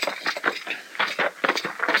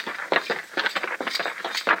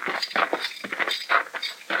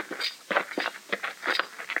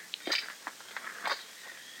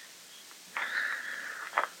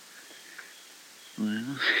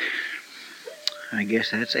 Well, I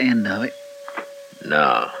guess that's the end of it.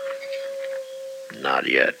 No. Not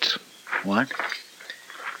yet. What?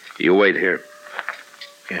 You wait here.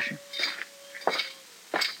 Yes, sir.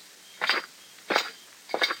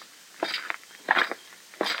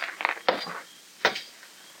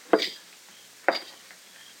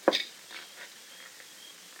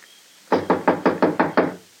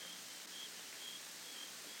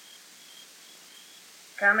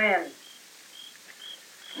 Come in.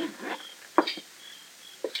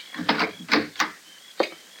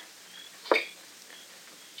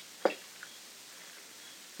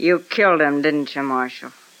 You killed him, didn't you,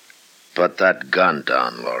 Marshal? Put that gun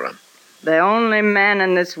down, Laura. The only man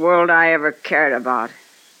in this world I ever cared about.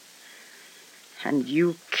 And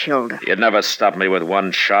you killed him. You'd never stop me with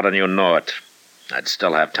one shot, and you know it. I'd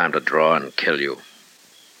still have time to draw and kill you.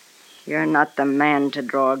 You're not the man to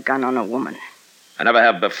draw a gun on a woman. I never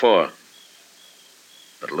have before.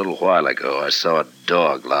 But a little while ago, I saw a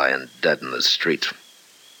dog lying dead in the street.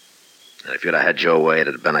 And if you'd have had your way,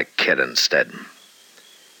 it'd have been a kid instead.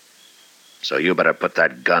 So you better put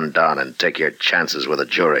that gun down and take your chances with a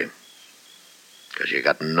jury. Because you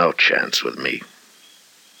got no chance with me.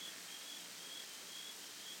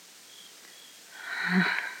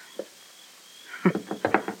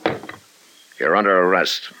 You're under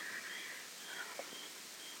arrest.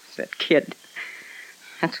 That kid.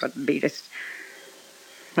 That's what beat us.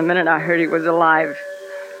 The minute I heard he was alive,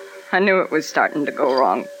 I knew it was starting to go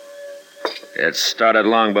wrong. It started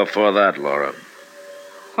long before that, Laura.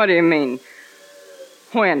 What do you mean?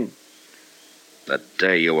 When? The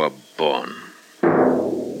day you were born.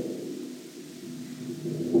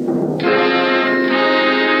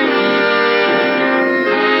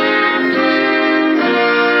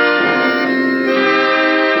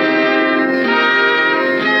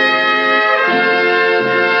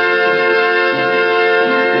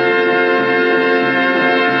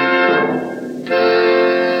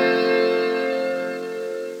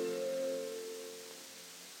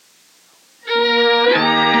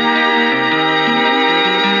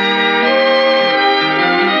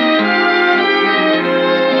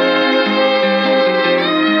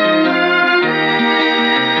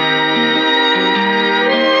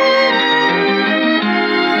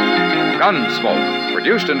 Gunsmoke,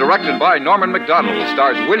 produced and directed by Norman McDonald,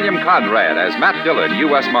 stars William Conrad as Matt Dillon,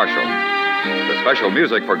 U.S. Marshal. The special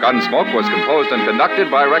music for Gunsmoke was composed and conducted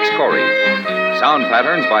by Rex Corey. Sound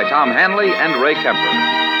patterns by Tom Hanley and Ray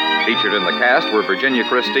Kemper. Featured in the cast were Virginia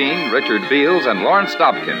Christine, Richard Beals, and Lawrence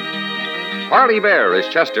Dobkin. Parley Bear is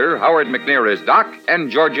Chester, Howard McNear is Doc, and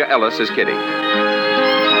Georgia Ellis is Kitty.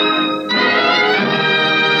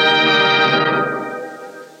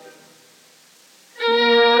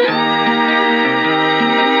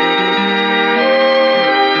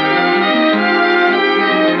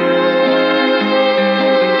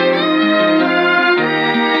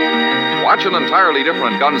 Watch an entirely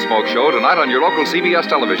different Gunsmoke show tonight on your local CBS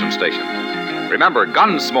television station. Remember,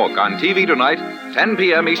 Gunsmoke on TV tonight, 10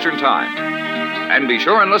 p.m. Eastern Time. And be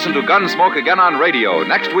sure and listen to Gunsmoke again on radio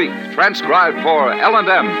next week, transcribed for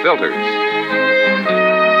L&M Filters.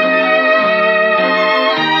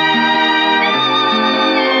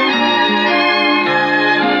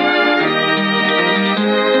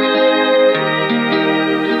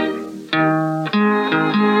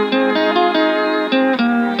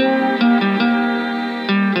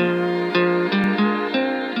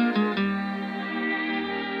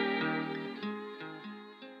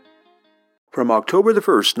 From October the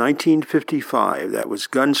 1st, 1955, that was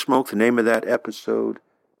Gunsmoke. The name of that episode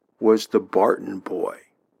was The Barton Boy.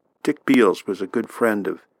 Dick Beals was a good friend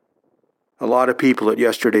of a lot of people at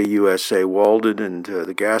Yesterday USA, Walden and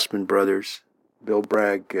the Gassman brothers. Bill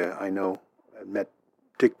Bragg, I know, met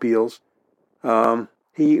Dick Beals.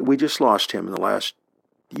 We just lost him in the last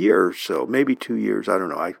year or so, maybe 2 years. I don't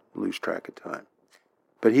know. I lose track of time.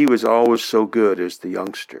 But he was always so good as the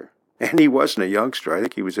youngster. And he wasn't a youngster. I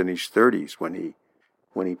think he was in his 30s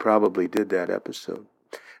when he probably did that episode.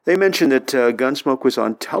 They mentioned that Gunsmoke was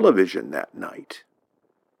on television that night.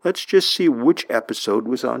 Let's just see which episode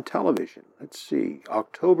was on television. Let's see.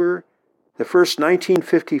 October the 1st,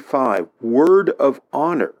 1955, Word of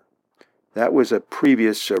Honor. That was a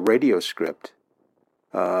previous radio script.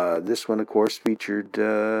 This one, of course, featured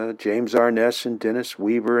James Arness and Dennis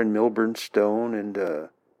Weaver and Milburn Stone and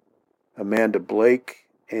Amanda Blake.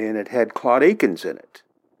 And it had Claude Akins in it.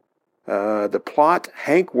 The plot,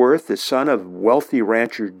 Hank Worth, the son of wealthy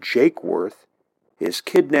rancher Jake Worth, is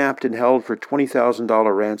kidnapped and held for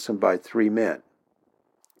 $20,000 ransom by three men.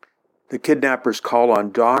 The kidnappers call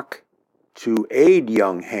on Doc to aid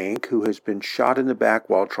young Hank, who has been shot in the back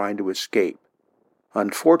while trying to escape.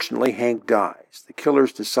 Unfortunately, Hank dies. The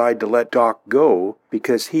killers decide to let Doc go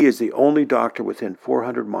because he is the only doctor within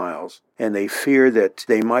 400 miles, and they fear that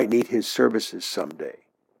they might need his services someday.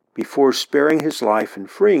 Before sparing his life and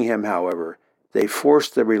freeing him, however, they force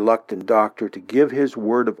the reluctant doctor to give his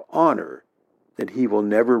word of honor that he will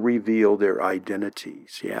never reveal their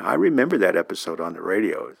identities. Yeah, I remember that episode on the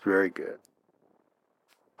radio. It's very good.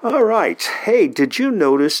 All right. Hey, did you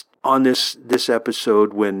notice on this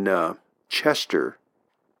episode when Chester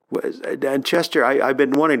was... And Chester, I've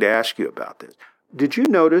been wanting to ask you about this. Did you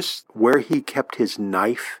notice where he kept his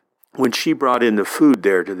knife when she brought in the food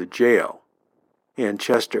there to the jail? And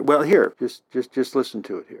Chester... Well, here, just listen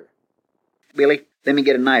to it here. Billy, let me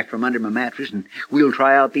get a knife from under my mattress and we'll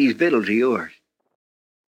try out these victuals of yours.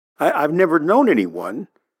 I've never known anyone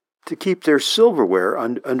to keep their silverware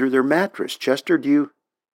under their mattress. Chester,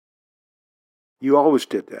 you always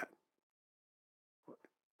did that.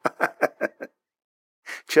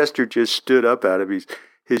 Chester just stood up out of his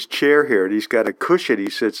chair here, and he's got a cushion he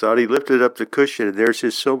sits on. He lifted up the cushion, and there's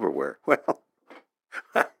his silverware. Well,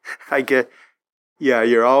 I get... Yeah,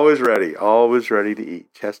 you're always ready to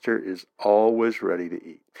eat. Chester is always ready to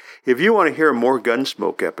eat. If you want to hear more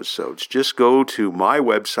Gunsmoke episodes, just go to my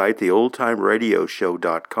website,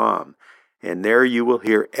 theoldtimeradioshow.com, and there you will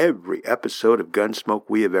hear every episode of Gunsmoke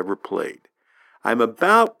we have ever played. I'm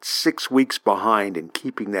about 6 weeks behind in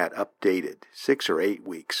keeping that updated, 6 or 8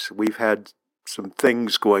 weeks. We've had some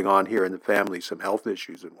things going on here in the family, some health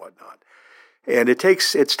issues and whatnot. And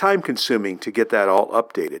it's time-consuming to get that all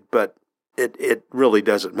updated, but it really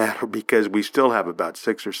doesn't matter because we still have about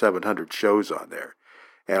 600 or 700 shows on there.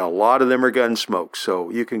 And a lot of them are Gunsmoke, so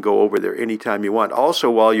you can go over there anytime you want. Also,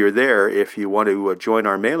 while you're there, if you want to join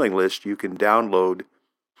our mailing list, you can download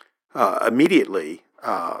immediately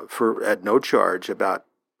at no charge about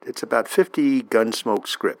 50 Gunsmoke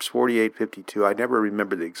scripts, 48, 52. I never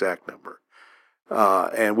remember the exact number.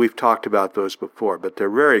 And we've talked about those before, but they're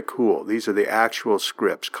very cool. These are the actual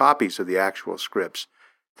scripts, copies of the actual scripts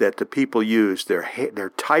that the people use.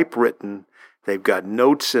 They're typewritten. They've got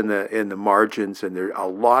notes in the margins, and they're a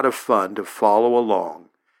lot of fun to follow along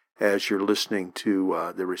as you're listening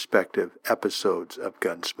to the respective episodes of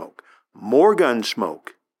Gunsmoke. More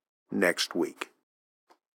Gunsmoke next week.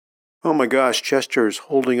 Oh my gosh, Chester is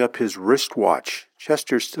holding up his wristwatch.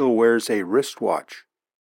 Chester still wears a wristwatch.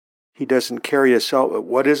 He doesn't carry a cell.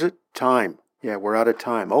 What is it? Time. Yeah, we're out of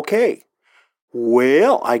time. Okay.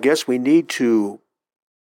 Well, I guess we need to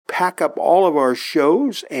pack up all of our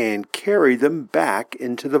shows and carry them back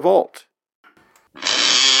into the vault.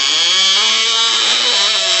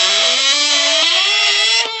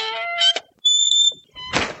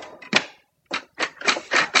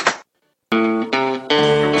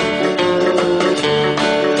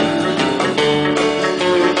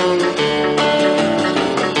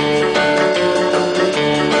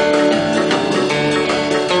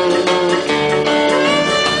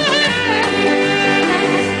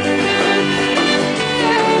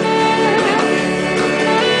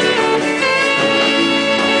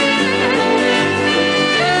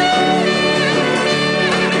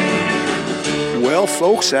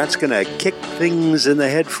 Folks, that's going to kick things in the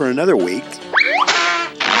head for another week.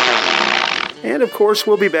 And, of course,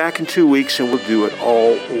 we'll be back in 2 weeks, and we'll do it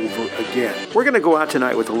all over again. We're going to go out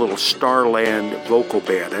tonight with a little Starland vocal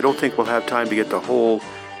band. I don't think we'll have time to get the whole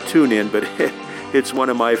tune in, but it's one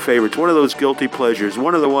of my favorites, one of those guilty pleasures,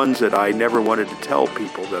 one of the ones that I never wanted to tell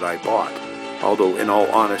people that I bought. Although, in all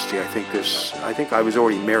honesty, I think I was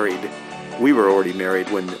already married. We were already married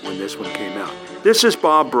when this one came out. This is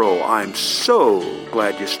Bob Bro. I'm so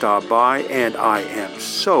glad you stopped by, and I am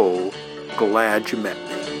so glad you met me.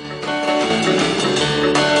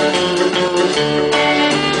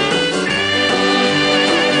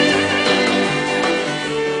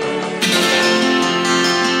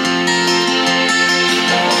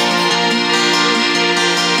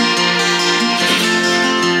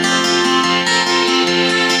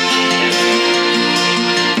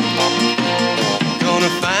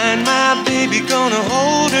 Baby, gonna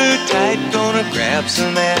hold her tight, gonna grab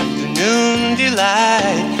some afternoon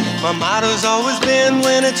delight. My motto's always been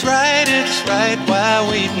when it's right, why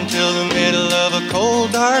wait until the middle of a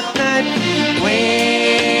cold, dark night?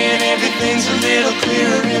 When everything's a little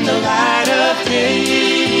clearer in the light of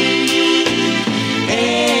day.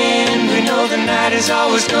 And we know the night is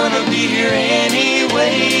always gonna be here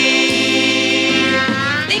anyway.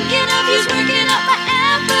 Thinking of you's working up my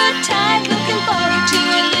appetite, looking forward to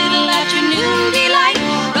a little afternoon delight.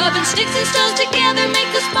 Rubbing sticks and stones together make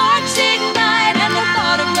the sparks ignite, and the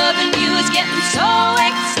thought of loving you is getting so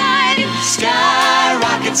exciting. Sky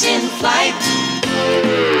rockets in flight,